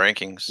putting us in the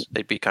rankings.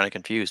 They'd be kind of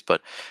confused.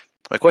 But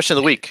my question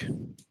of the week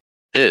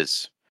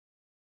is,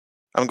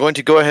 I'm going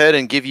to go ahead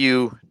and give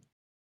you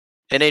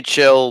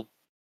NHL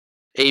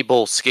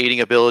able skating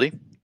ability.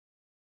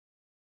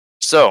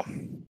 So,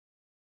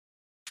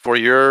 for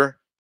your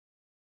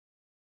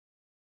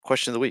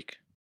question of the week,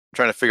 I'm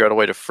trying to figure out a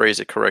way to phrase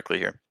it correctly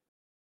here.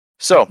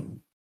 So,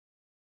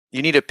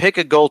 you need to pick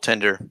a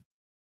goaltender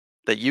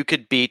that you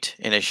could beat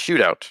in a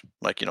shootout,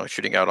 like,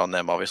 shooting out on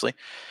them, obviously.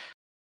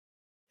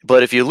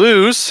 But if you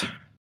lose,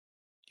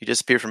 you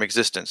disappear from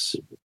existence.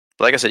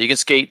 But like I said, you can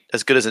skate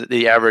as good as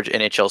the average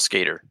NHL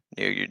skater.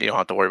 You don't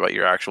have to worry about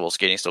your actual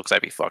skating skill because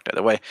I'd be fucked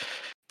either way.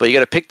 But you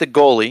got to pick the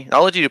goalie.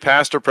 I'll let you do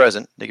past or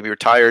present. They can be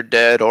retired,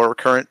 dead, or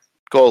current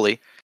goalie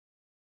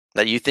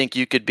that you think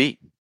you could beat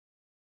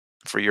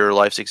for your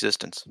life's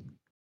existence.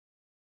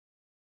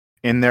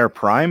 In their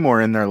prime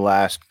or in their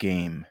last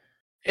game?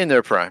 In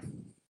their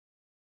prime.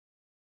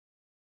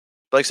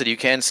 Like I said, you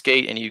can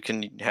skate and you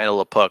can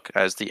handle a puck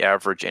as the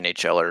average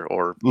NHLer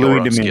or your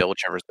own skill,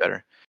 whichever's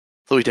better.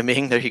 Louis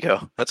Domingue, there you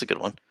go. That's a good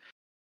one.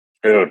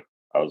 Dude,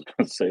 I was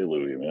going to say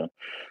Louis, man.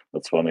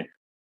 That's funny.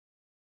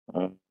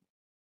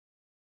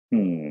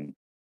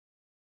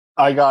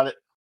 I got it.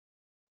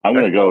 I'm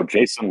going to go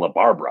Jason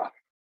LaBarbera.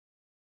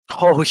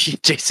 Oh,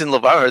 Jason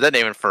LaBarbera. I heard that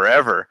name in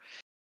forever.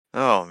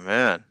 Oh,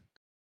 man.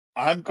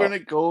 I'm going to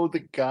go the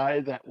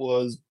guy that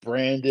was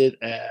branded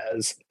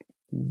as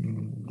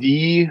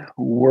the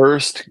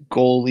worst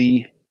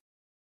goalie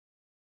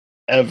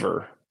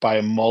ever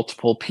by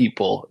multiple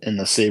people in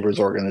the Sabres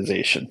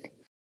organization.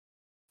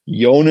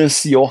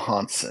 Jonas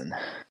Johansson.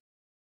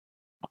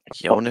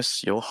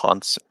 Jonas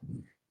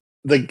Johansson.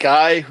 The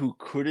guy who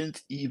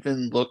couldn't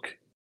even look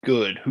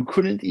good, who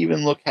couldn't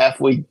even look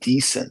halfway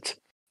decent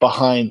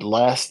behind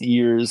last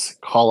year's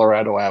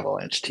Colorado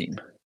Avalanche team.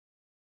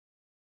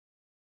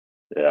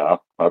 Yeah,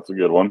 that's a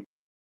good one.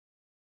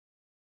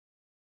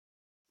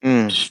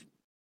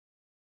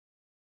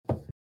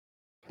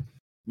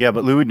 Yeah,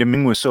 but Louis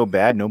Domingue was so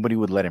bad, nobody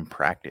would let him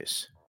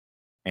practice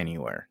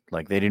anywhere.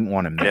 Like, they didn't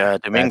want him there. Yeah,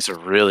 Domingue's a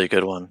really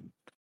good one.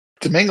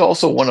 Domingue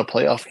also won a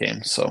playoff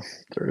game, so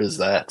there is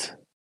that.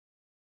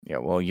 Yeah,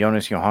 well,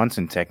 Jonas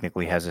Johansson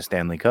technically has a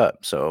Stanley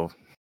Cup, so...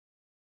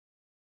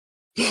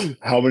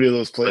 How many of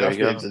those playoff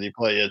games did he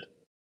play in?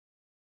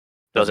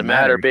 Doesn't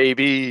matter,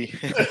 baby.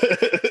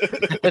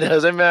 It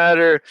doesn't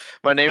matter.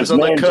 My name's His on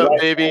the name's cup, right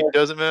baby. there.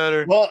 Doesn't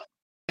matter. Well,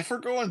 if we're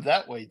going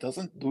that way,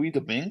 doesn't Louis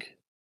Domingue?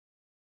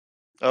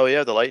 Oh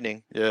yeah, the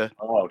Lightning. Yeah,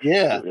 Oh,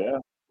 Yeah. shit, yeah.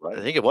 Right.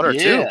 I think it 1 or 2.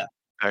 Yeah.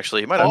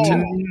 Actually, he might have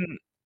 2.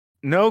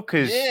 No,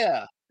 because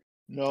Yeah.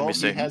 No, Let me he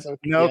see. has a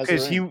no, he has a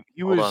because ring.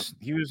 he Hold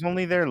was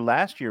only there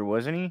last year,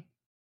 wasn't he?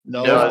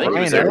 No, No, it I think he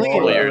was Brian there Elliott.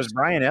 multiple It years. was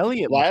Brian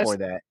Elliott before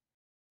that.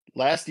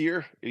 last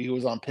year he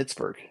was on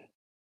Pittsburgh.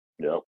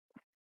 Yep.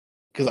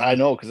 Because I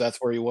know, because that's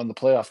where he won the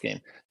playoff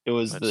game. It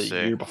was Let's the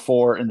see. year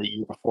before and the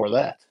year before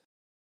that.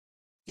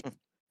 One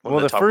Well,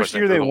 of the top first questions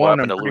year they Google, what won,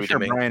 happened I'm to pretty Louis sure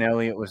Domingue? Brian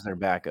Elliott was their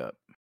backup.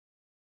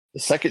 The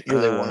second year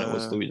they won it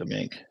was Louis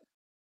Domingue.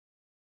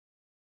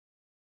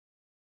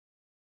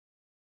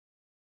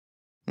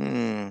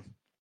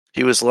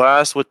 He was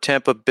last with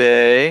Tampa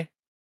Bay.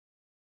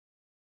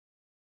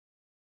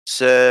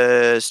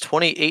 Says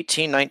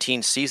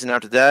 2018-19 season.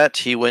 After that,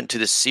 he went to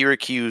the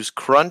Syracuse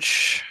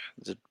Crunch,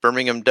 the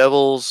Birmingham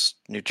Devils,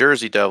 New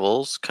Jersey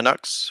Devils,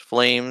 Canucks,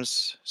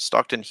 Flames,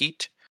 Stockton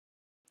Heat.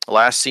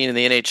 Last seen in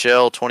the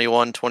NHL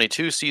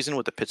 21-22 season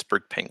with the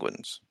Pittsburgh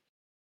Penguins.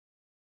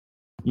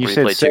 You Where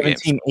he said played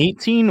 2 games.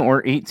 17-18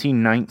 or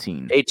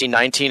 18-19?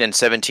 18-19 and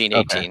 17-18.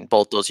 Okay.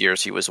 Both those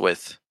years he was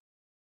with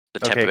the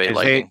Tampa Okay, Bay because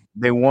Lightning.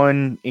 they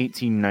won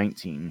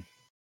 18-19.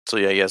 So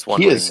yeah, he has 1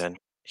 He ring is then.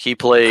 He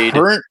played.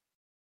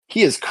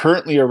 He is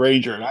currently a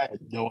Ranger, and I had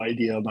no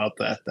idea about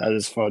that. That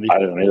is funny. I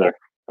didn't either.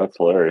 That's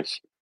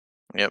hilarious.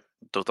 Yep,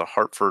 the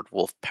Hartford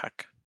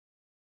Wolfpack.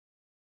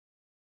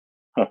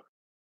 Huh.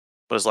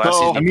 But his last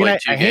season, he played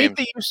 2 I hate games.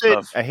 that you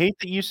said I hate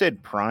that you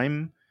said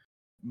prime,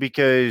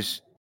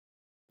 because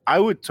I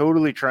would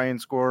totally try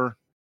and score.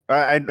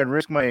 I'd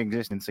risk my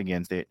existence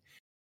against it.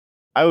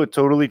 I would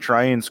totally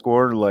try and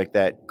score like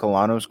that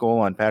Colanos goal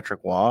on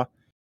Patrick Waugh,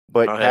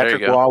 but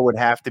Patrick Waugh would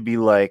have to be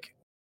like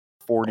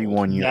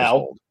 41 years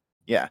old.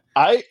 Yeah.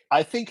 I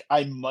think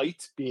I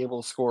might be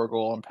able to score a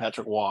goal on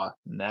Patrick Waugh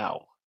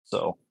now.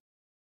 So,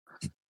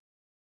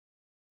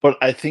 but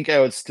I think I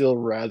would still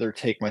rather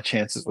take my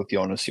chances with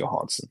Jonas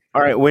Johansson.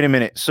 All right, wait a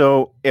minute.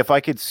 So if I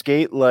could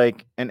skate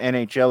like an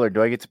NHLer,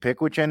 do I get to pick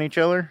which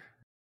NHLer?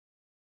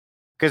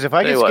 Because if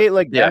I could skate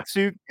like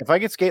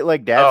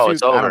Datsuk,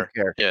 it's over. I don't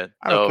care. Yeah,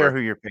 I don't care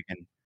who you're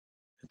picking.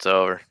 It's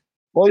over.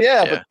 Well,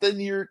 yeah, but then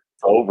you're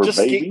over, just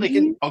baby. skate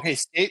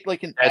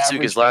like an Datsuk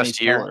average is last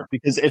NHLer. year.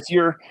 Because if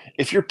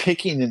you're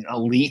picking an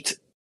elite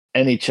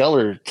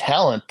NHLer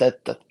talent,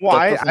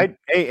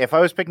 if I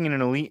was picking an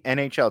elite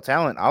NHL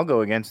talent, I'll go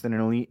against an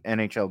elite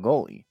NHL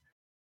goalie.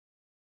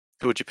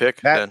 Who would you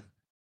pick then?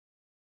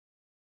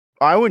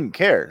 I wouldn't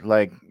care.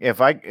 Like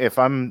if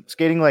I'm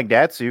skating like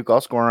Datsuk,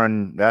 I'll score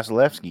on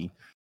Vasilevsky.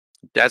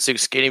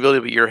 Datsuk's skating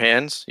ability, but your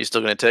hands, you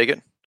still going to take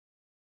it?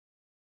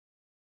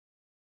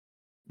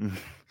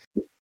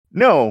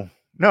 No.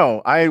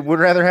 I would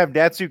rather have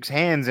Datsuk's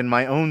hands and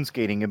my own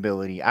skating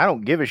ability. I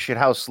don't give a shit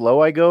how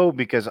slow I go,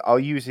 because I'll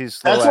use his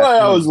slow. That's why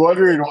I was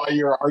wondering why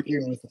you were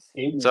arguing with the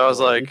skating. So I was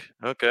like,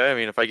 okay. I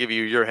mean, if I give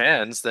you your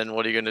hands, then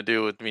what are you going to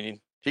do with? I mean,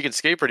 he can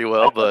skate pretty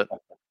well, but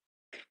not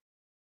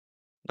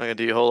going to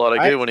do you a whole lot of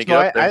good when he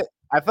gets up there.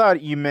 I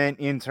thought you meant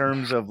in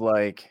terms of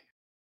like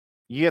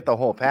you get the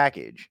whole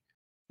package.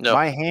 No,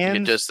 my hands, you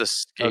get just the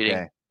skating.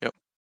 Okay. Yep.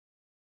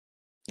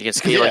 You can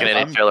skate like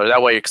an NHLer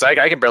that way, because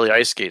I can barely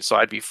ice skate, so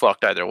I'd be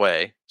fucked either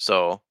way.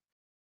 So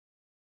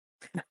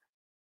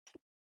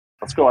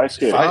let's go ice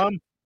skate. Oh,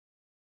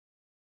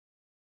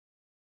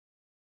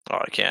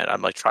 I can't.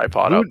 I'm like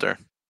tripod out there.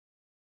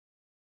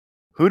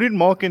 Who did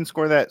Malkin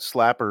score that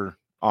slapper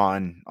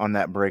on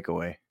that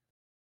breakaway?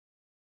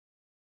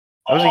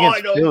 That was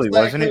against Philly,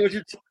 wasn't it? What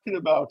you're talking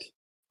about?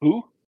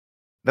 Who?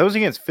 That was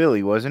against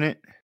Philly, wasn't it?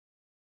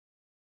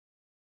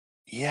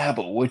 Yeah,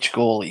 but which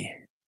goalie?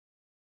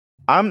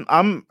 I'm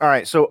all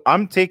right. So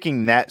I'm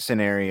taking that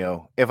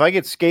scenario. If I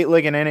could skate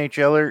like an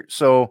NHLer,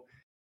 so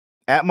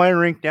at my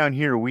rink down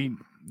here,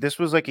 this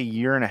was like a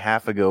year and a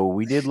half ago.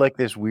 We did like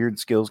this weird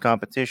skills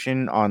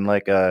competition on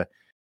like a,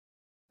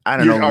 I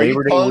don't know,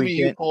 Labor Day weekend.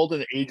 You pulled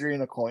an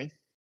Adrian Aucoin?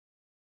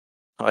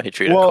 Oh, he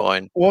treated a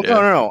coin. Well, yeah.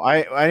 No.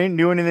 I didn't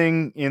do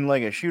anything in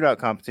like a shootout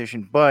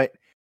competition, but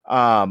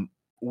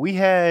we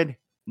had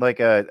like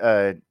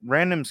a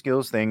random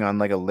skills thing on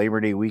like a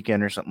Labor Day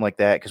weekend or something like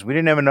that, because we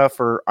didn't have enough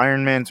for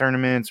Ironman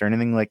tournaments or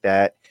anything like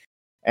that,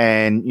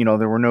 and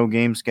there were no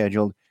games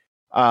scheduled.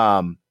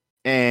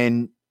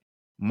 And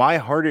my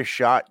hardest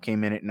shot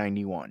came in at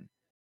 91.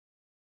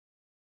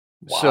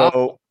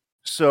 Wow.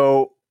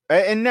 So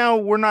and now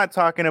we're not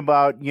talking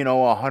about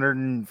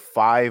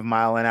 105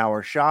 mile an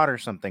hour shot or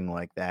something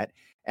like that,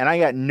 and I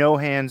got no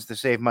hands to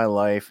save my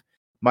life.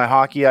 My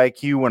hockey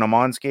IQ when I'm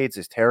on skates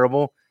is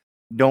terrible.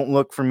 Don't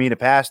look for me to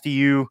pass to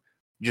you.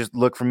 Just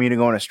look for me to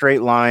go in a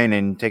straight line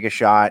and take a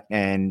shot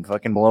and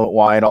fucking blow it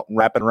wide. I'll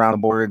wrap it around the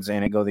boards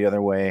and it go the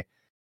other way.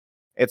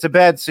 It's a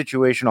bad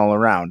situation all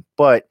around.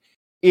 But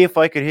if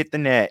I could hit the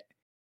net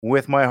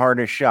with my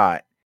hardest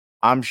shot,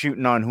 I'm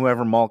shooting on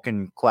whoever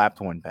Malkin clapped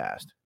one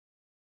past.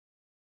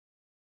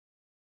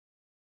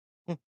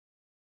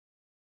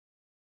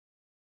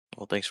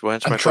 Well, thanks for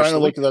answering my I'm trying question.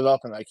 to look that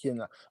up, and I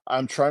cannot.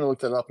 I'm trying to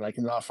look that up, and I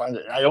cannot find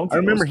it. I don't. I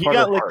remember he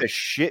got like Hart. the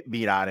shit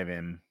beat out of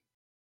him,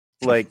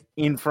 like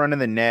in front of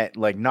the net,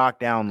 like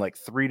knocked down like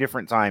 3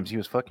 different times. He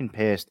was fucking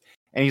pissed,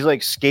 and he's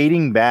like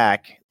skating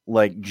back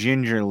like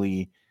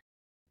gingerly,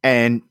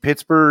 and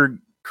Pittsburgh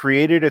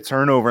created a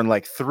turnover and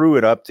like threw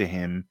it up to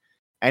him,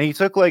 and he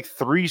took like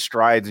 3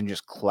 strides and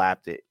just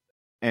clapped it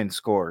and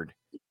scored.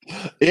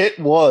 It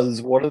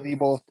was one of the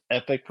most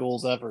epic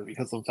goals ever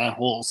because of that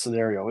whole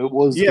scenario. It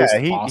was he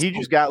awesome.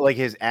 just got like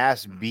his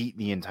ass beat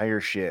the entire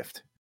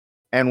shift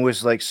and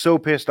was like so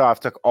pissed off,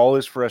 took all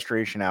his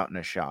frustration out in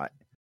a shot.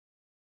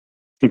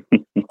 Made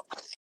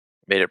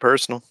it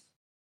personal.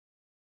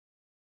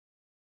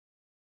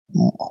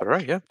 All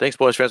right, yeah. Thanks,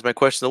 boys, for answering my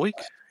question of the week.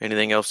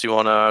 Anything else you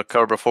want to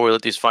cover before we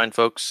let these fine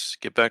folks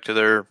get back to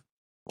their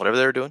whatever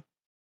they're doing?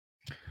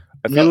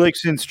 I feel like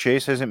since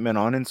Chase hasn't been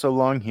on in so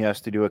long, he has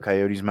to do a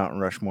Coyotes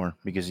Mountain Rushmore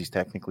because he's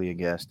technically a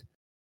guest.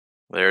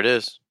 There it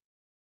is.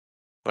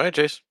 All right,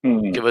 Chase.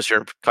 Give us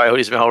your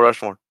Coyotes Mountain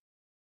Rushmore.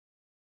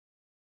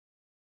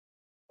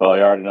 Well,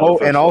 you already know. Oh,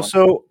 and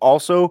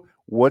also,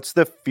 what's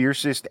the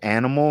fiercest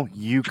animal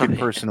you could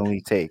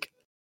personally take?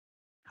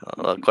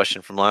 A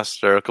question from a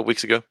couple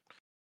weeks ago.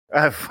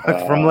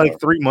 From like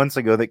 3 months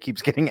ago that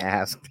keeps getting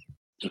asked.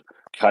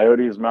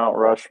 Coyotes Mount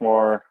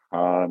Rushmore.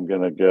 I'm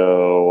going to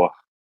go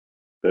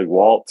Big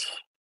Walt.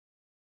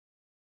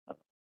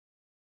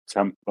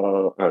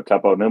 Teppo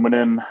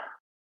Numminen.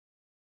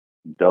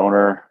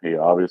 Donor. He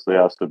obviously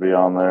has to be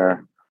on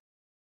there.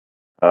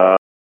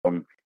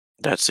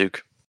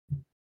 Datsuk.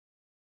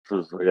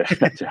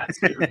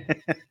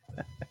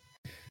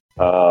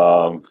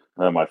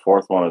 Then my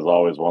fourth one is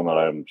always one that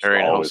I'm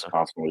always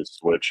constantly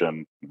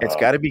switching. It's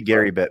got to be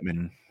Gary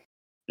Bettman.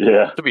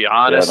 Yeah. To be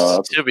honest,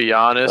 I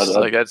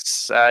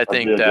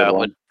think that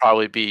would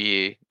probably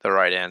be the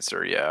right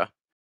answer. Yeah.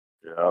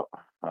 Yeah.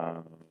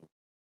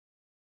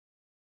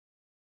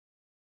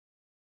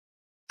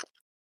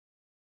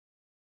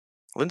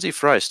 Lindsey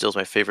Fry still is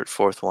my favorite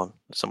fourth one.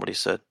 Somebody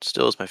said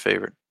still is my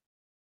favorite.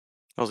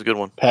 That was a good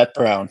one. Pat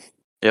Brown.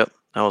 Yep,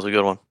 that was a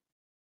good one.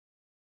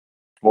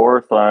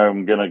 Fourth,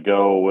 I'm going to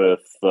go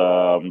with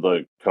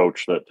the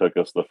coach that took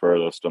us the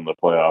furthest in the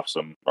playoffs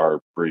in our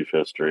brief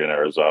history in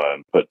Arizona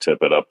and put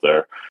Tippett up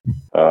there.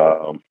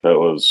 That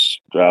was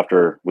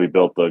after we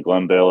built the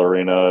Glendale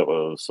Arena. It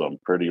was some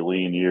pretty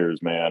lean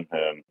years, man.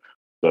 And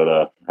so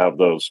to have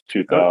those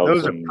 2000, that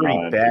was a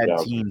pretty bad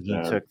team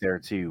he took there,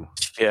 too.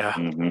 Yeah.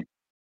 Mm-hmm.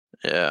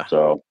 Yeah.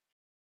 So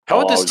how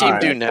would this team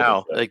do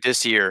now, like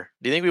this year?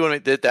 Do you think we would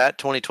have did that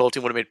 2012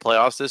 team would have made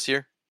playoffs this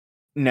year?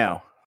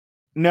 No.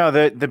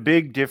 The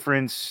big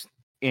difference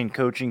in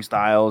coaching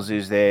styles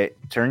is that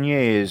Tournier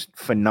is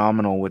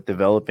phenomenal with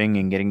developing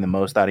and getting the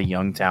most out of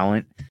young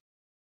talent.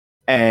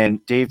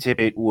 And Dave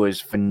Tippett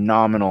was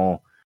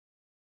phenomenal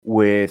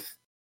with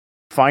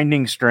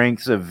finding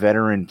strengths of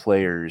veteran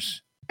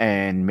players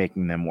and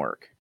making them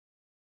work.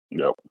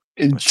 Yep.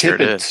 And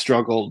Tippett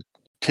struggled.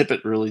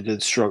 Tippett really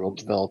did struggle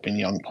developing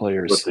young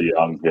players. With the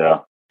young, yeah.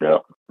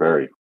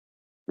 Very,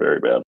 very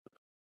bad.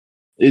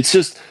 It's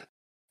just,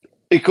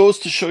 it goes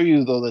to show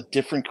you, though, that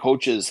different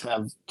coaches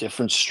have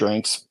different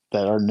strengths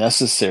that are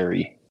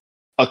necessary.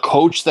 A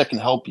coach that can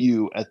help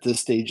you at this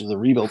stage of the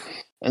rebuild,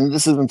 and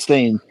this isn't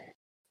saying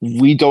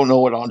we don't know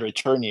what Andre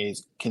Tournier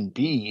can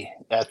be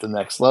at the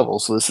next level,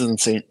 so this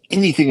isn't saying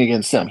anything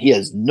against him. He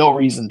has no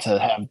reason to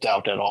have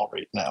doubt at all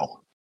right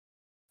now.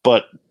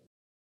 But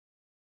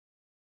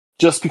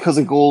just because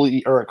a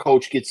goalie or a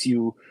coach gets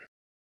you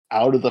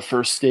out of the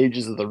first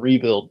stages of the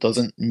rebuild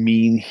doesn't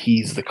mean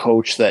he's the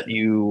coach that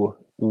you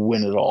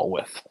win it all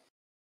with.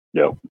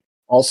 Yep.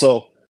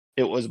 Also,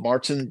 it was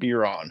Martin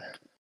Biron.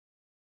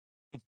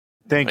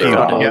 Thank you.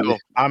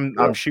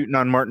 I'm shooting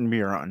on Martin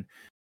Biron.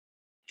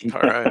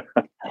 All right.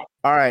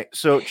 All right.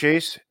 So,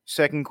 Chase,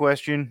 second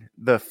question: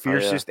 the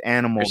fiercest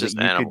animal that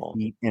you could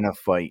beat in a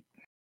fight.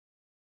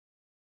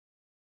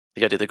 You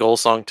got to do the goal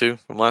song too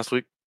from last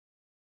week.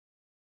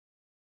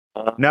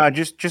 No,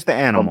 just the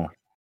animal.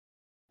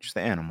 Just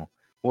the animal.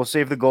 We'll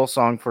save the goal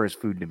song for his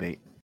food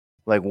debate.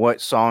 Like, what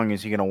song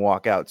is he going to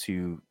walk out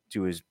to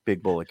his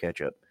big bowl of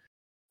ketchup?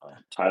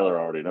 Tyler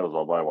already knows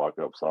all my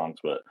walk-up songs,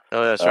 but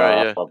that's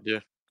right. Yeah,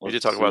 we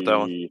did talk about that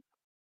one.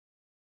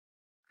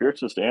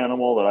 Fiercest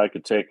animal that I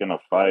could take in a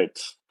fight.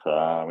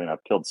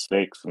 I've killed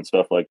snakes and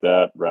stuff like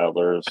that,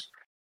 rattlers.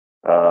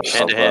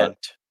 Hand-to-hand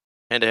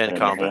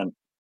combat.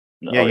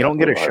 You don't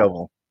get a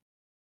shovel.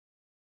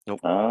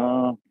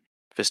 Nope.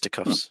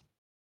 Fisticuffs.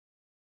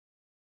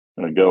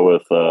 I'm gonna go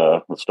with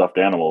the stuffed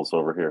animals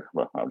over here.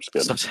 But I'm just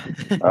kidding.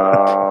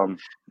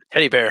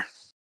 Teddy bear,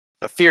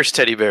 a fierce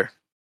teddy bear.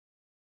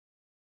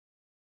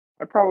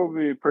 I'd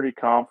probably be pretty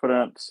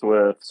confident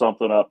with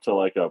something up to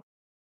like a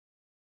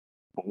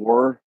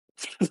boar.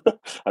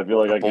 I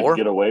feel like I could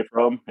get away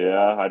from.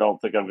 Yeah, I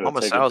don't think I'm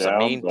gonna take it down. A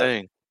mean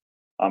thing.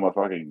 I'm a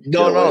fucking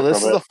no.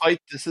 This is a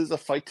fight. This is a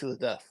fight to the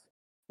death.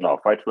 No,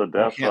 fight to the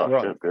death. You can't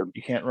run. Shit,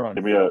 you can't run.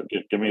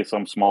 Give me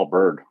some small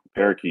bird,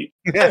 parakeet.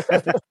 A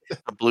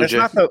blue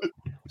jay.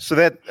 So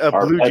that a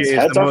blue jay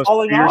is the most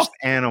fierce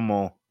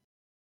animal.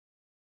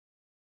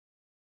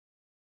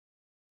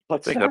 I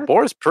think that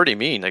boar is pretty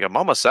mean. Like a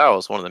mama sow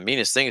is one of the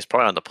meanest things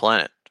probably on the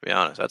planet. To be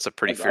honest, that's a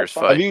pretty fierce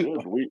fight.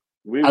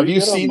 Have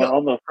you seen them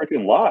on the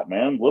freaking lot,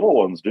 man? Little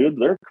ones, dude,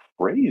 they're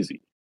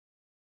crazy.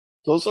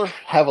 Those are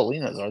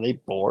javelinas. Are they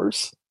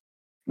boars?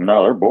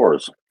 No, they're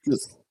boars.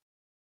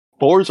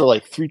 Boars are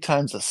like 3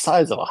 times the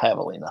size of a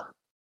javelina.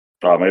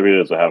 Oh, maybe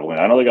it is a javelina.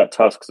 I know they got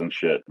tusks and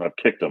shit. I've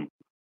kicked them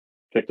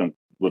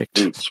with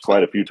boots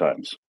quite a few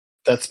times.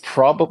 That's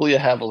probably a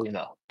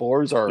javelina.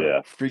 Boars are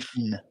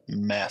freaking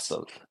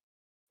massive.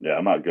 Yeah,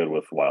 I'm not good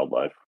with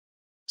wildlife.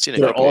 Seen a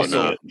couple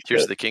in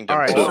Tears of the Kingdom. All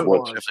right,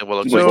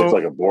 looks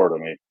like a boar to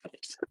me.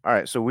 All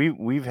right, so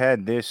we've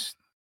had this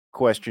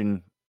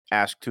question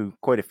asked to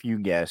quite a few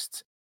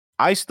guests.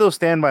 I still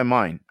stand by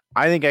mine.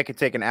 I think I could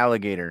take an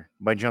alligator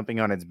by jumping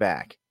on its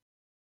back.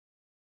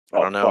 I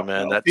don't know,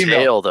 man. That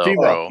tail, though,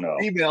 bro.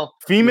 No.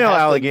 Female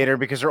alligator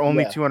because they're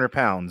only 200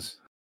 pounds.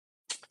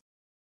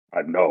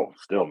 I know.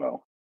 Still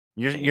no.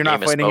 You're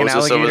not fighting an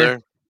alligator? Over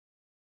there?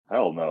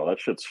 Hell no. That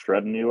shit's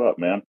shredding you up,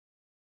 man.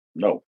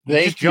 No.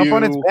 Just jump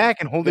on its back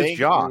and hold its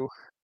jaw.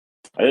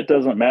 It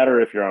doesn't matter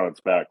if you're on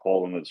its back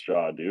holding its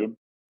jaw, dude.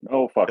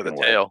 No fucking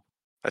way. Tail.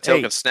 That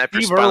tail can snap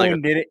your spine.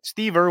 Irwin did it.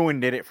 Steve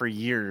Irwin did it for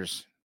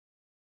years.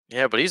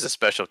 Yeah, but he's a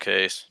special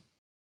case.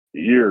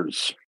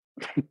 Years.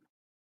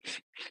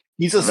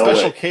 He's a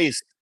special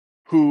case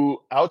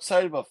who,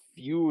 outside of a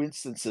few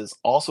instances,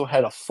 also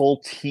had a full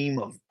team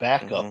of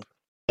backup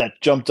that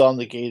jumped on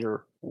the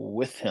gator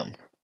with him.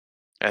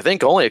 I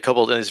think only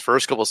in his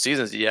first couple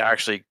seasons he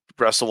actually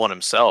wrestled one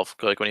himself.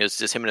 Like when he was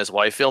just him and his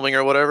wife filming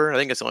or whatever. I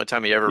think it's the only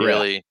time he ever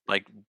really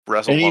like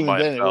wrestled one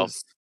by himself.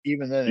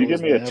 Even then, you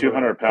give me a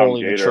 200-pound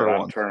gator,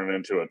 I'm turning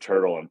into a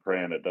turtle and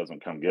praying it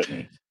doesn't come get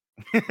me.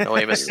 No,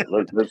 Amos.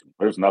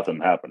 There's nothing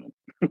happening.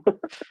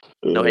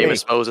 No,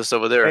 Amos Moses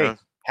over there. Huh?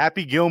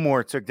 Happy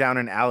Gilmore took down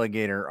an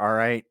alligator. All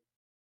right,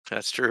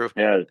 that's true.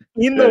 Yeah,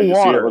 in the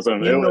water. It was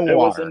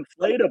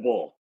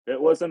inflatable. It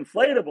was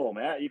inflatable,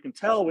 Matt. You can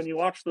tell when you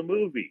watch the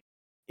movie.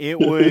 It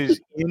was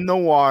in the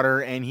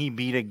water, and he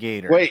beat a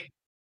gator.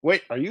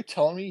 Wait. Are you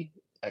telling me?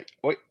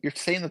 Wait, you're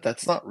saying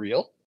that's not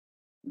real?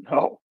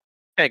 No.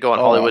 Can't go on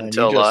Hollywood and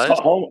tell lies.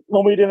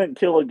 Homie didn't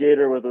kill a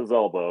gator with his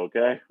elbow,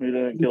 okay? He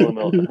didn't kill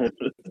him.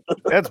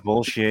 That's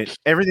bullshit.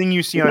 Everything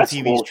you see on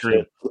TV is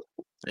true.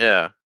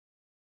 Yeah.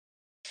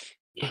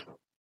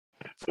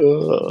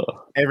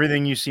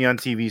 Everything you see on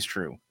TV is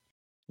true.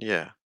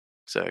 Yeah,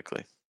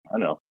 exactly. I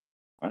know.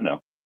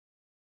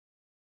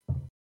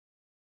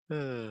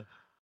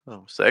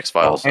 It's the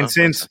X-Files. And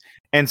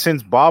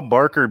since Bob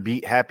Barker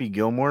beat Happy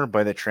Gilmore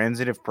by the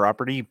transitive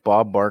property,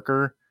 Bob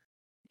Barker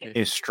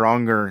is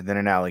stronger than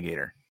an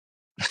alligator.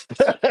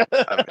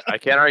 I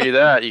can't argue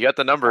that. You got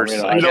the numbers.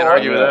 I can't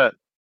argue with that.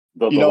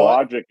 The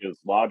logic is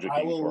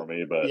logicking for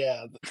me, but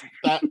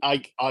that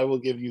I will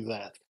give you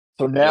that.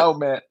 So now,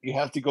 Matt, you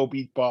have to go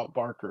beat Bob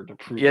Barker to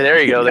prove. Yeah,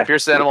 there you go. The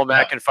fierce animal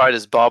Matt can fight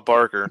is Bob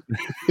Barker.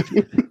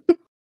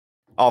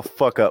 I'll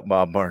fuck up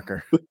Bob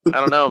Barker. I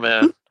don't know,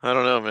 man.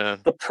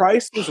 The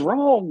price is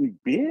wrong, you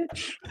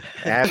bitch.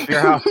 I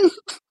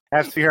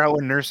have to figure out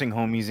what nursing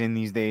home he's in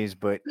these days,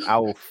 but I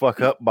will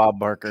fuck up Bob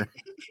Barker.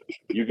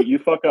 You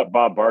fuck up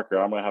Bob Barker,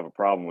 I'm gonna have a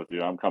problem with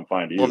you. I'm come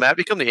find you. Will Matt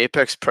become the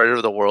apex predator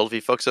of the world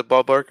if he fucks up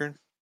Bob Barker?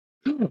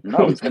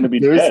 No, he's gonna be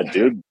dead,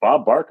 dude.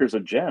 Bob Barker's a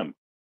gem.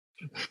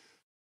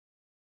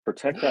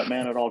 Protect that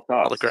man at all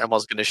costs. All the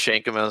grandma's gonna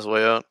shank him on his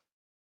way out.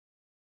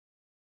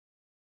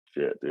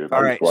 Shit, dude.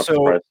 All right,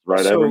 so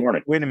every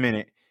morning. Wait a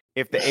minute.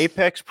 If the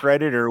apex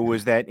predator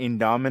was that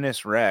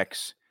Indominus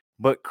Rex,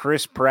 but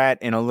Chris Pratt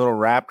and a little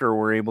raptor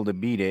were able to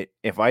beat it,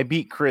 if I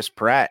beat Chris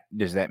Pratt,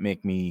 does that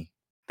make me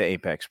the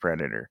apex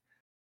predator?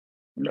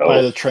 No.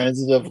 By the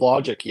transitive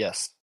logic,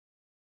 yes.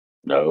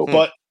 No.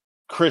 But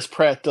Chris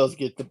Pratt does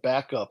get the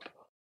backup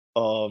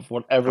of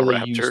whatever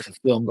they used to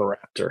film the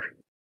raptor.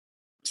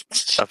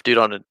 Stuff dude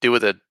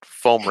with a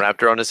foam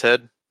raptor on his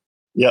head.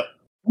 Yep.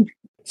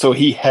 So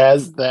he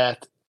has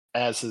that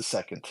as his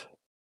second.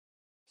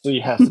 So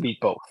you have to beat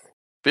both.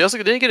 But he also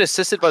didn't get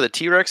assisted by the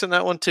T-Rex in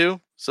that one too.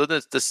 So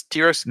this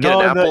T-Rex get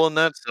an apple in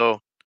that.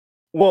 So,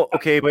 well,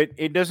 okay, but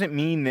it doesn't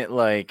mean that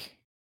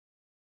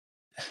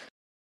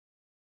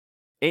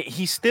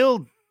he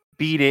still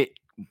beat it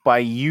by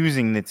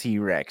using the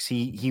T-Rex.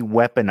 He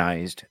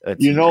weaponized a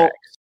T-Rex.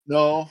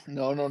 No.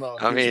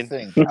 I mean,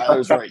 the thing.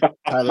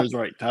 Tyler's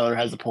right. Tyler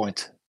has a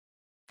point.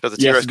 Because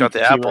the T-Rex got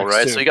the apple,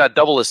 right? Too. So he got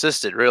double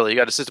assisted, really. He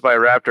got assisted by a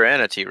raptor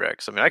and a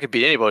T-Rex. I mean, I could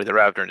beat anybody, the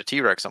raptor and a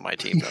T-Rex on my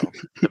team, though,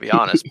 to be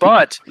honest.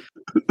 But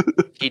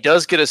he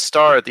does get a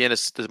star at the end of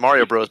the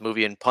Mario Bros.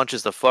 Movie and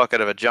punches the fuck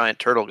out of a giant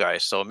turtle guy.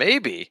 So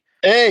maybe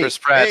Chris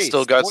Pratt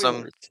still got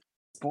some...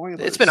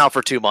 Spoilers. It's been out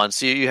for 2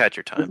 months. You had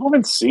your time. You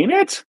haven't seen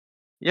it?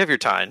 You have your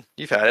time.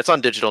 You've had it. It's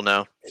on digital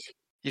now.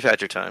 You've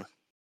had your time.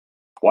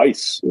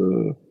 Twice.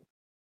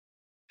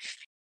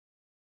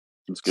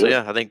 It's good. So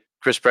yeah, I think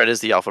Chris Pratt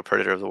is the alpha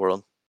predator of the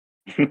world.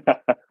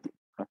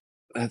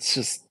 That's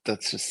just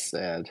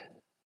sad.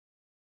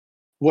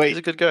 Wait, he's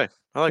a good guy.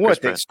 I like Chris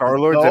Pratt.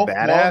 Star-Lord's a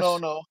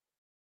badass?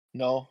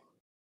 No.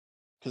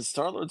 Because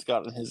Star-Lord's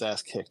gotten his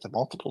ass kicked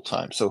multiple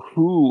times. So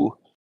who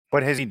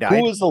But has he died?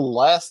 Who was the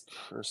last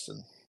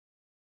person?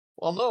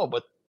 Well, no,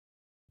 but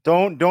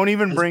don't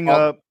even bring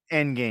up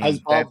Endgame. Has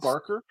Bob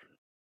Barker?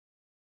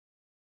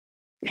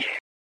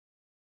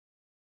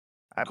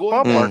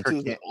 Bob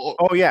Barker.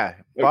 Oh yeah,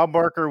 Bob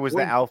Barker was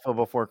the alpha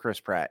before Chris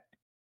Pratt.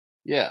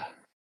 Yeah,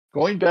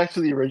 going back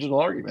to the original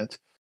argument,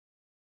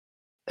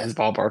 has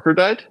Bob Barker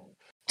died?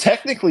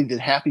 Technically, did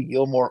Happy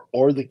Gilmore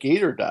or the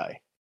Gator die?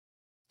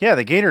 Yeah,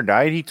 the Gator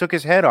died. He took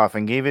his head off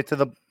and gave it to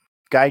the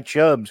guy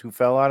Chubbs who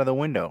fell out of the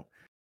window.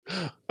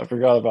 I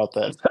forgot about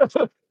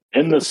that.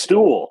 In the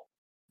stool.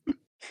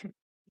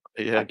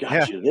 Yeah, I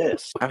got you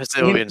this. I haven't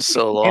seen it in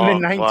so long. In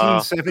the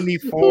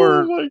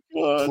 1974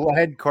 wow.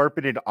 plaid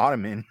carpeted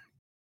ottoman.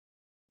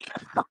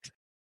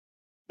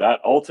 That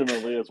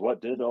ultimately is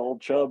what did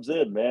old Chubbs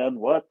in, man.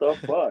 What the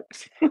fuck?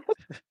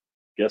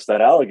 Guess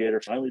that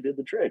alligator finally did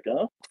the trick,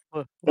 huh?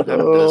 What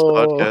happened to this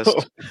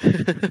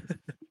podcast?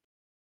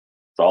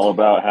 It's all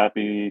about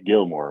Happy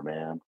Gilmore,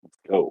 man. Let's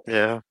go.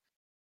 Yeah.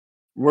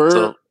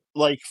 We're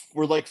like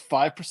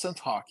 5%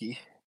 hockey,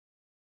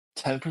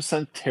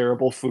 10%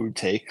 terrible food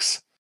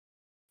takes,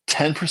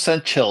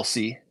 10%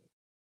 Chelsea,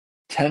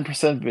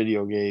 10%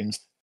 video games.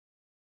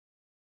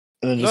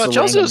 And then just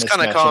Chelsea has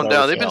kind of calmed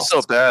down. They've been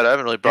so bad. I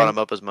haven't really brought them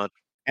up as much.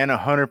 And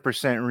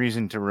 100%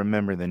 reason to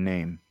remember the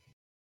name.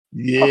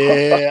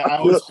 Yeah,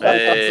 I was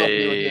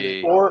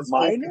hoping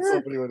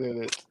somebody would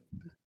hit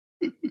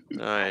it.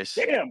 Nice.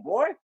 Damn,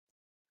 boy.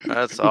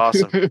 That's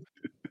awesome. Nice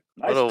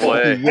what a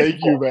way.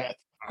 Thank you, Matt.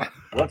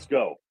 Let's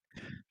go.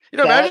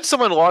 Imagine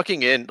someone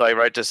walking in,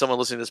 right to someone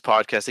listening to this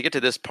podcast. They get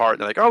to this part,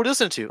 and they're like, "Oh,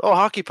 listen to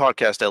hockey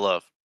podcast I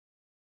love."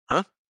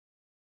 Huh?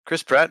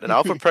 Chris Pratt, an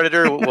alpha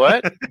predator?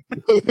 What?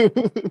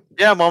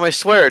 Yeah, Mom, I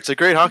swear it's a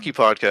great hockey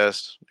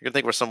podcast. You're gonna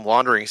think we're some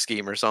laundering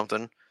scheme or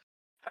something.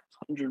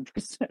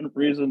 100%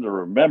 reason to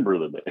remember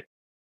the day.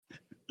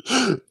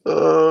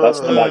 That's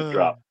the mic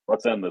drop.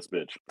 Let's end this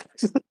bitch.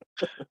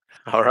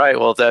 All right.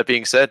 Well, with that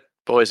being said,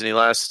 boys, any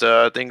last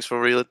things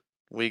before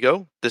we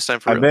go? This time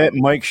for real? Bet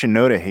Mike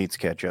Shinoda hates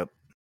ketchup.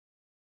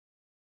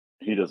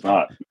 He does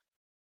not.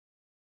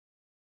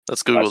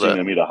 Let's Google that. I've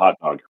seen him eat a hot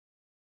dog.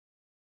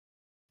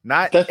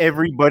 Not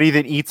everybody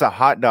that eats a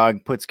hot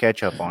dog puts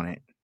ketchup on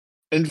it.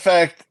 In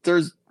fact,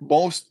 there's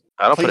most.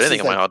 I don't put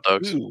anything on my hot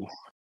dogs.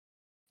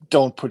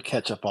 Don't put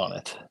ketchup on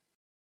it.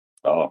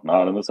 Oh,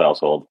 not in this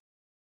household.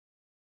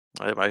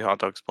 I have my hot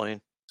dogs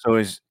plain. So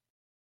is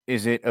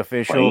it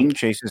official? Plain?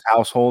 Chase's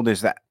household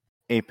is the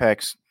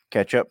apex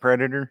ketchup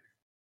predator?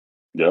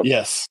 Yep.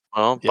 Yes.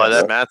 Well, by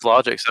that math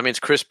logic, that means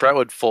Chris Pratt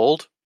would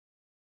fold.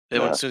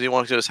 And as soon as he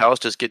walks to his house,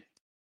 just get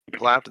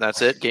clapped, and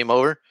that's it. Game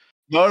over.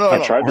 No.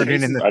 I tried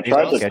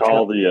to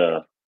call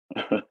the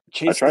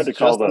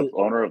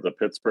owner of the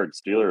Pittsburgh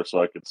Steelers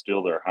so I could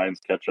steal their Heinz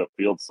ketchup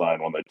field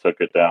sign when they took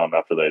it down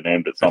after they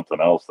named it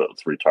something else that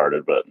was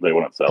retarded, but they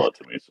wouldn't sell it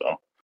to me. So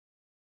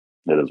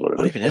it is what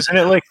it is. Isn't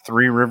it like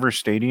Three River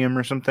Stadium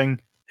or something?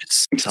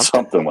 It's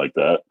something like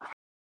that.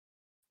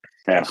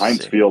 And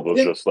Heinz Field was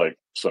just like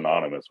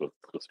synonymous with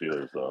the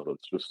Steelers, though.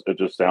 It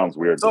just sounds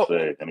weird to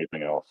say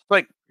anything else.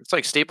 It's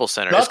like Staples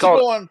Center. It's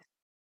called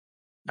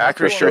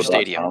Acrisure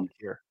Stadium.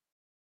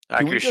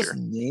 Can we just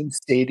name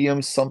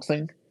stadium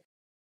something?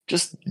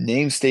 Just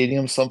name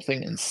stadium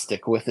something and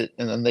stick with it,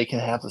 and then they can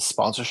have the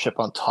sponsorship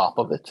on top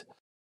of it.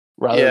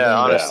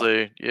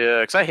 Honestly,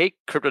 because I hate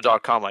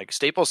Crypto.com. Like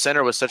Staples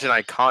Center was such an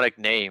iconic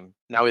name.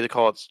 Now we either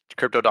call it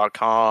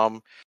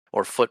Crypto.com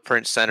or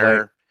Footprint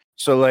Center.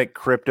 So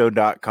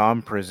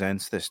Crypto.com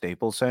presents the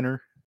Staples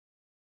Center.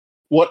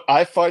 What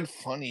I find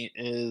funny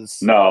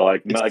is name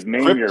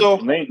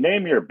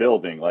your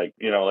building, like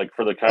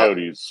for the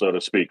Coyotes, so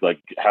to speak. Like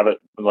have it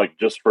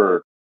just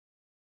for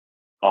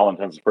all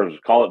intents and purposes.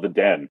 Call it the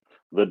Den.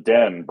 The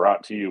Den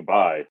brought to you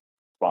by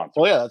sponsor.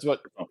 Oh yeah, that's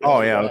what.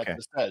 Okay. I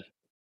said.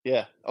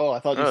 Yeah. Oh, I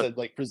thought you said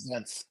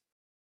presents.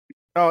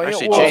 Oh,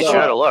 actually, Chase, you're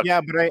out of luck.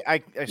 Yeah, but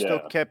I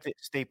still kept it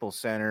Staples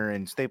Center,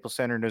 and Staples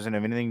Center doesn't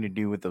have anything to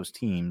do with those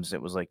teams.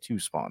 It was like two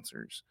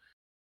sponsors.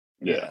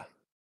 Yeah.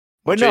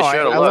 But Chase,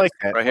 no, I like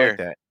that. Right here.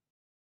 Like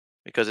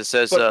because it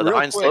says the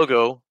Heinz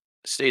logo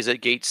stays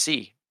at Gate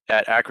C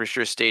at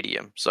Acrisure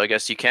Stadium. So I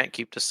guess you can't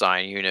keep the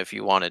sign even if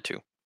you wanted to.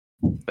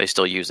 They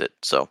still use it.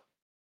 So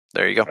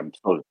there you go. I'm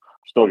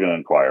still going to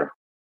inquire.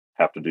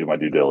 Have to do my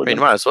due diligence. I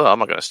mean, might as well. I'm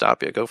not going to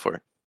stop you. Go for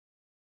it.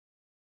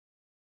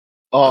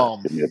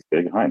 Give me a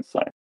big Heinz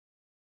sign.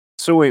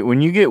 So wait,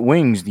 when you get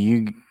wings, do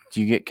you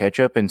get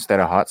ketchup instead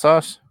of hot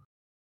sauce?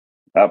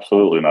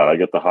 Absolutely not. I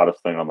get the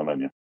hottest thing on the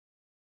menu.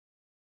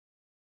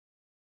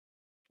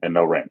 And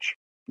no ranch.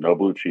 No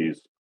blue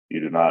cheese.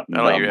 You do not. I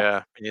don't me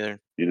neither.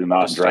 You do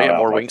not drown out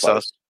more wing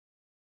sauce.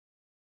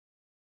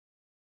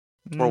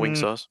 More wing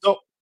sauce.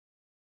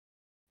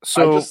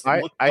 So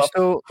I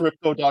still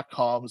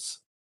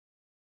Crypto.com's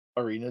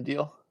arena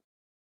deal.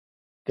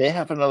 They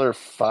have another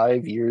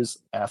 5 years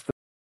after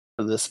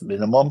this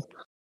minimum.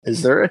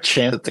 Is there a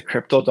chance that the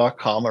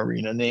Crypto.com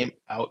arena name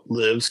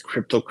outlives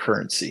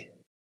cryptocurrency?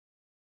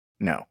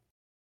 No.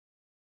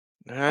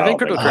 I think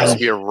cryptocurrency will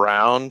be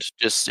around.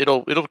 Just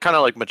it'll kind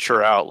of like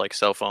mature out like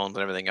cell phones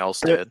and everything else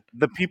did.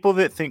 The people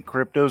that think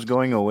crypto's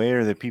going away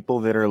are the people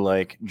that are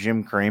like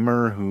Jim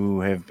Cramer,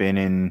 who have been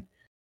in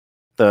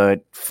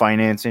the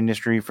finance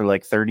industry for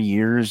like 30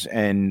 years,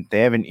 and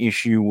they have an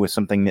issue with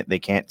something that they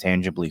can't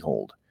tangibly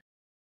hold,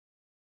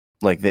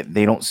 like that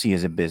they don't see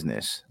as a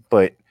business.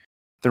 But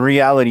the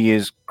reality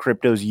is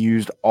crypto's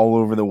used all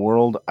over the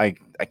world. I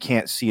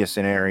can't see a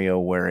scenario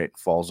where it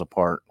falls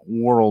apart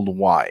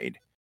worldwide.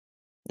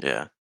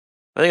 Yeah.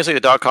 I think it's like the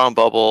dot-com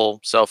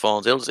bubble, cell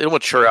phones. It'll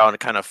mature out and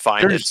kind of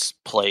find its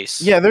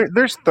place. Yeah,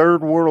 there's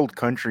third world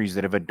countries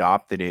that have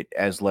adopted it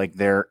as like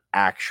their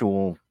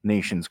actual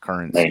nation's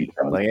currency.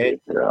 Like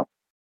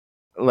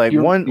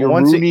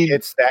once it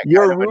gets that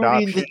kind of adoption, you're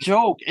ruining the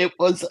joke. It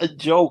was a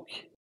joke.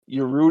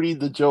 You're ruining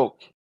the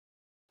joke.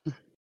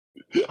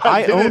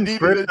 I own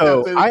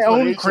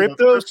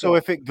crypto. So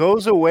if it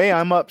goes away,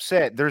 I'm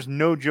upset. There's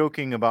no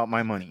joking about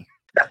my money.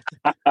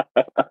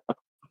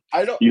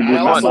 I don't. You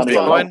want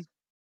Bitcoin,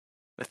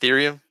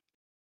 Ethereum?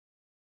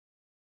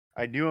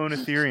 I do own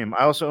Ethereum.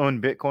 I also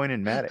own Bitcoin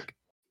and Matic.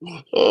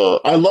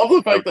 I love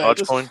the fact that I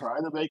just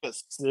trying to make a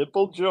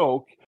simple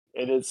joke,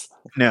 and it's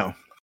no.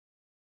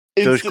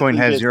 Dogecoin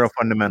has zero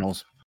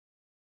fundamentals.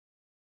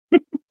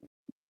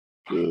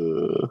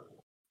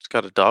 It's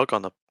got a dog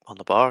on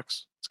the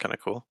box. It's kind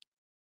of cool.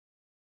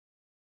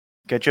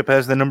 Ketchup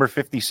has the number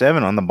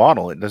 57 on the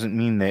bottle. It doesn't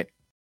mean that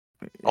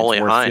only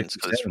Heinz,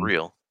 because it's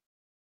real.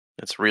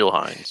 It's real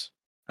Heinz.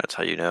 That's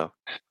how you know.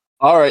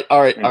 All right.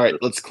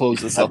 Let's close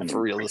this up for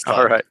real this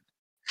time.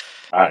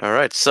 All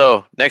right.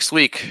 So next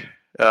week,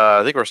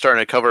 I think we're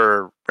starting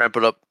to ramp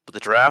it up with the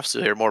drafts.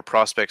 You'll hear more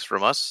prospects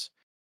from us.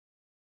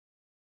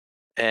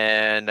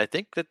 And I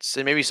think that's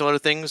maybe some other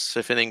things,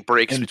 if anything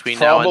breaks between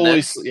now and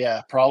then.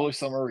 Yeah, probably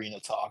some arena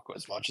talk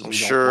as much as I'm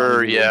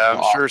sure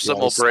some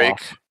will break.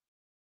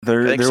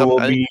 There will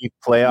be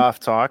playoff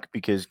talk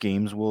because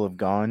games will have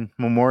gone.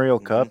 Memorial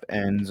Cup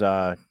ends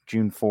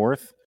June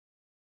 4th.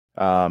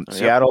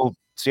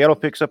 Seattle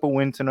picks up a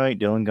win tonight.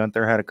 Dylan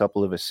Gunther had a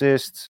couple of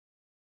assists.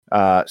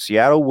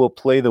 Seattle will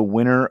play the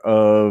winner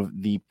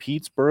of the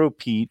Peterborough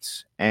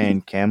Petes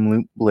and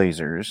Kamloops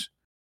Blazers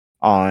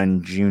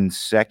on June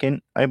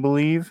 2nd, I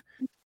believe.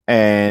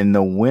 And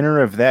the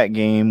winner of that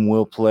game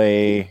will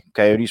play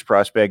Coyotes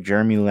prospect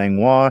Jeremy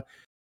Langlois,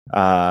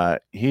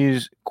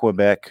 his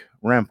Quebec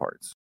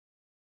Ramparts.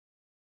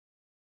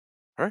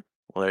 All right.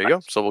 Well, there you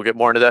go. So we'll get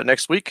more into that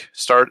next week.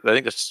 I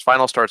think the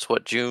final starts,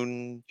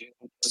 June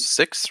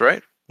 6th,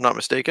 right? I'm not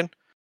mistaken.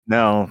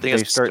 No, they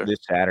start this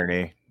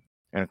Saturday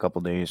in a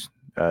couple days.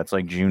 It's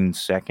like June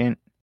 2nd.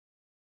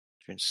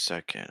 June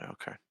 2nd,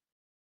 okay.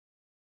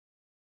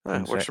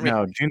 Works for me.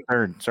 No, June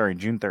 3rd. Sorry,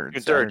 June 3rd.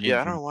 June 3rd,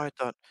 yeah. I don't know why I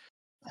thought.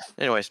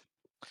 Anyways,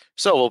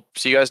 so we'll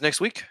see you guys next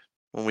week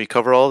when we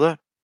cover all of that.